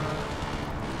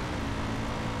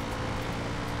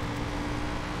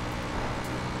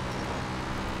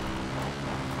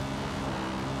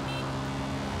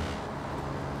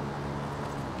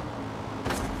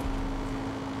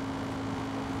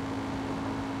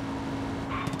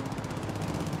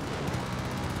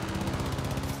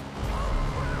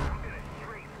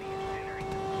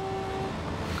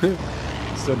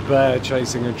 It's a bear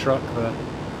chasing a truck there.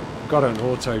 I've got an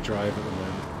auto drive at the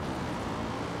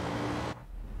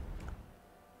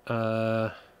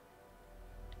moment.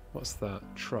 What's that?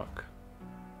 Truck.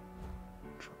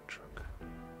 Truck.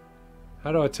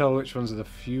 How do I tell which ones are the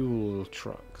fuel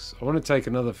trucks? I want to take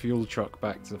another fuel truck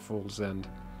back to the Fall's End.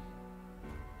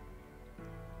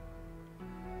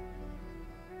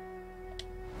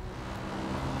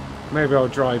 Maybe I'll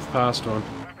drive past one.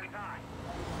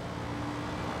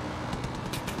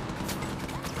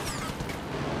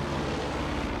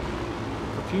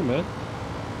 You, man.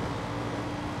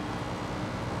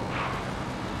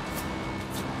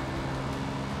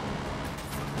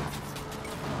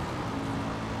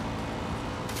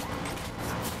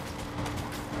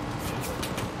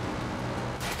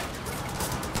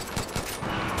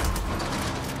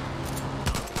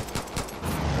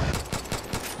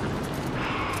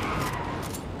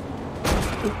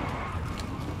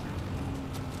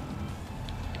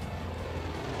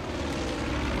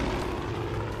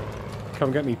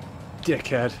 Come get me,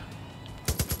 dickhead.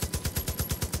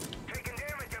 Taking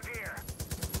damage up here.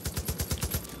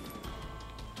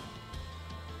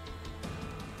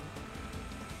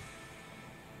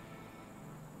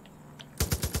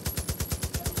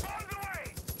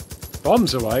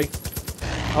 Bombs away?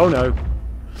 Oh no.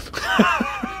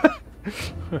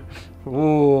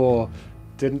 Oh,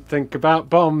 didn't think about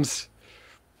bombs.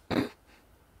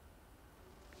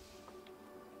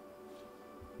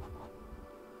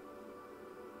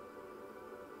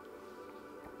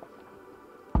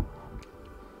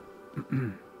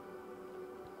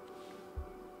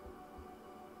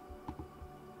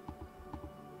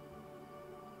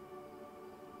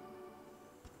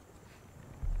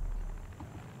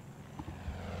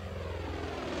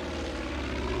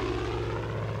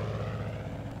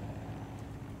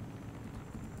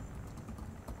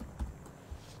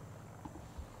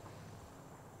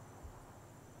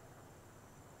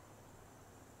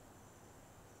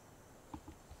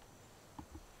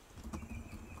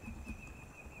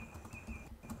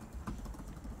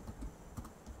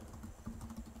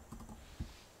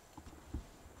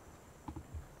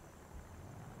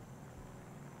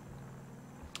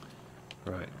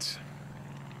 Right.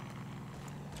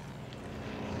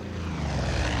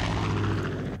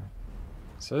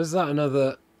 So is that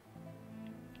another...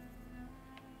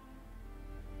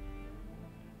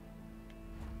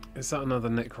 Is that another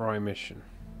Necroi mission?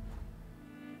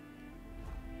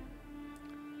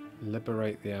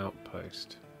 Liberate the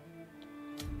outpost.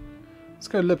 Let's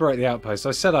go liberate the outpost.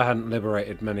 I said I hadn't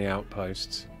liberated many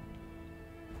outposts.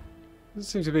 There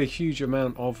seems to be a huge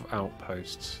amount of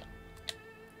outposts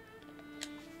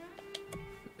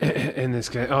in this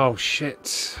game. Oh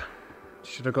shit!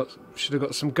 Should have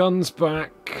got some guns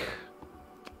back.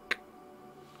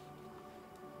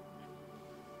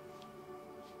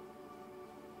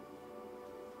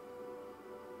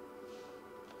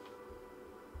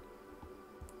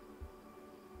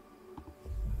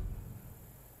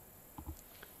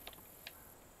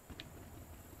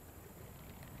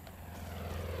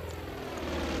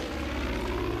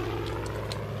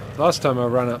 Last time I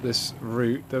ran up this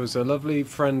route, there was a lovely,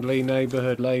 friendly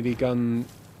neighbourhood lady gun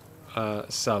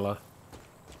seller.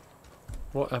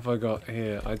 What have I got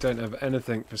here? I don't have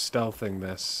anything for stealthing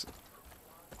this.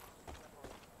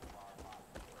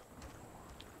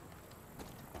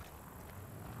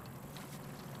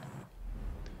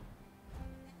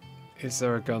 Is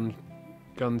there a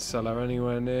gun seller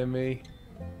anywhere near me?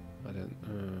 I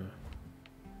don't.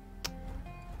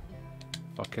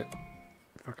 Fuck it.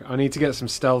 I need to get some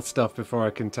stealth stuff before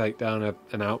I can take down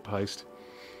an outpost.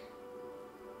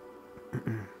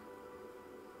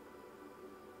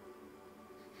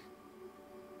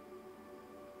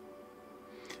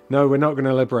 No, we're not going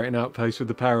to liberate an outpost with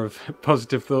the power of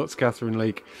positive thoughts, Catherine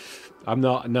Leake. I'm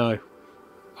not, no.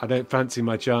 I don't fancy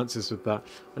my chances with that.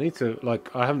 I need to,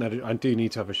 like, I do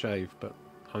need to have a shave, but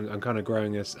I'm kind of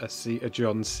growing a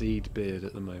John Seed beard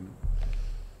at the moment.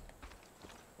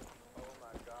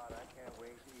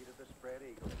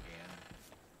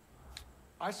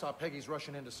 I saw Peggy's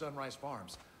rushing into Sunrise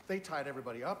Farms. They tied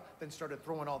everybody up, then started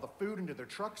throwing all the food into their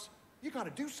trucks. You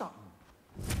gotta do something.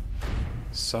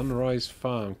 Sunrise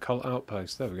Farm, cult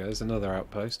outpost. There we go, there's another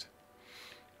outpost.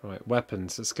 Right,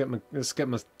 weapons. Let's get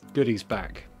my goodies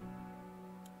back.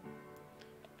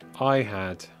 I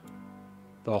had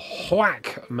the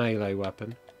whack melee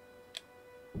weapon.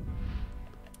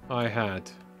 I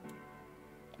had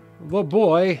the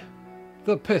boy,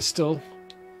 the pistol,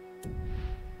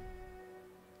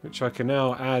 which I can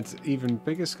now add even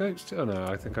bigger scopes to. Oh no,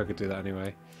 I think I could do that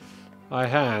anyway. I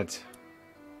had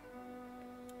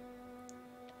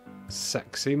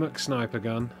Sexy McSniper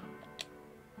gun.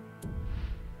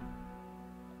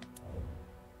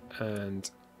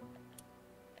 And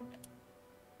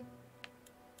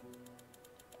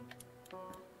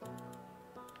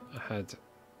I had,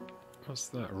 what's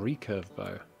that, recurve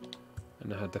bow.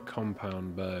 And I had the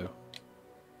compound bow.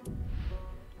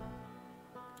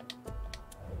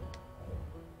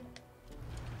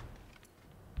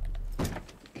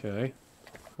 Okay,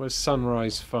 where's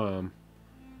Sunrise Farm?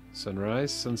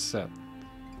 Sunrise, sunset.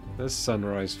 There's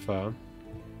Sunrise Farm.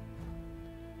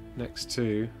 Next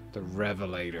to the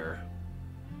Revelator.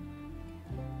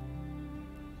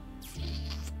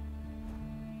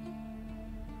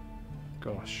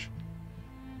 Gosh.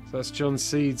 So that's John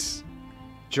Seed's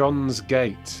John's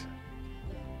Gate.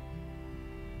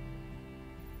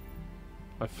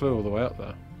 I flew all the way up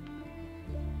there.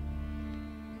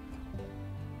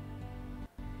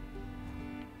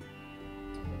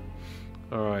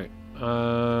 Alright,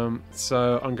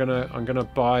 so I'm gonna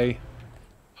buy.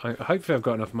 Hopefully, I've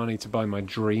got enough money to buy my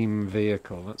dream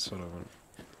vehicle. That's what I want.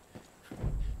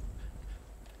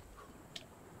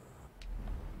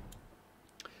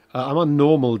 I'm on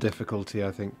normal difficulty.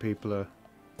 I think people are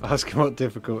asking what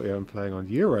difficulty I'm playing on.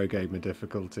 Eurogamer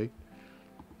difficulty,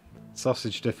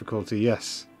 sausage difficulty.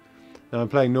 Yes. Now I'm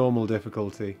playing normal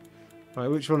difficulty. Right,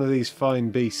 which one of these fine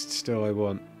beasts do I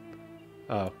want?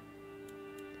 Oh.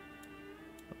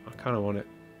 I kind of want it.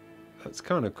 That's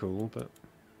kind of cool, but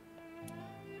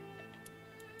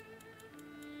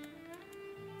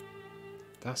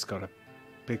that's got a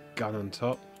big gun on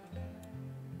top.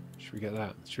 Should we get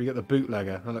that? Should we get the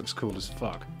bootlegger? That looks cool as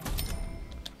fuck.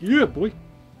 Yeah, boy.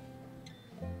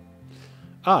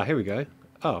 Ah, here we go.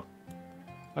 Oh,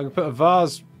 I can put a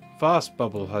vast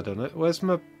bubble head on it. Where's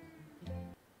my?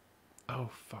 Oh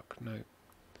fuck no!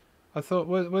 I thought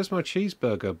where's my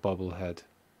cheeseburger bobblehead?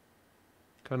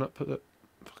 Can I put the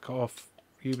fuck off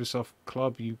Ubisoft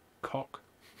Club, you cock?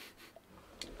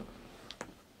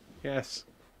 Yes.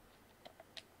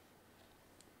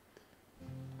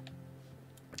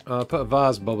 I'll put a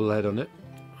vase bobblehead on it.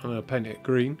 I'm going to paint it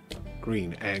green.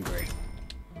 Green, angry.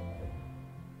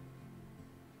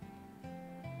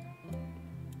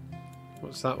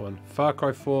 What's that one? Far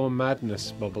Cry 4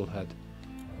 Madness bobblehead.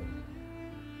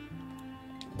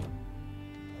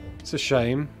 It's a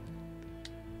shame.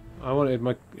 I wanted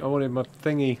my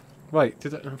thingy. Wait,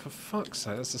 did I? For fuck's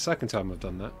sake, that's the second time I've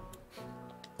done that.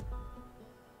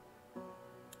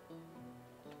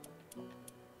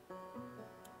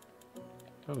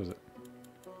 What was it?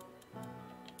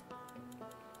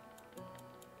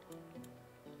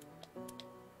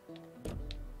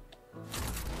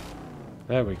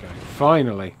 There we go.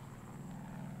 Finally.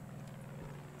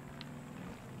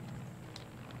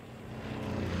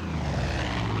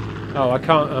 Oh, I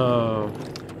can't... Oh.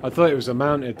 I thought it was a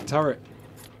mounted turret,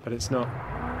 but it's not.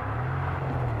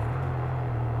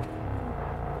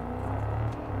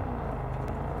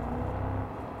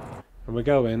 And we're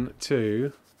going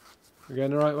to... We're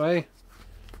going the right way?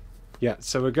 Yeah,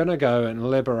 so we're going to go and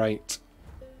liberate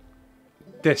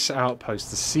this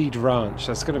outpost, the Seed Ranch.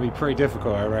 That's going to be pretty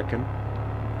difficult, I reckon.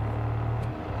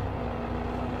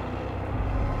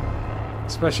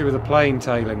 Especially with the plane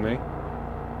tailing me.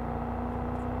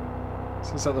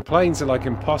 Seems like the planes are like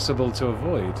impossible to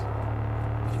avoid.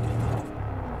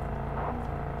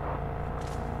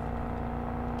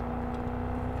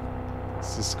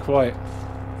 This is quite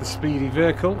the speedy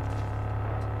vehicle.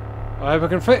 I hope I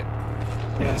can fit.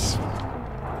 Yes.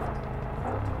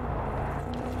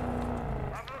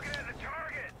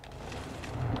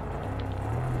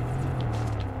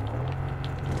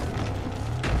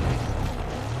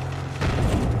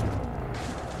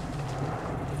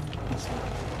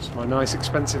 My nice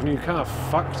expensive new car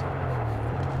fucked.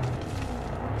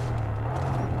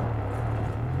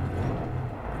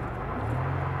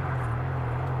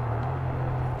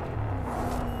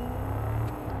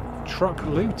 Truck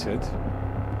looted?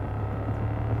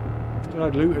 Did I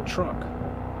loot a truck?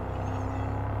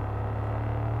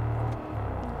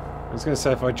 I was going to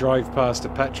say if I drive past a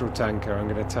petrol tanker I'm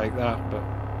going to take that, but...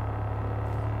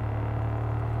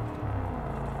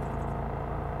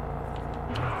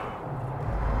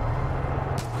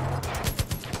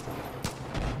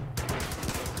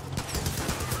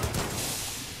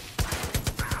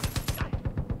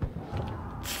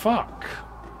 Fuck!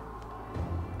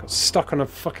 Got stuck on a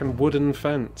fucking wooden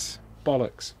fence.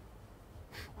 Bollocks.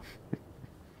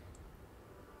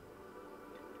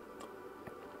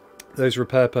 Those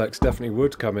repair perks definitely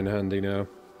would come in handy now.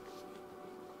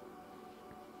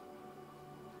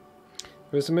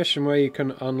 There's a mission where you can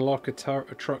unlock a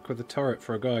truck with a turret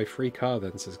for a guy. Free car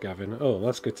then, says Gavin. Oh,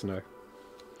 that's good to know.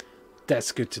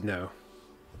 That's good to know.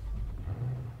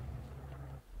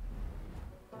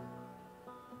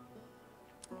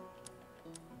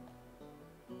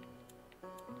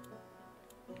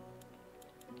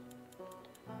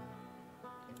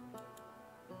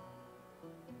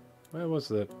 Where was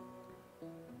the...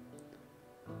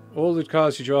 All the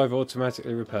cars you drive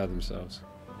automatically repair themselves.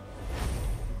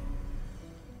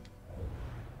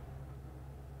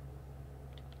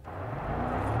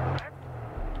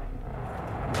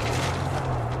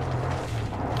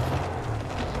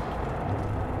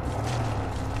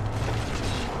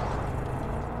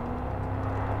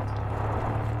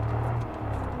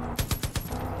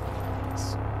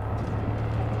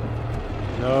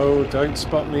 No, don't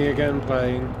spot me again,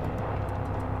 plane.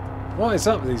 What is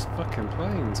up with these fucking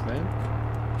planes, man?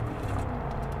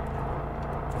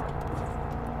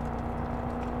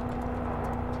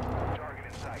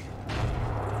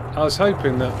 I was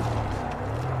hoping that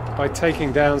by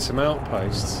taking down some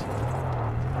outposts,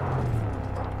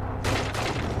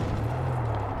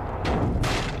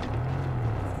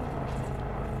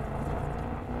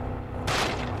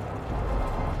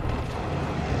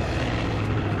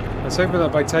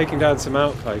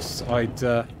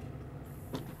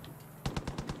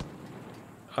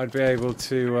 I'd be able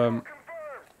to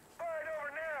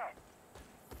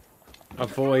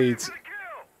avoid.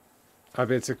 I'd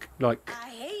be able to like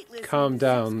calm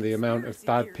down the amount of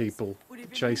bad people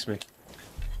that chase me.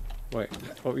 Wait,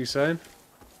 what were you saying?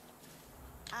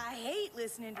 I hate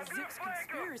listening to Zip's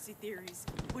conspiracy theories.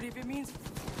 What if it means?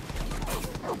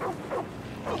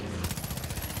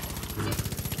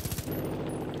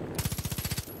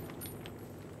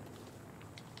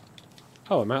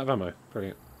 Oh, I'm out of ammo.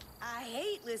 Brilliant. I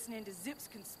hate listening to Zip's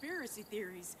conspiracy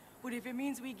theories. What if it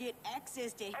means we get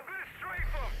access to?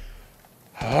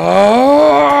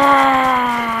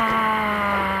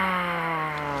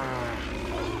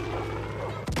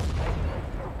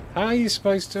 How are you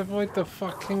supposed to avoid the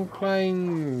fucking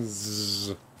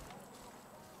planes?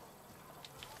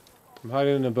 I'm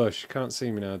hiding in a bush. You can't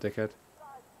see me now, dickhead.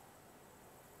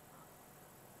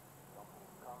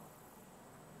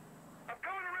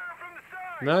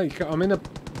 No, you can't. I'm in a...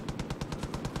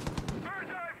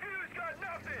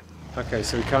 Okay,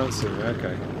 so he can't see me.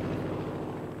 Okay.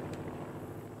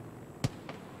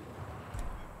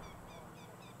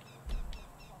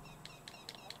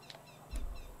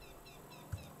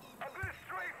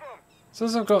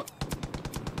 Says I've got...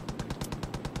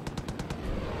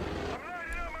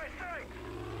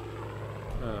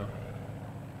 Oh.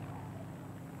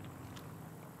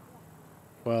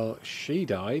 Well, she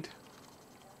died.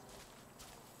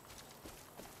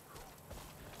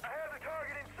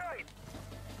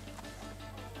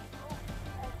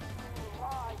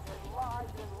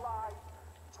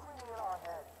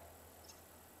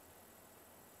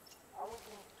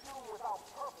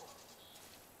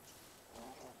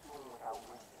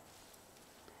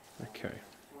 Okay.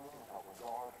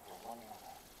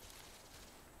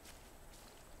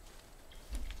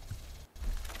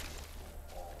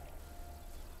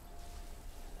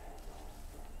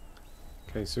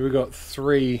 Okay, so we've got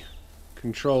 3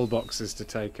 control boxes to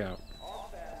take out.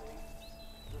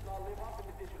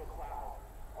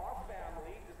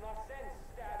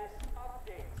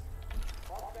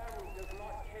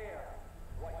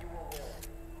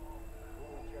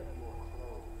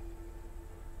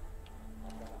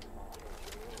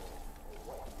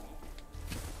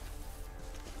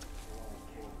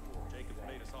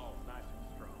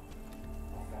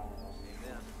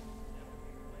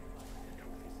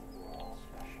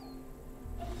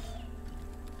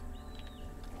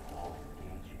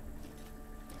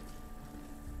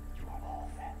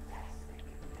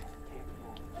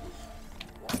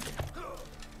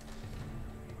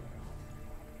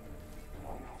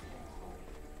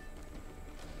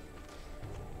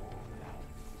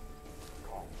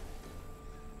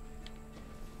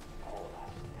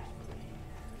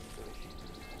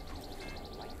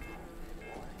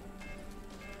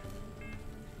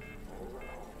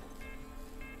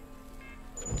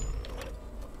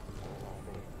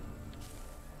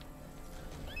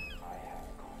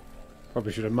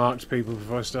 Probably should have marked people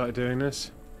before I started doing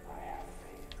this.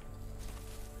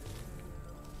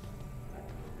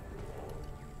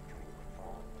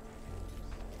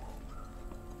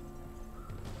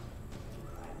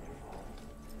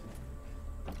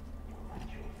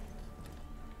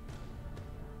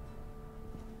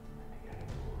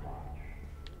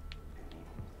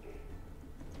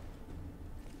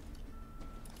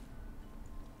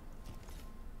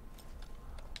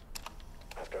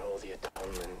 After all the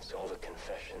atonements, all the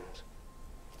confessions,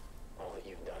 all that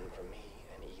you've done for me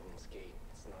and Eden's Gate,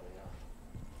 it's not enough.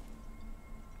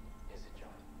 Is it, John?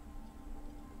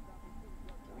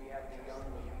 We have begun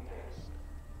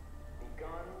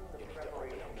you need to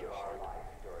open up your heart.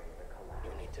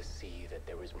 You need to see that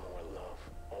there is more love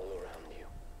all around you.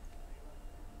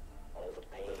 All the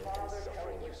pain and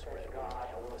suffering you spread will not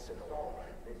help us in the long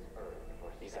run.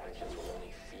 These actions will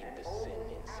only feed the sin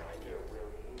inside you.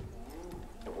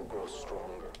 It will grow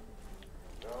stronger.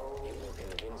 It will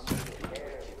convince you to do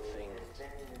wicked things.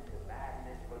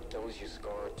 Those you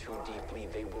scar too deeply,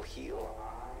 they will heal.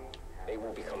 They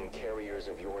will become carriers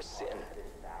of your sin.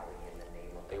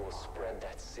 They will spread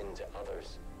that sin to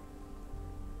others.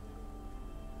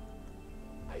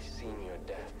 I've seen your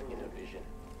death in a vision.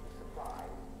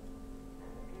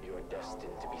 You are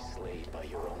destined to be slayed by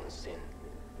your own sin.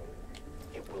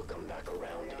 It will come back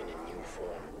around in a new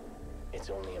form. It's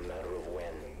only a matter of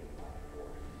when.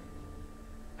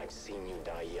 I've seen you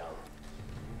die young.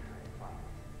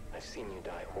 I've seen you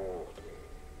die old.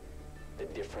 The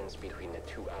difference between the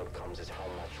two outcomes is how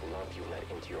much love you let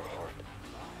into your heart.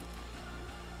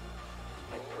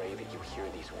 I pray that you hear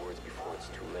these words before it's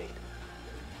too late.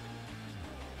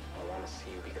 I want to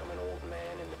see you become an old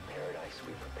man in the paradise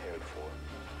we prepared for.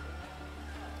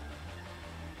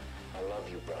 I love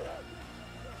you, brother.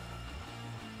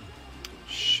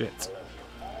 Shit.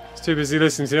 I was too busy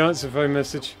listening to the answer phone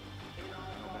message.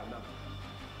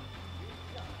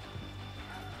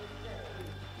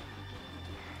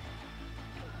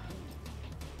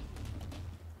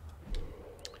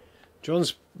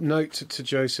 John's note to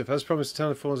Joseph. As promised, the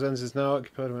town of Falls Ends is now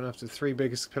occupied and after the 3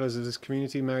 biggest pillars of this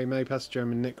community, Mary May, Pastor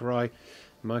Jeremy and Nick Rye,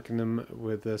 marking them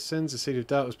with their sins. A seed of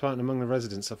doubt was planted among the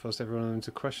residents. I forced everyone of them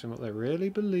to question what they really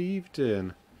believed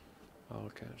in.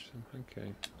 I'll catch them.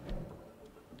 Okay.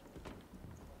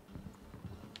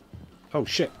 Oh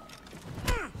shit.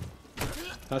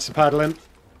 That's a paddling.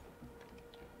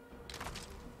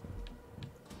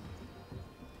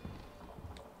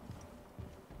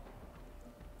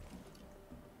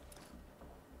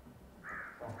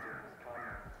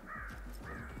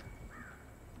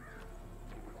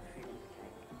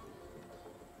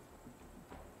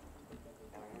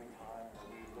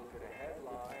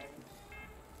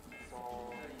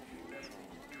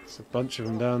 There's a bunch of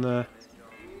them down there.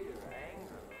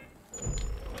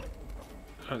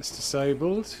 That's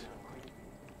disabled.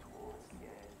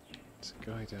 There's a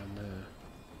guy down there.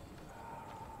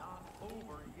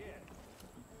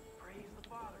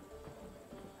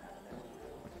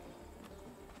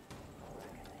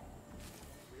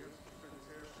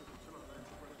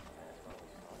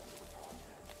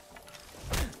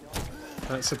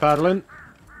 That's a paddling.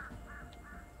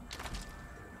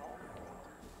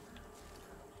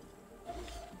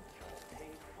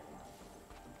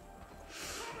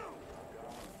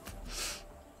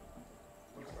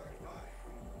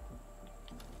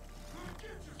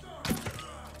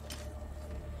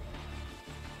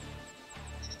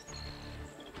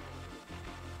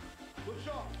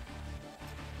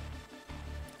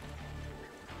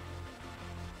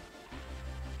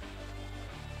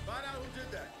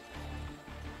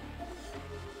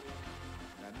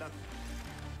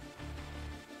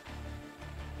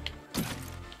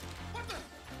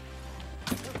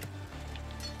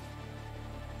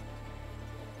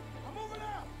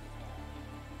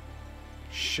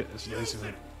 shit, there's loads of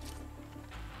them.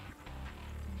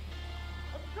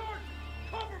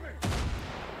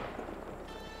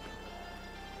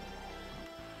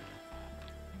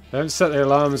 They haven't set the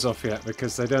alarms off yet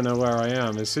because they don't know where I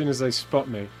am. As soon as they spot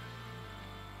me,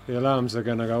 the alarms are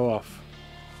going to go off.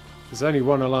 There's only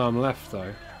one alarm left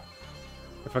though.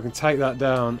 If I can take that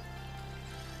down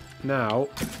now,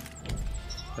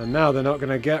 and now they're not going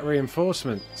to get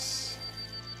reinforcements.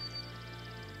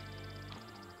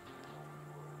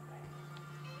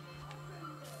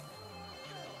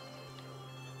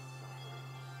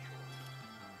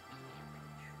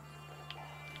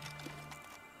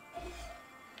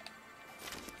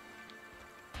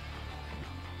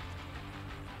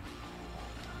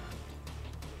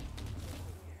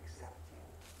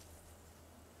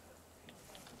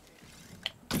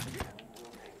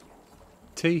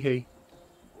 Tee-hee.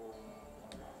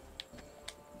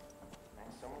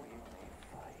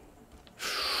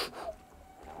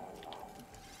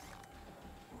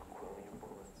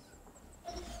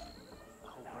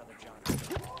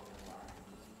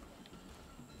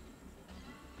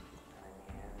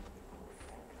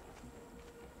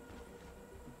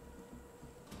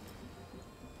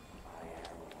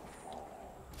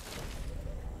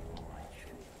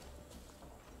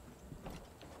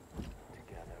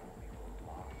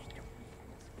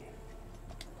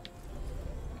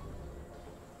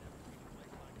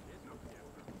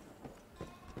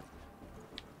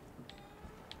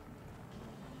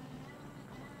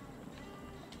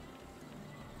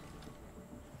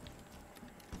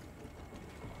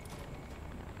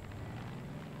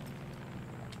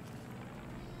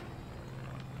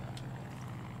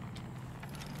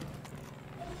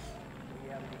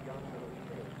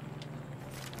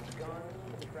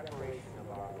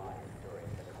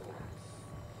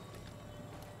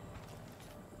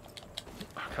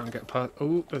 I can't get past.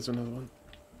 Oh, there's another one.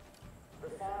 The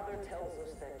Father tells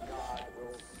us that God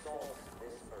will salt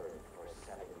this earth for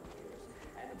 7 years,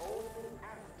 and only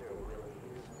after will he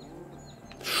use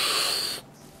those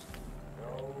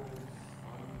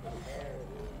unprepared.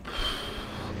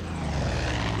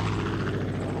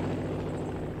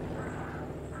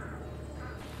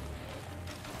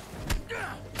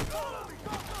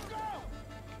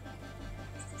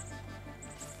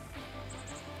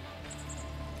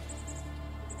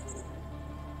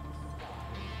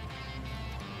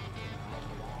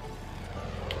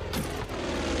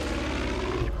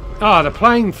 Ah, the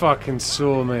plane fucking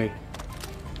saw me.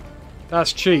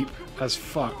 That's cheap as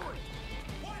fuck.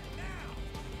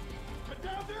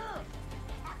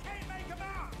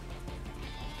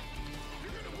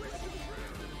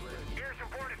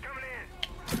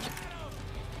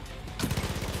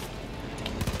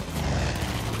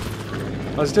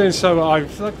 I was doing so well.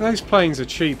 Like, those planes are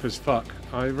cheap as fuck.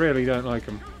 I really don't like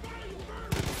them.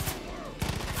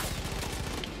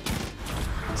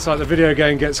 It's like the video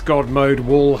game gets God mode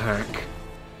wall hack.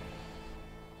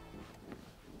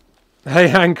 Hey,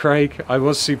 Han Craig. I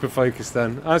was super focused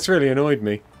then. That's really annoyed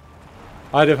me.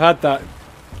 I'd have had that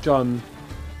done.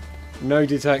 No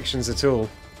detections at all.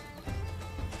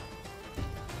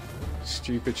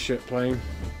 Stupid shit plane.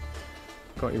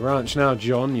 Got your ranch now,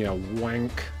 John, you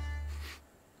wank.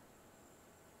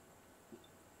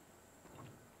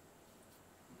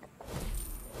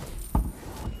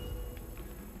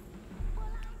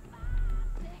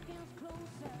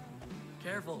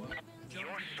 Careful.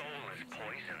 Your soul is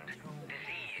poisoned,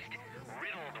 diseased,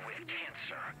 riddled with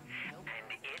cancer, and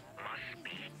it must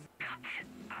be cut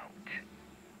out.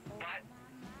 But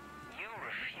you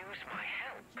refuse my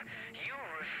help. You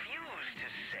refuse to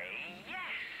say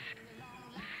yes.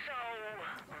 So,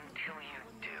 until you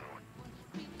do,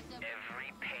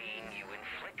 every pain you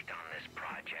inflict on this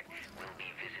project will be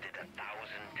visited 1,000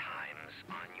 times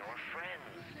on your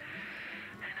friends.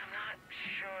 And I'm not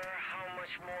sure how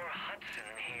much more Hudson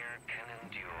here can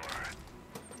endure.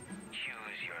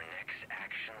 Choose your next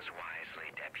actions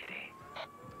wisely, Deputy.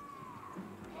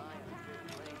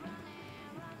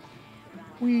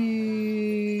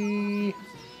 Whee!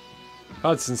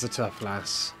 Hudson's a tough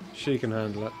lass. She can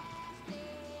handle it.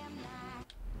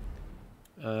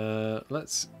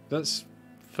 Let's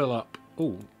fill up.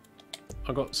 Ooh,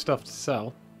 I got stuff to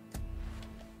sell.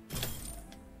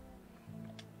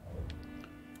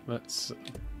 Let's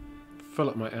fill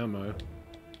up my ammo.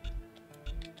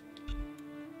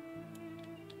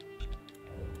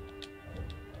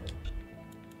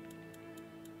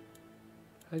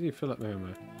 How do you fill up my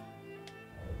ammo?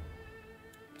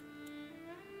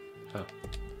 Oh,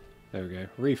 there we go.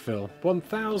 Refill.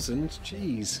 1,000?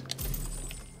 Jeez.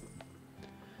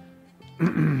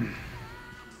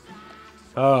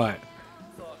 Alright.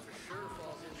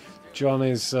 John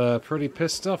is pretty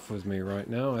pissed off with me right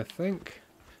now, I think.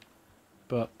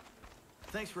 But...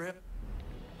 Thanks for him.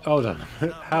 Hold on.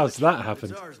 How's that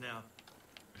happened? It's ours now.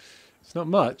 It's not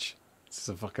much. It's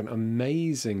a fucking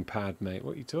amazing pad, mate.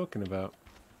 What are you talking about?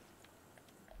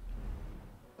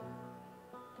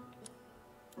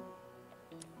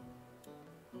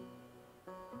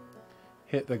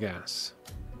 Hit the gas.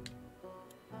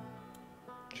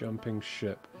 Jumping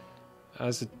ship.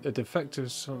 As a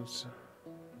defective...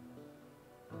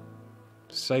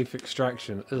 Safe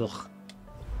extraction. Ugh.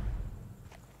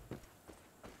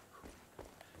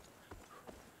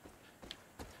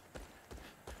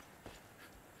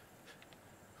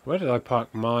 Where did I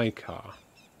park my car?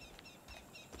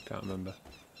 Can't remember.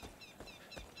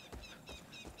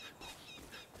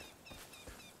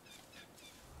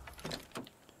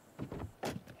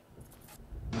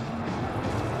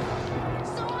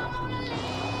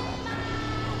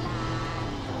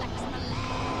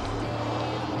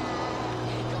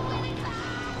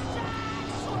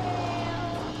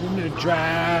 I'm gonna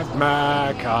drive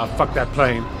my car. Fuck that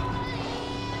plane.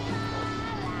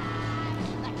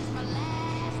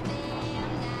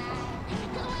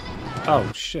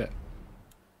 Oh shit.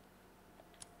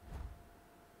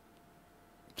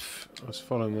 I was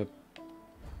following the...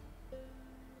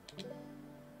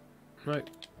 Right.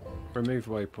 Remove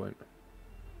waypoint.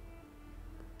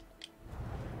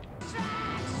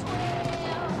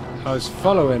 I was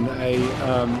following a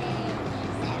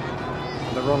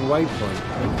the wrong waypoint.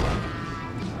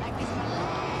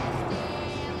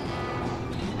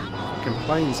 Fucking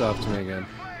plane's after me again.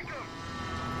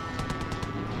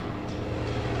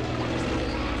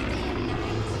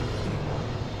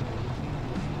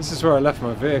 This is where I left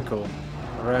my vehicle,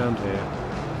 around here.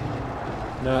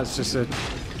 Now it's just a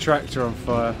tractor on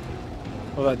fire.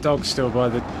 Well, that dog's still by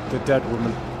the dead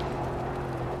woman.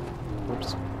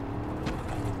 Whoops.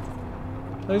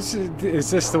 Is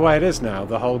this the way it is now?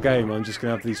 The whole game? I'm just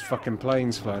going to have these fucking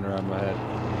planes flying around my head.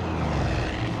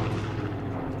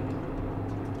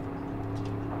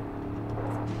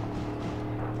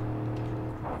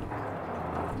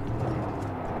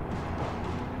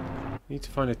 Need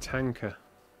to find a tanker.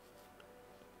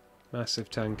 Massive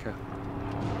tanker.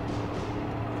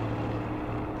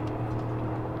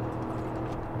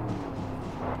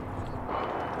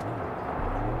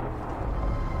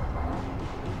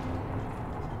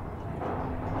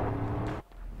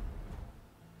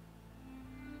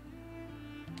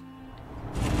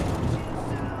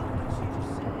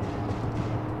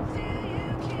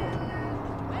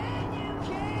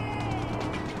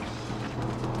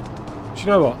 Do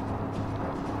you know what?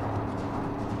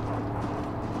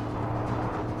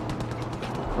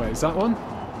 Wait, is that one?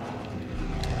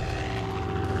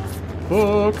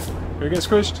 Fuck! Gonna get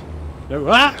squished? No.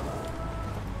 Ah!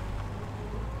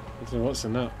 I don't know what's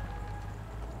in that.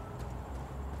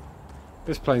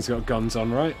 This plane's got guns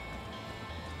on, right?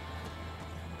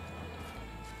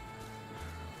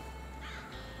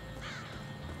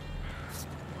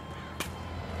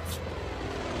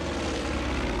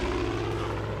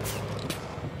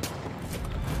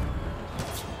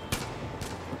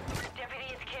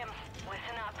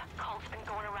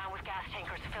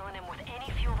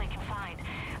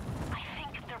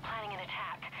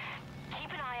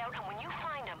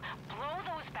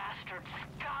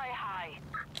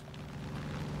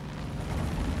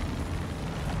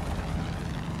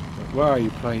 Where are you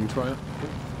playing, Troy?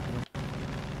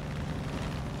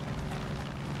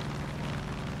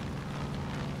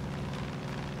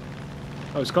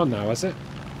 Oh, it's gone now, has it?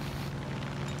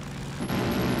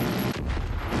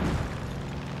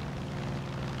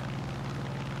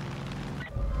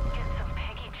 Get some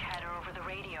Peggy chatter over the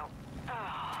radio. Oh, of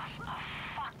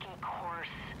fucking course.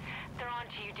 They're on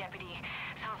to you, Deputy.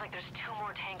 Sounds like there's 2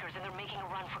 more tankers and they're making a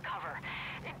run for cover.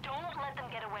 Don't let them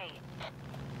get away.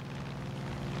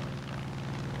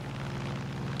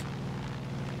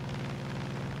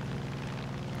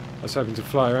 I was hoping to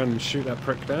fly around and shoot that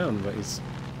prick down, but it's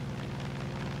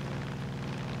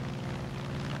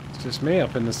just me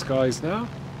up in the skies now.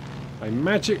 I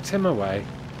magicked him away,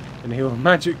 and he will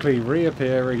magically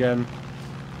reappear again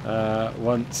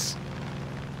once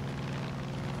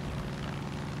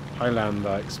I land,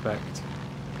 I expect.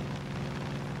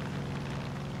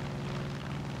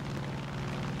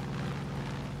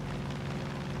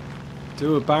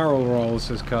 Do a barrel roll,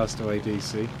 says Castaway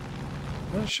DC.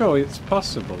 Not sure it's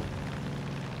possible.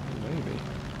 Maybe.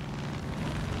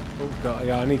 Oh god,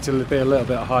 yeah, I need to be a little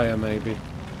bit higher maybe.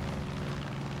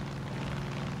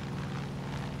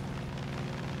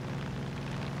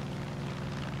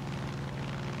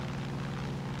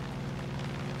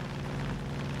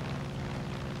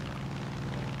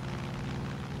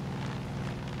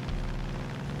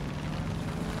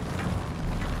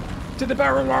 To the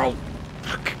barrel roll!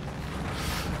 Fuck!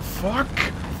 Fuck!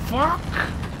 Fuck!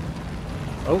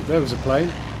 Oh, there was a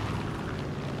plane.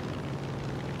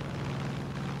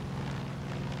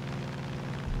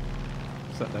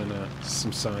 Is that then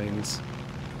some signs?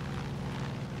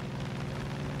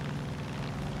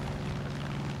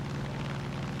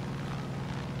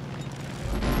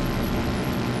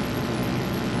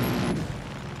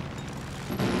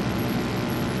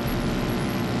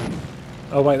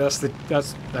 Oh wait, that's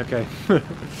okay.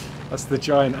 That's the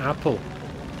giant apple.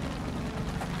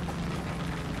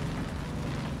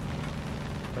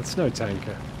 That's no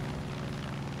tanker.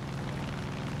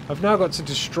 I've now got to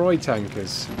destroy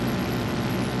tankers.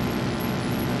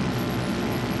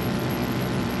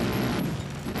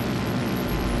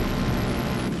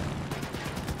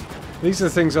 These are the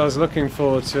things I was looking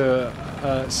for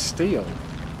to steal.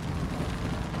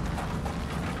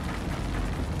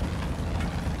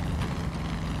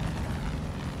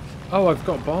 Oh, I've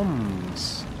got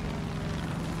bombs.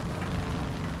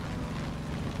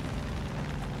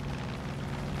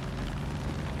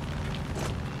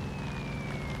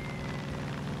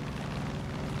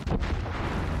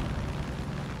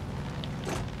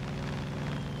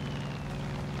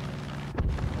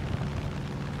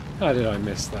 How did I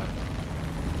miss that?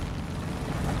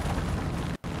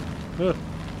 Ugh.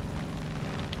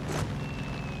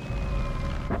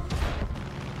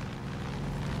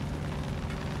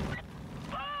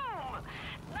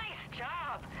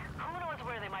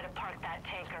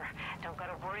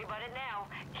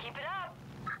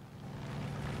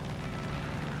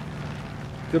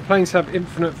 Do the planes have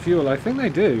infinite fuel? I think they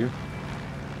do.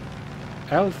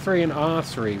 L3 and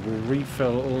R3 will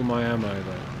refill all my ammo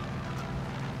though.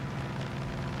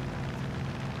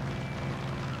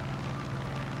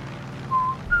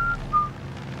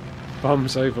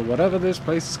 Bombs over whatever, this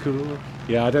place is cool.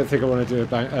 Yeah, I don't think I want to do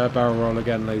a barrel roll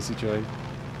again, Lazy Joy.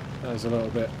 That was a little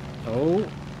bit... Oh!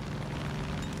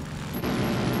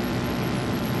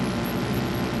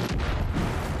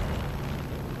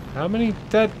 How many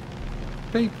dead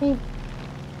people?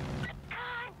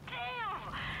 God damn!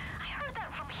 I heard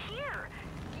that from here.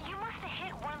 You must have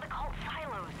hit one of the cult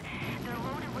silos. They're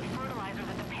loaded with fertilizer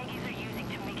that the Peggies are using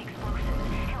to make explosives.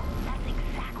 Hell, that's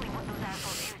exactly what those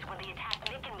assholes used when they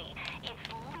attacked Nick and me. It's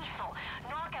lethal.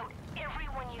 Knock out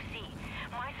everyone you see.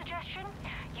 My suggestion?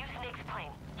 Use Nick's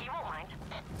plane. He won't mind.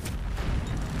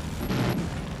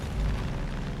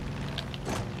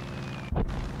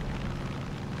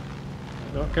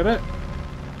 Not get it.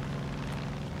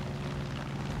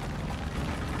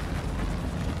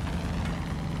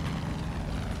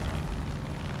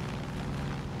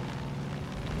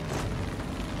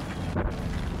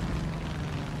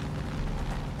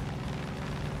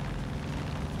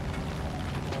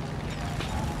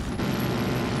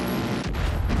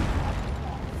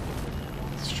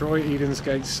 Destroy Eden's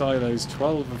Gate silos,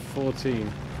 12 of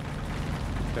 14.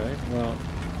 Okay, well,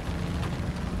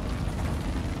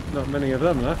 not many of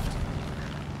them left.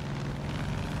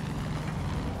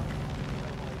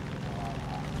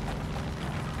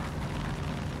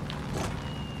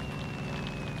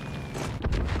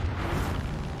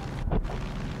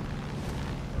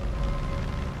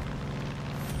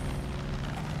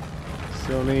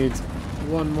 Still need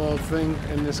one more thing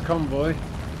in this convoy.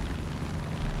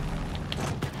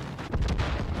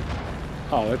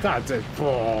 Oh, that did.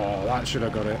 Oh, that should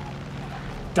have got it.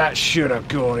 That should have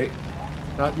got it.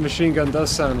 That machine gun does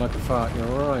sound like a fart, you're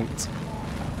right.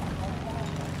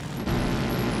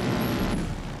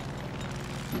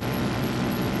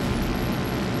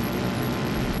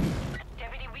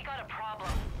 Deputy, we got a problem.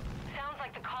 Sounds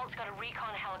like the cult's got a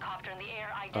recon helicopter in the air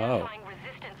identifying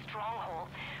resistant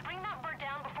strongholds. Bring that bird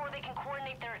down before they can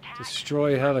coordinate their attack.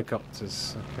 Destroy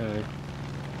helicopters, okay.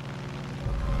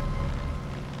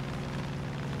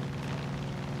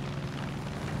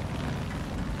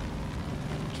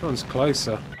 Which one's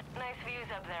closer? Nice views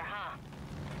up there, huh?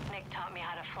 Nick taught me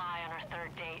how to fly on our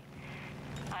third date.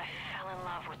 I fell in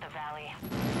love with the valley.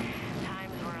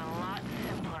 Times were a lot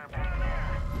simpler back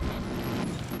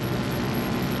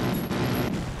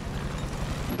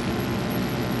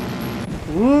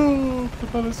there. Woo!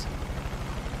 Propellers.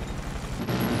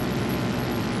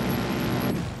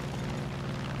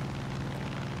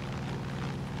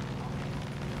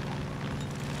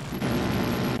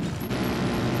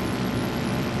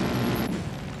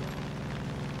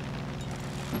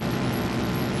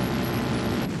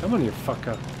 Come on, you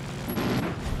fucker.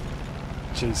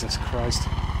 Jesus Christ.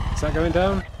 Is that going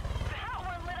down?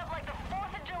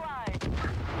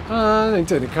 They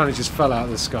did. It kind of just fell out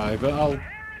of the sky, but I'll...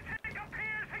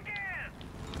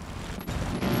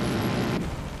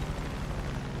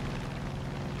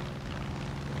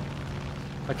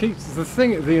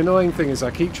 The annoying thing is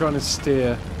I keep trying to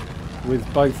steer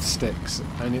with both sticks,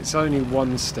 and it's only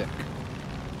one stick.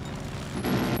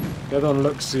 The other one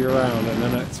looks you around, and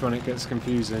then that's when it gets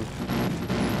confusing.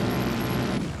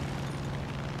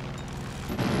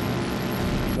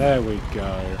 There we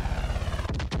go.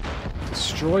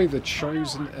 Destroy the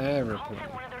chosen aeroplane.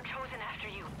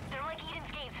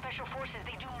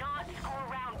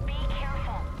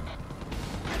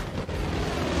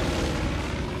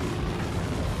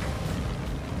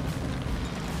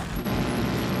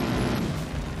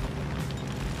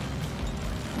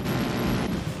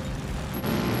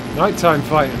 Nighttime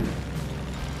fighting.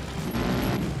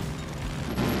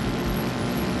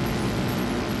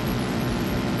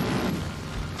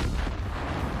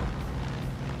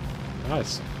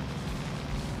 Nice.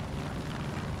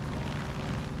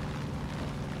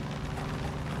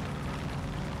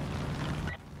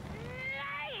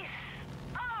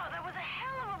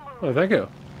 Oh, thank you.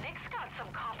 Nick's got some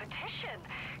competition.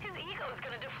 His ego is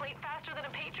going to deflate faster than a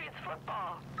Patriots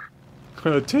football.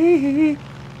 Tee.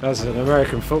 That's an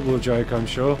American football joke, I'm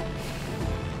sure.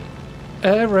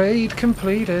 Air raid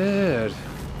completed.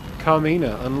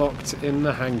 Carmina unlocked in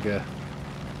the hangar.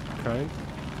 Okay.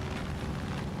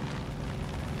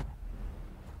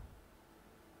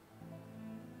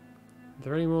 Are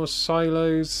there any more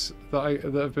silos that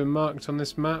have been marked on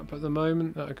this map at the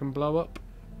moment that I can blow up?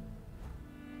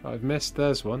 I've missed.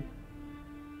 There's one.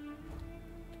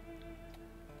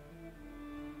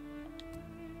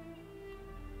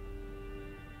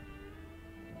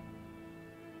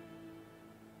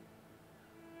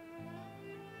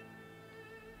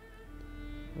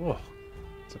 Oh,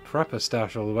 it's a prepper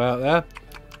stash all the way out there.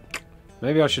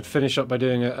 Maybe I should finish up by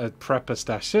doing a prepper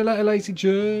stash. See you later, Lazy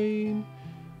Jane.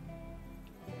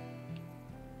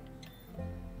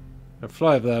 Now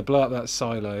fly over there, blow up that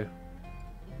silo,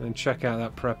 and check out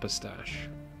that prepper stash.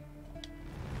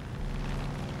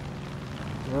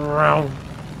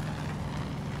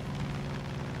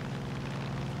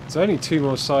 There's only 2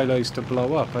 more silos to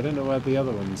blow up. I don't know where the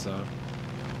other ones are.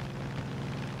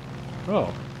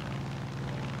 Oh.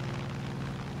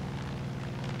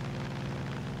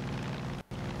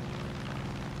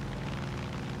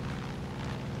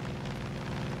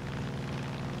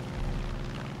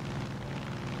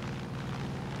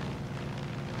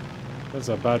 That's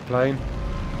a bad plane.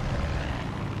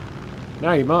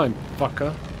 Now you're mine,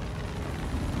 fucker.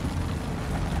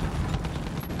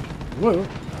 Whoa.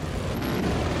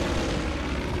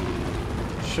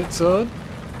 Shit, son.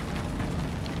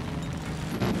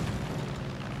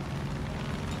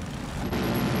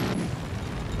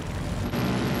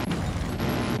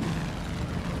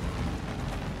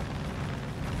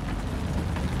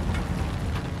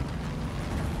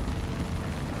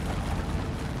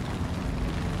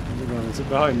 Is it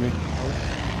behind me?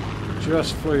 Oh,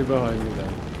 just flew behind me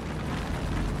then.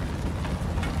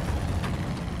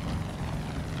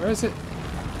 Where is it?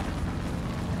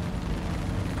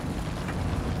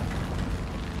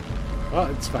 Oh,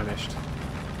 it's vanished.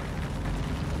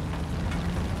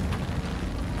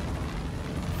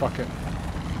 Fuck it.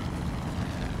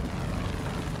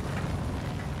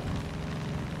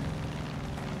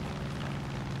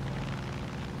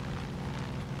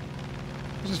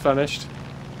 It just vanished.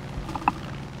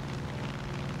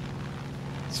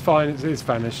 It's fine, it's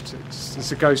vanished.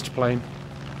 It's a ghost plane.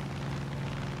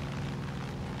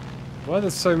 Why are there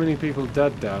so many people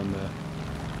dead down there?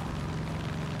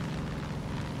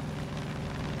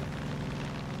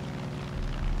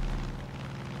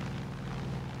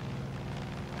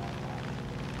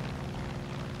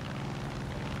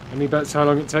 Any bets how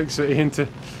long it takes for Ian to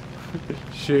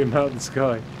shoot him out of the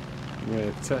sky? Yeah,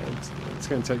 it's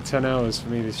going to take 10 hours for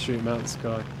me to shoot him out of the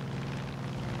sky.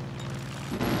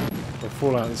 Or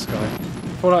fall out of the sky.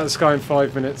 Fall out of the sky in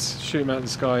 5 minutes, shoot him out of the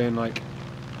sky in like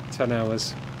 10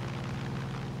 hours.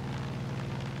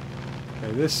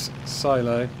 Okay, this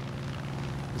silo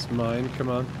is mine, come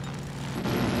on.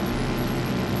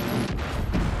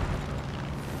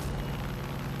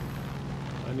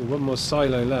 Only one more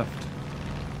silo left.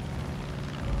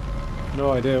 No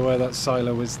idea where that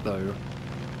silo is though.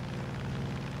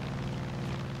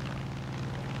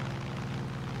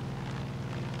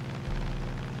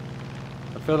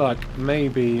 I feel like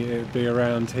maybe it'd be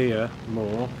around here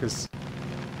more, because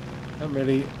I haven't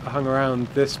really hung around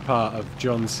this part of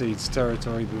John Seed's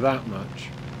territory that much.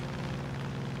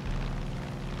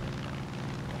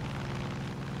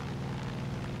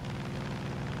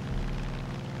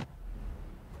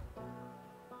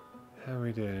 How are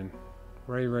we doing?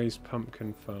 Ray Ray's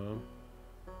Pumpkin Farm.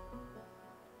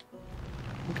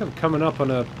 I think I'm coming up on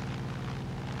a...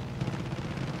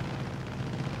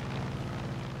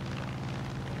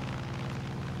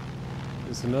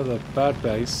 There's another bad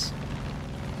base.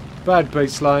 Bad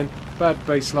baseline. Bad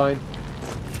baseline.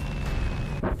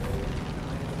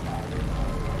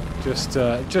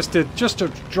 Just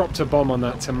dropped a bomb on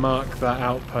that to mark that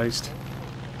outpost,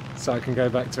 so I can go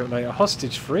back to it later.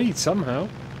 Hostage freed somehow.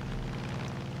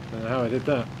 Don't know how I did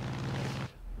that.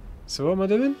 So what am I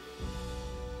doing?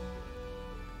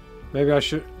 Maybe I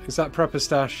should... Is that prepper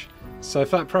stash? So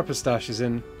if that prepper stash is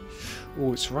in...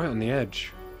 Oh, it's right on the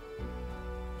edge.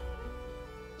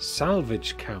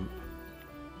 Salvage camp.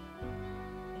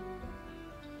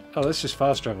 Oh, let's just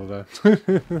fast travel there.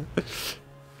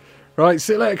 Right,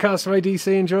 see you later, Castaway DC.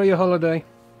 Enjoy your holiday.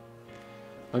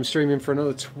 I'm streaming for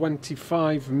another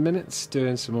 25 minutes,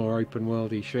 doing some more open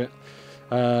worldy shit.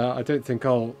 I don't think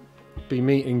I'll be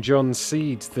meeting John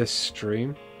Seed this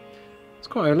stream. It's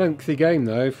quite a lengthy game,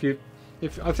 though.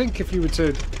 I think if you were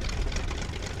to...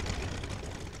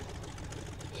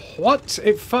 What?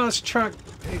 It fast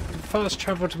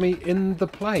travelled me in the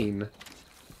plane.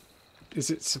 Is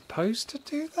it supposed to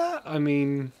do that? I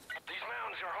mean,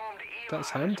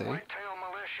 that's handy. Whitetail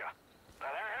militia. Now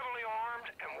they're heavily armed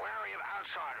and wary of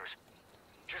outsiders.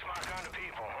 Just my kind of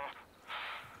people, huh?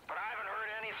 But I haven't heard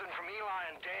anything from Eli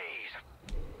in days.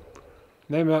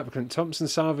 Name of applicant: Thompson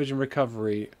Salvage and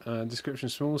Recovery. Description: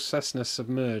 small Cessna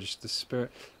submerged. The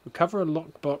Spirit. Recover a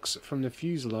lockbox from the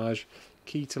fuselage.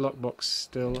 Key to lockbox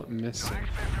still missing. I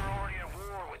expect they're already at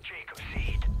war with Jacob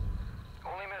Seed.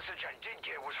 Only message I did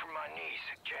get was from my niece,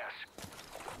 Jess.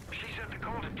 She said the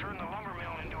Colt had turned the lumber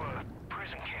mill into a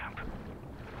prison camp.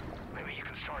 Maybe you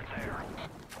can start there.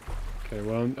 Okay,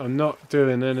 well, I'm not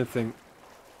doing anything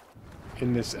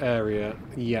in this area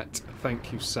yet.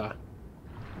 Thank you, sir.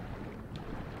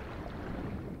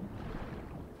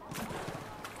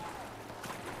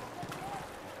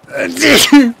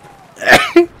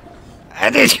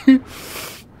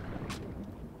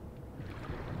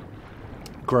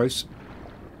 Gross.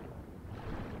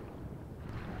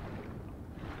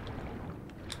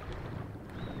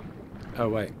 Oh,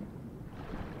 wait.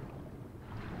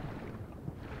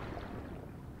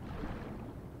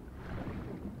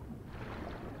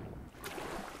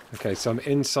 Okay, so I'm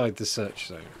inside the search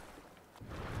zone.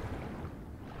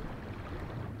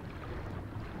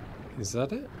 Is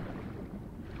that it?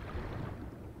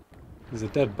 There's a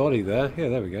dead body there. Yeah,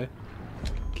 there we go.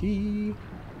 Key.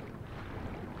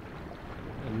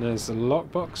 And there's a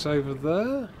lockbox over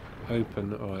there.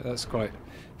 Open. Alright, that's quite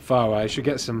far away. I should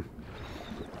get some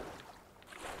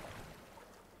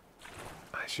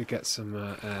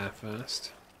air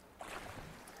first.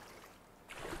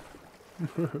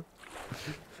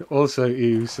 Also,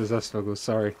 ew, says Asnoggle.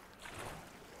 Sorry.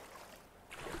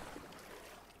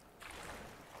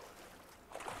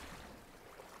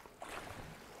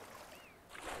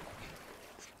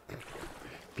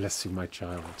 Bless you, my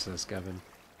child, says Gavin.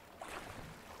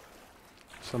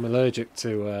 So I'm allergic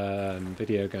to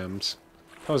video games.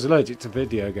 If I was allergic to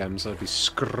video games, I'd be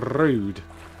screwed.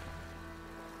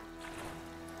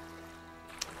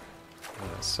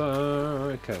 So,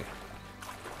 okay.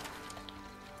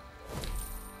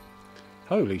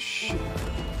 Holy shit.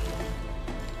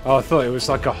 Oh, I thought it was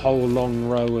like a whole long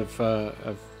row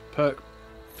of perk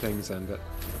things and it.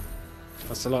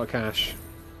 That's a lot of cash.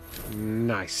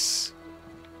 Nice.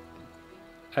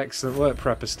 Excellent work,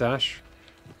 Prepper Stash.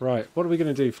 Right, what are we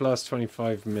going to do for the last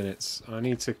 25 minutes? I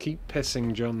need to keep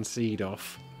pissing John Seed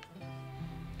off.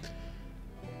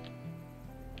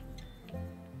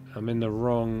 I'm in the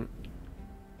wrong,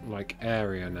 like,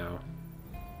 area now.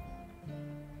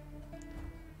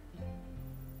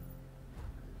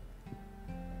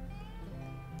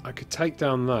 I could take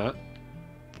down that,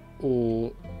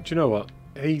 or do you know what?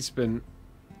 He's been.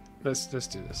 Let's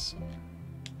do this.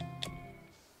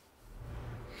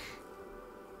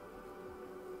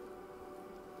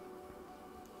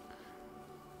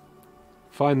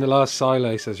 Find the last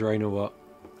silo, says Raina. What?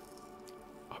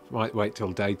 I might wait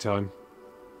till daytime.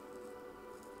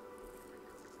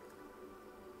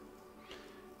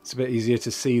 It's a bit easier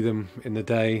to see them in the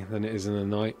day than it is in the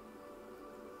night.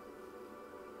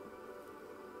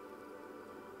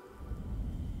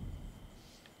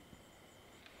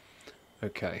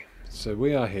 Okay, so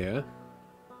we are here,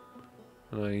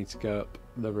 and I need to go up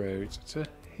the road to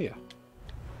here.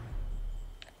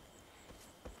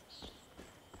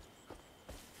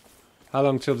 How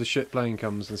long till the shit plane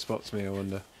comes and spots me, I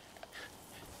wonder?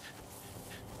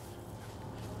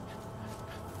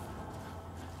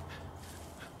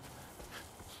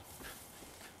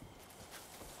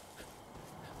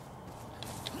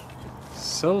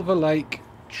 Silver Lake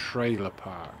Trailer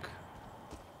Park.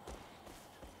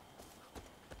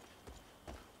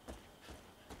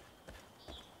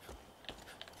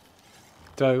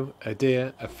 doe, a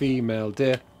deer, a female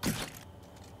deer.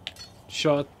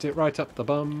 Shot it right up the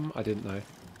bum. I didn't know.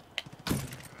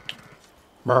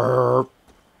 Brrr.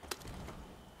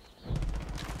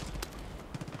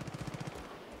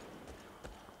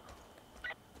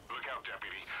 Look out,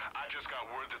 deputy. I just got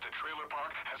word that the trailer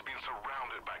park has been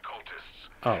surrounded by cultists.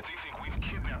 Oh. They think we've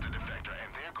kidnapped the defector,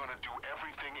 and they're gonna do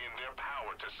everything in their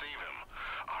power to save him.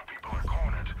 Our people are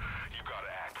cornered. You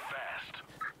gotta act fast.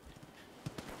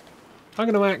 I'm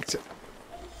going to act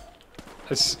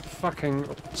as fucking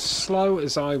slow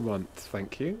as I want,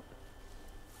 thank you.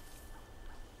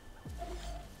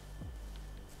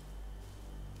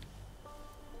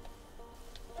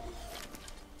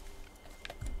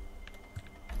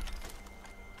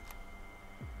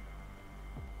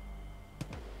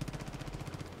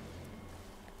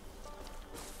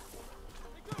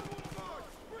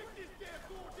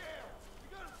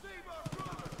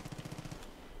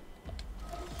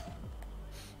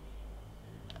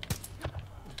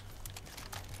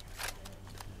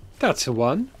 That's a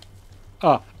one.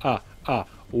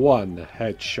 One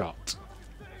headshot.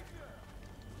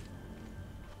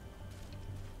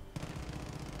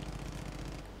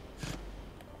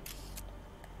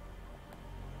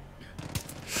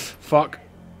 Fuck.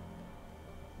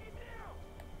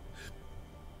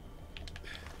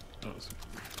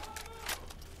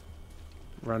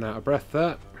 Ran out of breath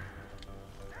there.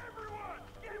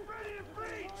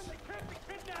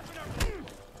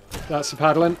 That's a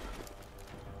paddling.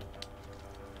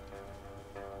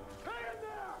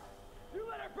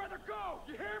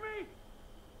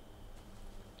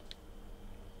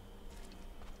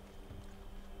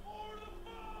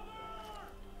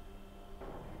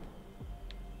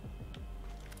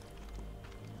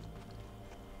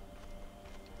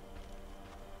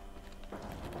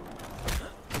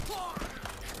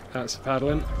 That's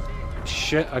paddling.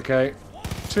 Shit, okay.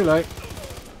 Too late.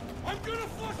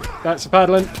 That's a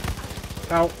paddling.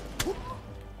 Ow.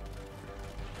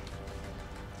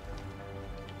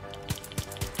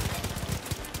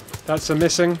 That's a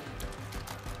missing.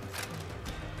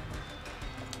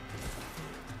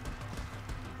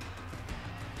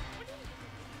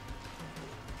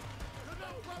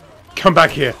 Come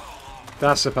back here.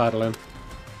 That's a paddling.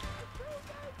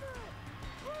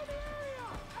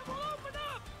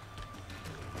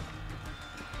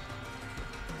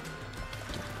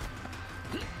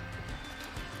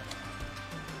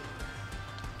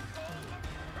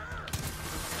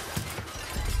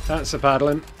 That's a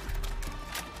paddling.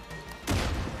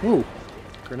 Ooh,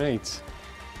 grenades.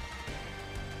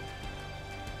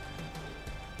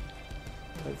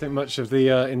 Don't think much of the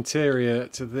interior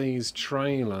to these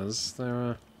trailers.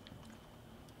 They're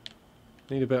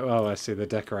need a bit. Oh, I see. They're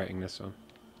decorating this one.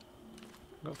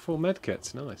 Got full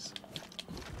medkits. Nice.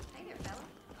 Hey there, fella.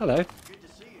 Hello. Good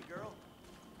to see you, girl.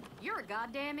 You're a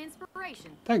goddamn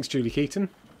inspiration. Thanks, Julie Keaton.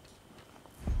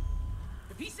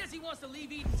 If he says he wants to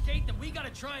leave Eden's Gate, then we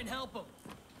gotta try and help him.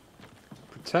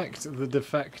 Protect the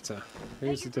defector.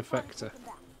 Who's the defector?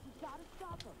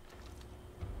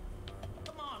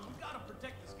 Come on, we gotta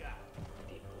protect this guy.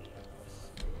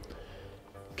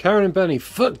 Karen and Benny,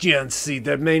 fuck John C.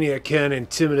 That maniac can't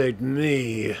intimidate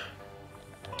me.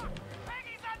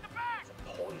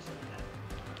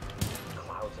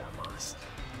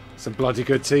 It's a bloody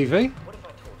good TV.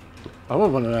 I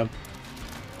want one of them.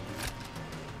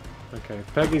 Okay,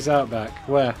 Peggy's out back.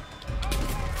 Where?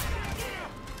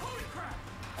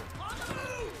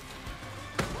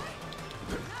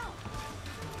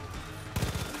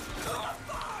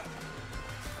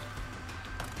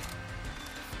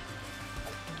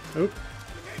 Oop.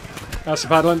 That's a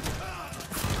paddling.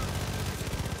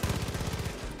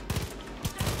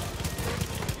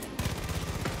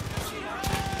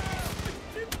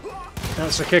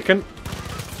 That's a kicking.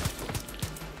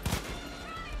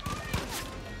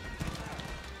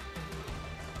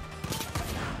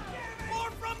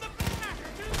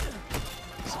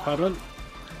 That's a paddling.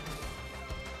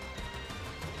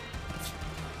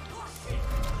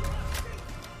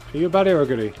 Are you a baddie or a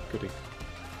goodie? Goodie.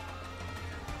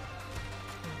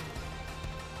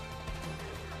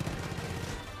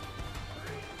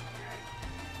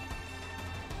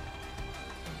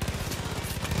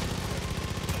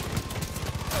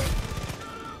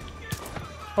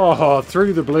 Oh,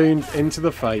 through the balloon into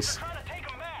the face.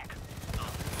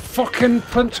 Fucking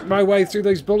punch my way through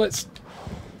those bullets.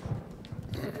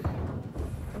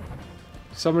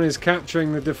 Someone is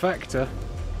capturing the defector.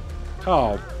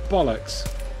 Oh, bollocks.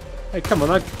 Hey, come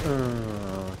on,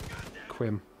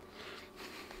 Quim.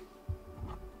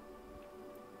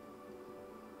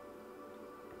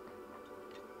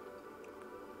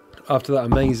 After that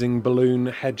amazing balloon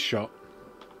headshot.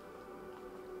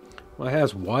 My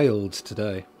hair's wild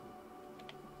today.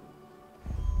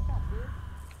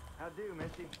 How do,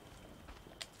 Missy?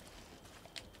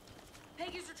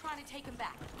 Peggies are trying to take him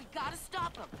back. We gotta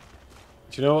stop him.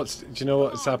 Do you know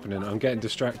what's happening? I'm getting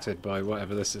distracted by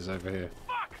whatever this is over here.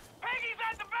 Fuck! Peggy's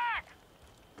at the back!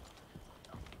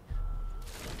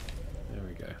 There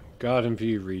we go. Garden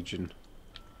view region.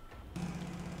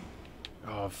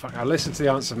 Oh fuck! I'll listen to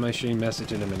the answer machine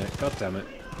message in a minute. God damn it.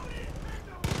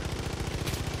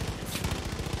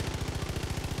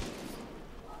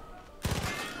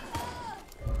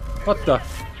 What the?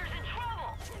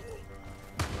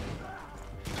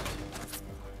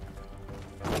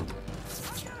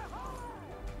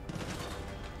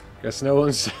 Guess no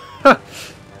one's...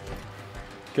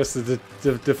 Guess the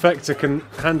defector can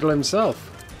handle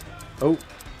himself. Oh,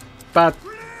 bad.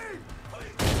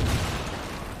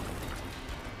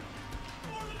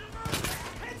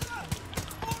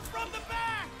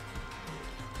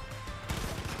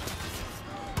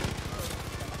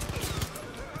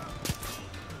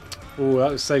 Oh,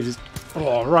 that saved his...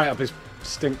 Oh, right up his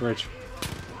stink bridge.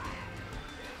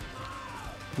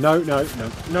 No, no,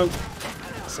 no, no.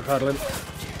 That's the paddling.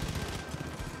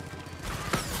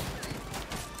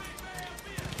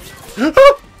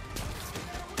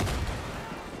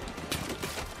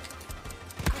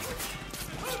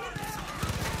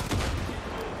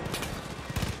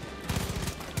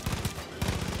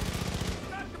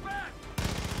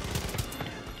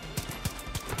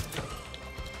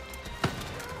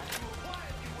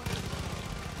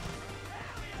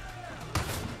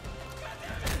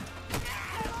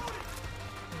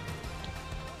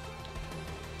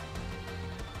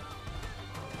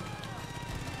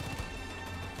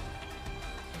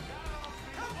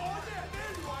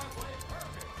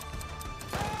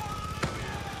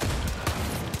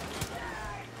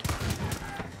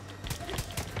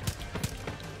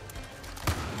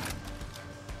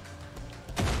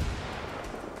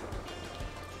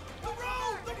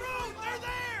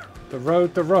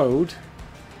 The road.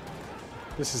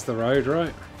 This is the road,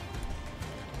 right?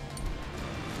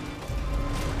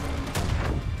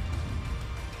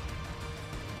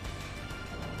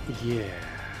 Yeah.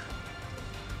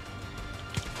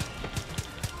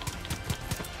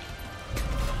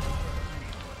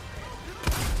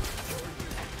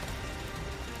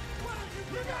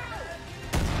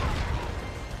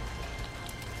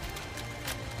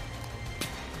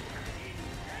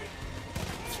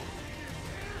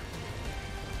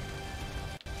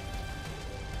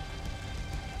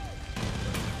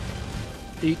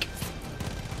 Eek.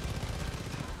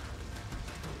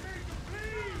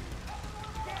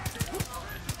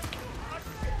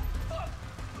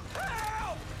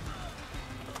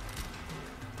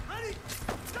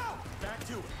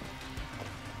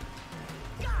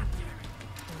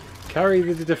 Carry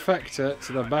the defector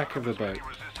to the back of the boat.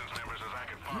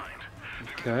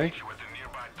 Okay.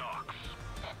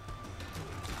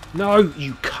 No,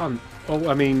 you cunt. Oh,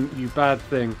 I mean, you bad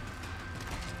thing.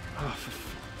 Oh,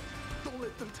 Don't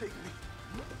let them take me.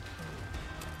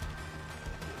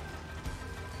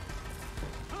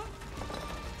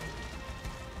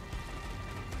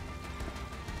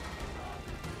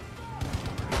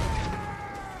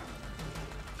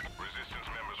 Resistance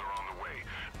members are on the way.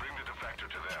 Bring the defector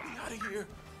to them. Get out of here.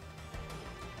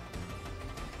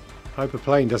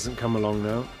 Hyperplane doesn't come along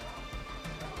now.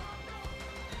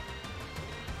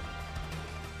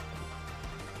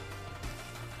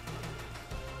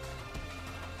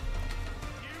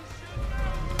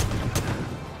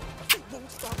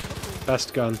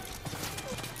 Best gun.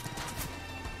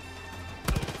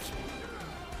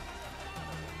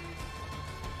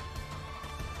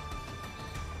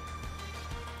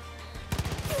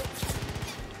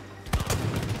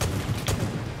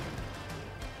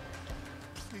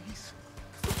 Please.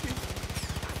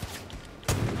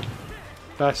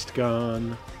 Best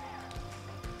gun.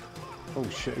 Oh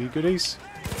shit, are you goodies?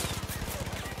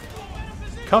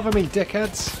 Cover me,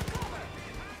 dickheads!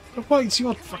 What is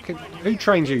your fucking... Who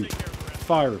trained you?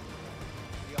 Fire him.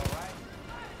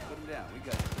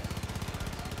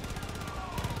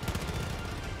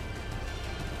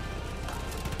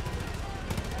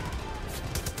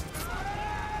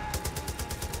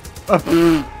 Don't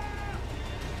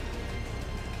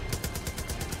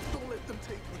let them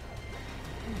take me.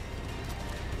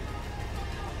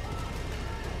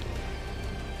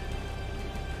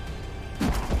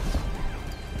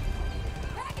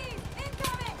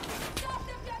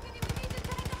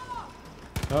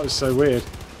 That was so weird.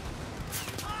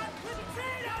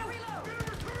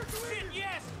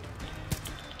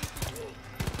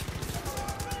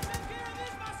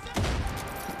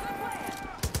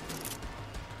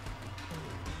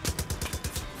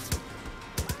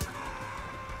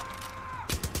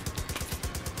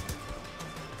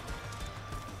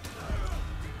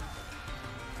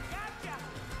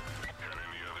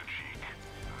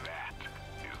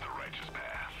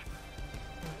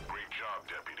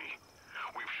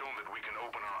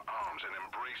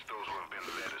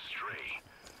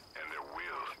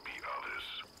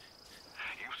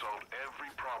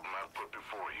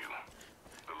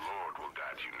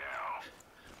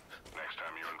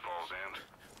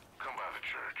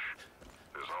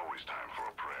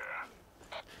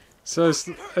 So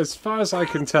as far as I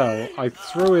can tell, I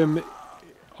threw him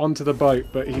onto the boat,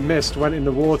 but he missed, went in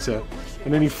the water,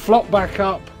 and then he flopped back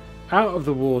up out of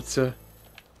the water,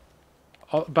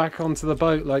 back onto the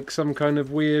boat like some kind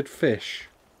of weird fish.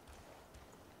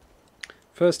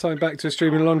 First time back to a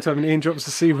stream in a long time, and Ian drops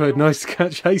the C word. Nice to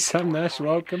catch. Hey Sam Nash,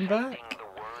 welcome back.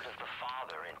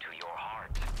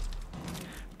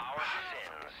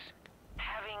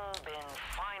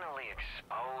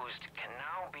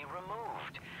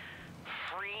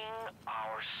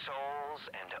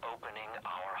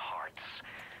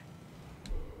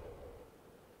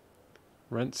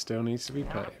 Rent still needs to be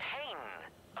paid. The pain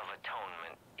of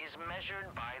atonement is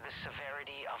measured by the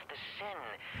severity of the sin,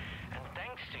 and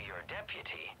thanks to your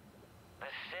deputy, the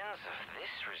sins of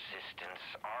this resistance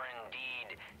are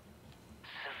indeed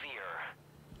severe.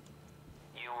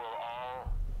 You will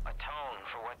all atone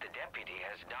for what the deputy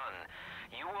has done.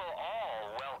 You will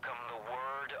all welcome the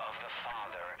word of the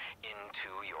Father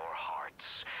into your hearts.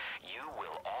 You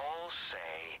will all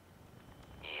say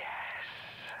yes.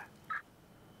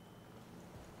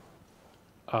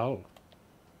 Oh.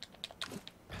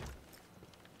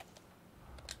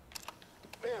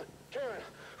 Man, Karen,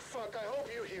 fuck, I hope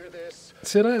you hear this.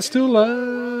 So that's still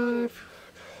live.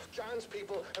 John's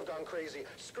people have gone crazy,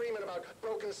 screaming about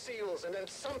broken seals and then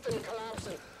something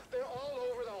collapsing. They're all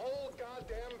over the whole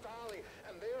goddamn valley,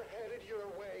 and they're headed your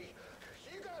way.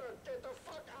 You gotta get the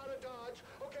fuck out of Dodge,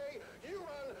 okay? You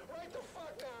run right the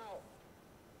fuck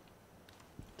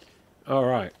now.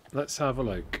 Alright, let's have a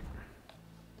look.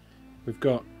 We've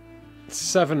got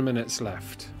 7 minutes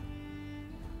left.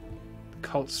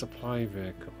 Cult supply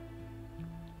vehicle.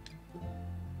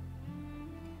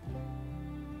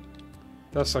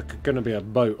 That's like going to be a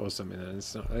boat or something. Then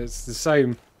it's not. It's the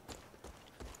same.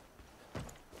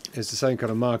 It's the same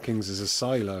kind of markings as a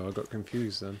silo. I got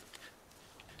confused then.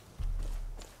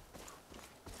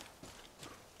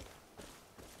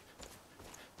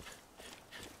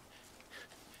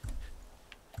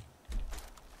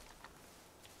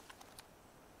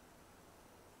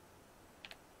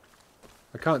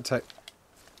 I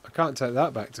can't take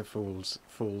that back to Fool's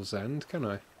End, can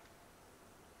I?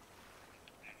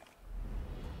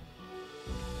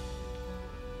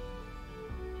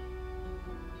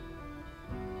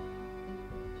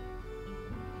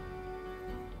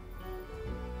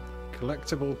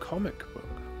 Collectible comic book.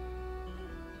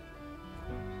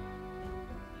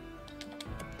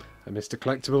 I missed a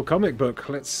collectible comic book.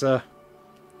 Let's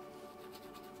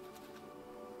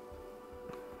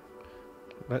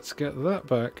get that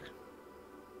back.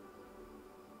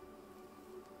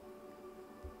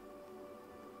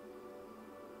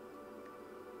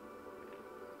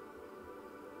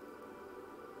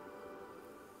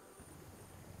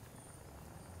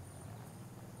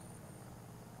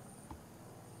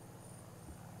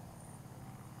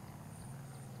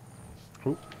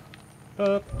 Ooh.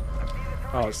 Up.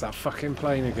 Oh, it's that fucking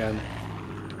plane again.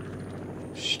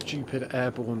 Stupid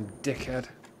airborne dickhead.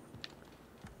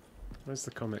 Where's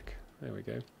the comic? There we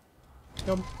go.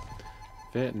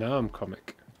 Vietnam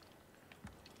comic.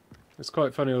 It's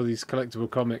quite funny, all these collectible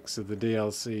comics of the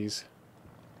DLCs.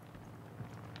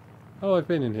 Oh, I've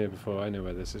been in here before. I know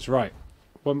where this is. Right.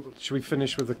 Should we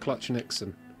finish with the Clutch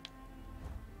Nixon?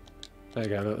 There you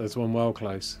go. Look, there's one well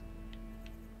close.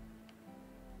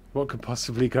 What could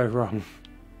possibly go wrong?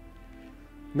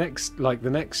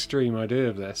 The next stream I do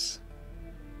of this.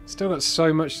 Still got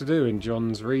so much to do in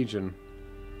John's region.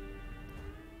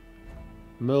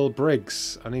 Merle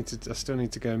Briggs. I still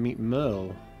need to go and meet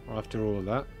Merle after all of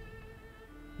that.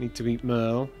 Need to meet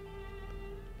Merle.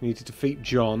 Need to defeat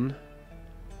John.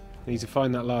 Need to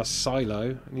find that last silo.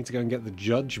 I need to go and get the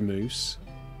Judge Moose.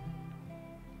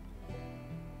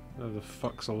 Oh, the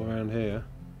fuck's all around here.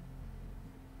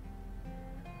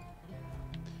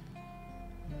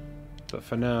 But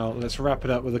for now, let's wrap it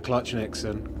up with a Clutch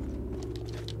Nixon.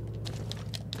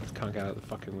 Can't get out the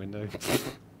fucking window.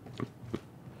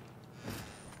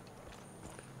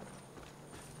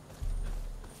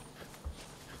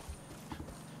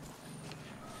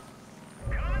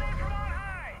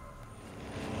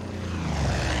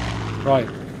 Right,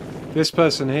 this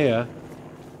person here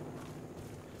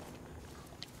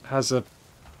has a... If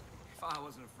I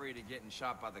wasn't afraid of getting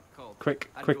shot by the cult, quicker.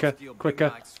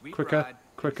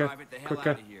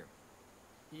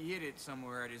 He hid it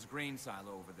somewhere at his grain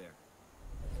silo over there.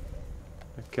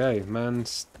 Okay,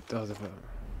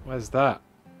 where's that?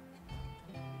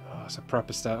 Oh, it's a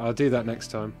proper stat. I'll do that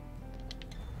next time.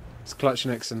 It's Clutch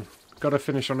Nixon. Gotta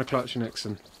finish on a Clutch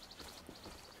Nixon.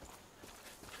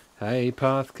 Hey,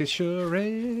 Path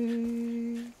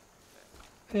Kashuri.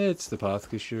 It's the Path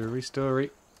Kashuri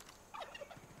story.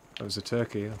 That was a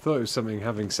turkey. I thought it was something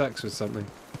having sex with something.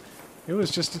 It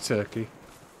was just a turkey.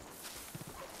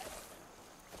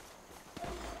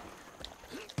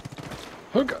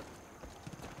 Hooker!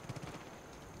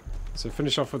 So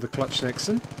finish off with the Clutch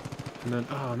Nixon. And then,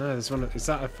 oh no, there's one. Is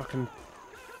that a fucking...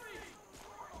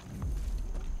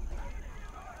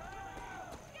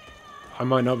 I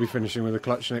might not be finishing with a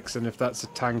Clutch Nixon if that's a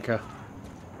tanker.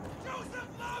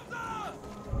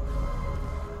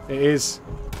 It is.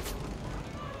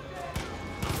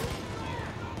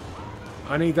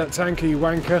 I need that tanker, you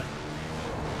wanker.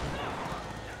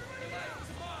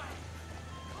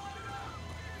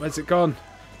 Where's it gone?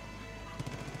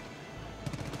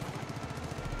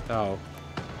 Oh.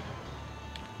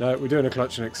 No, we're doing a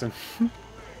Clutch Nixon.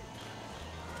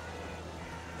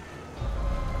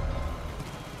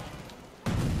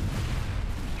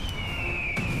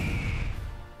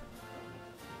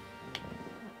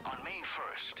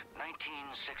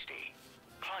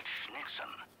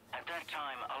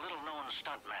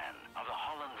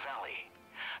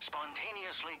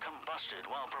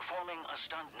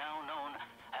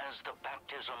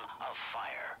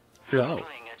 Doing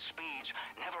at speeds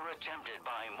never attempted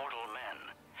by mortal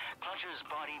men. Clutch's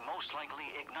body most likely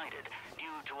ignited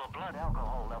due to a blood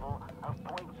alcohol level of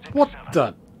 0.67. What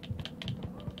the?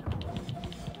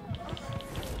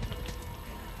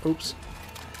 Oops.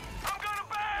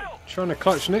 Trying to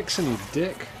Clutch Nixon, you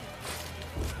dick.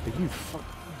 Are you fuck?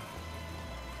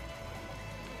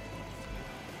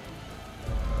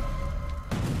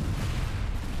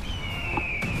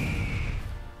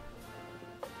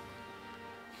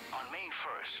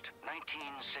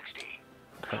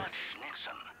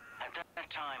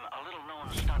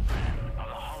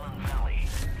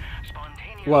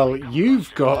 Well,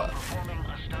 you've got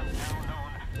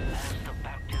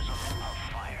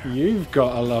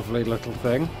a lovely little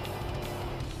thing.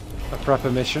 A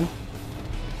prepper mission.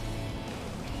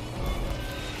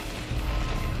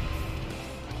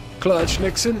 Clutch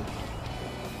Nixon.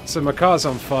 So my car's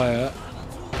on fire,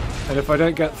 and if I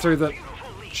don't get through the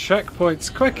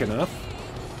checkpoints quick enough,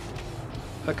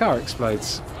 the car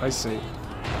explodes. I see.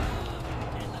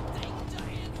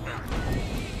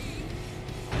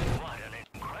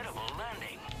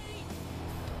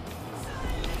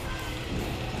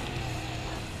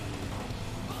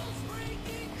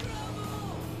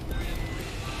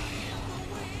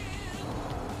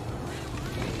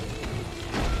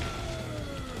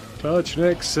 Clutch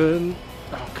Nixon.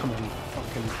 Oh, come on,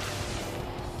 fucking.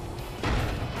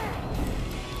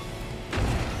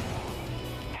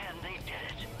 And they did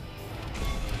it.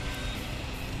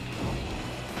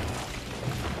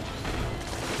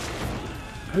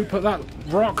 Who put that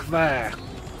rock there?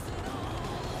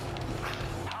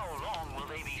 How long will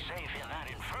they be safe in that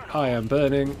inferno? I am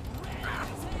burning.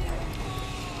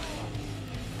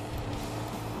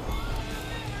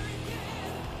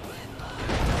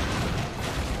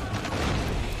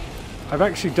 I've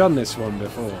actually done this one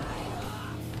before,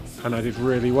 and I did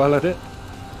really well at it.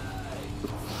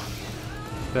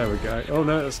 There we go. Oh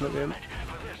no, that's not the end.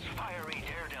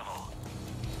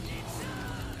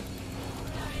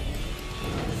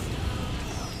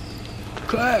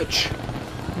 Clutch!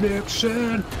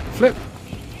 Nixon! Flip! The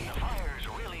fire's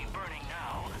really burning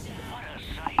now. What a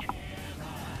sight.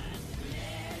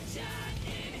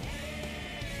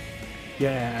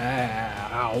 Yeah!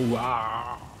 Ow,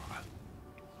 ow.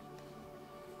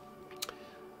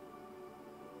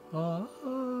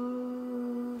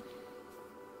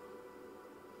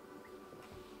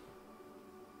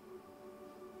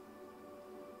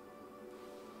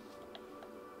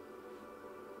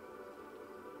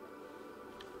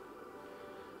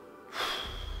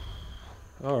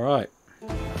 All right.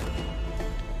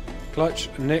 Clutch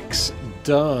Nix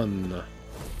done.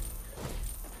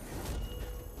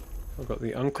 I've got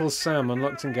the Uncle Sam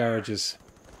unlocked in garages.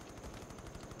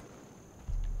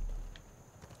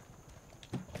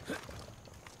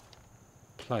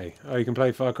 Play. Oh, you can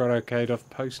play Far Cry Arcade off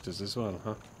posters as well,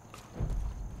 huh?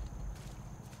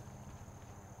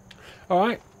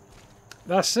 Alright.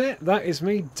 That's it. That is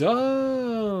me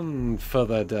done for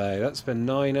the day. That's been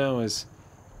 9 hours.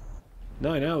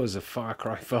 9 hours of Far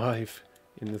Cry 5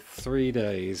 in the 3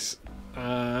 days.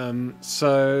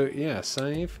 So, yeah,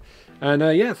 save. And,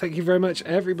 yeah, thank you very much,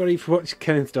 everybody, for watching.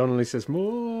 Kenneth Donnelly says,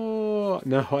 more!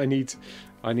 No, I need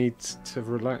to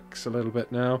relax a little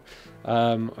bit now.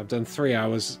 I've done 3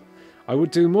 hours. I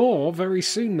would do more very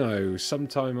soon, though.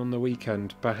 Sometime on the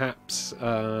weekend, perhaps.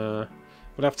 We'll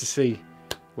have to see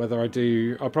whether I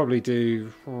do. I'll probably do,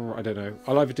 I don't know.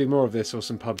 I'll either do more of this or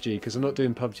some PUBG, because I'm not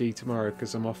doing PUBG tomorrow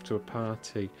because I'm off to a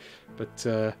party. But,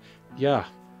 yeah.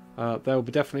 there'll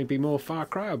definitely be more Far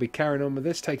Cry. I'll be carrying on with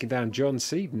this, taking down John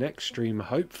Seed next stream,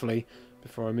 hopefully,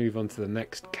 before I move on to the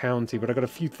next county. But I've got a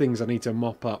few things I need to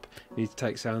mop up. I need to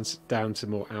take down some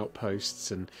more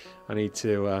outposts, and I need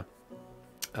to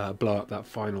blow up that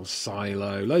final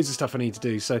silo. Loads of stuff I need to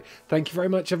do. So thank you very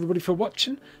much, everybody, for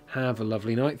watching. Have a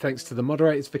lovely night. Thanks to the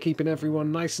moderators for keeping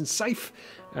everyone nice and safe.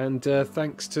 And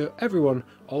thanks to everyone,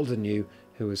 old and new,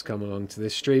 who has come along to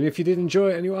this stream. If you did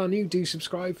enjoy it and you are new, do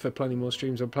subscribe for plenty more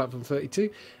streams on Platform 32.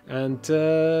 And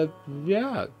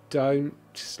yeah, don't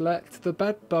let the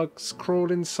bed bugs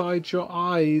crawl inside your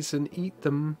eyes and eat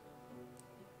them.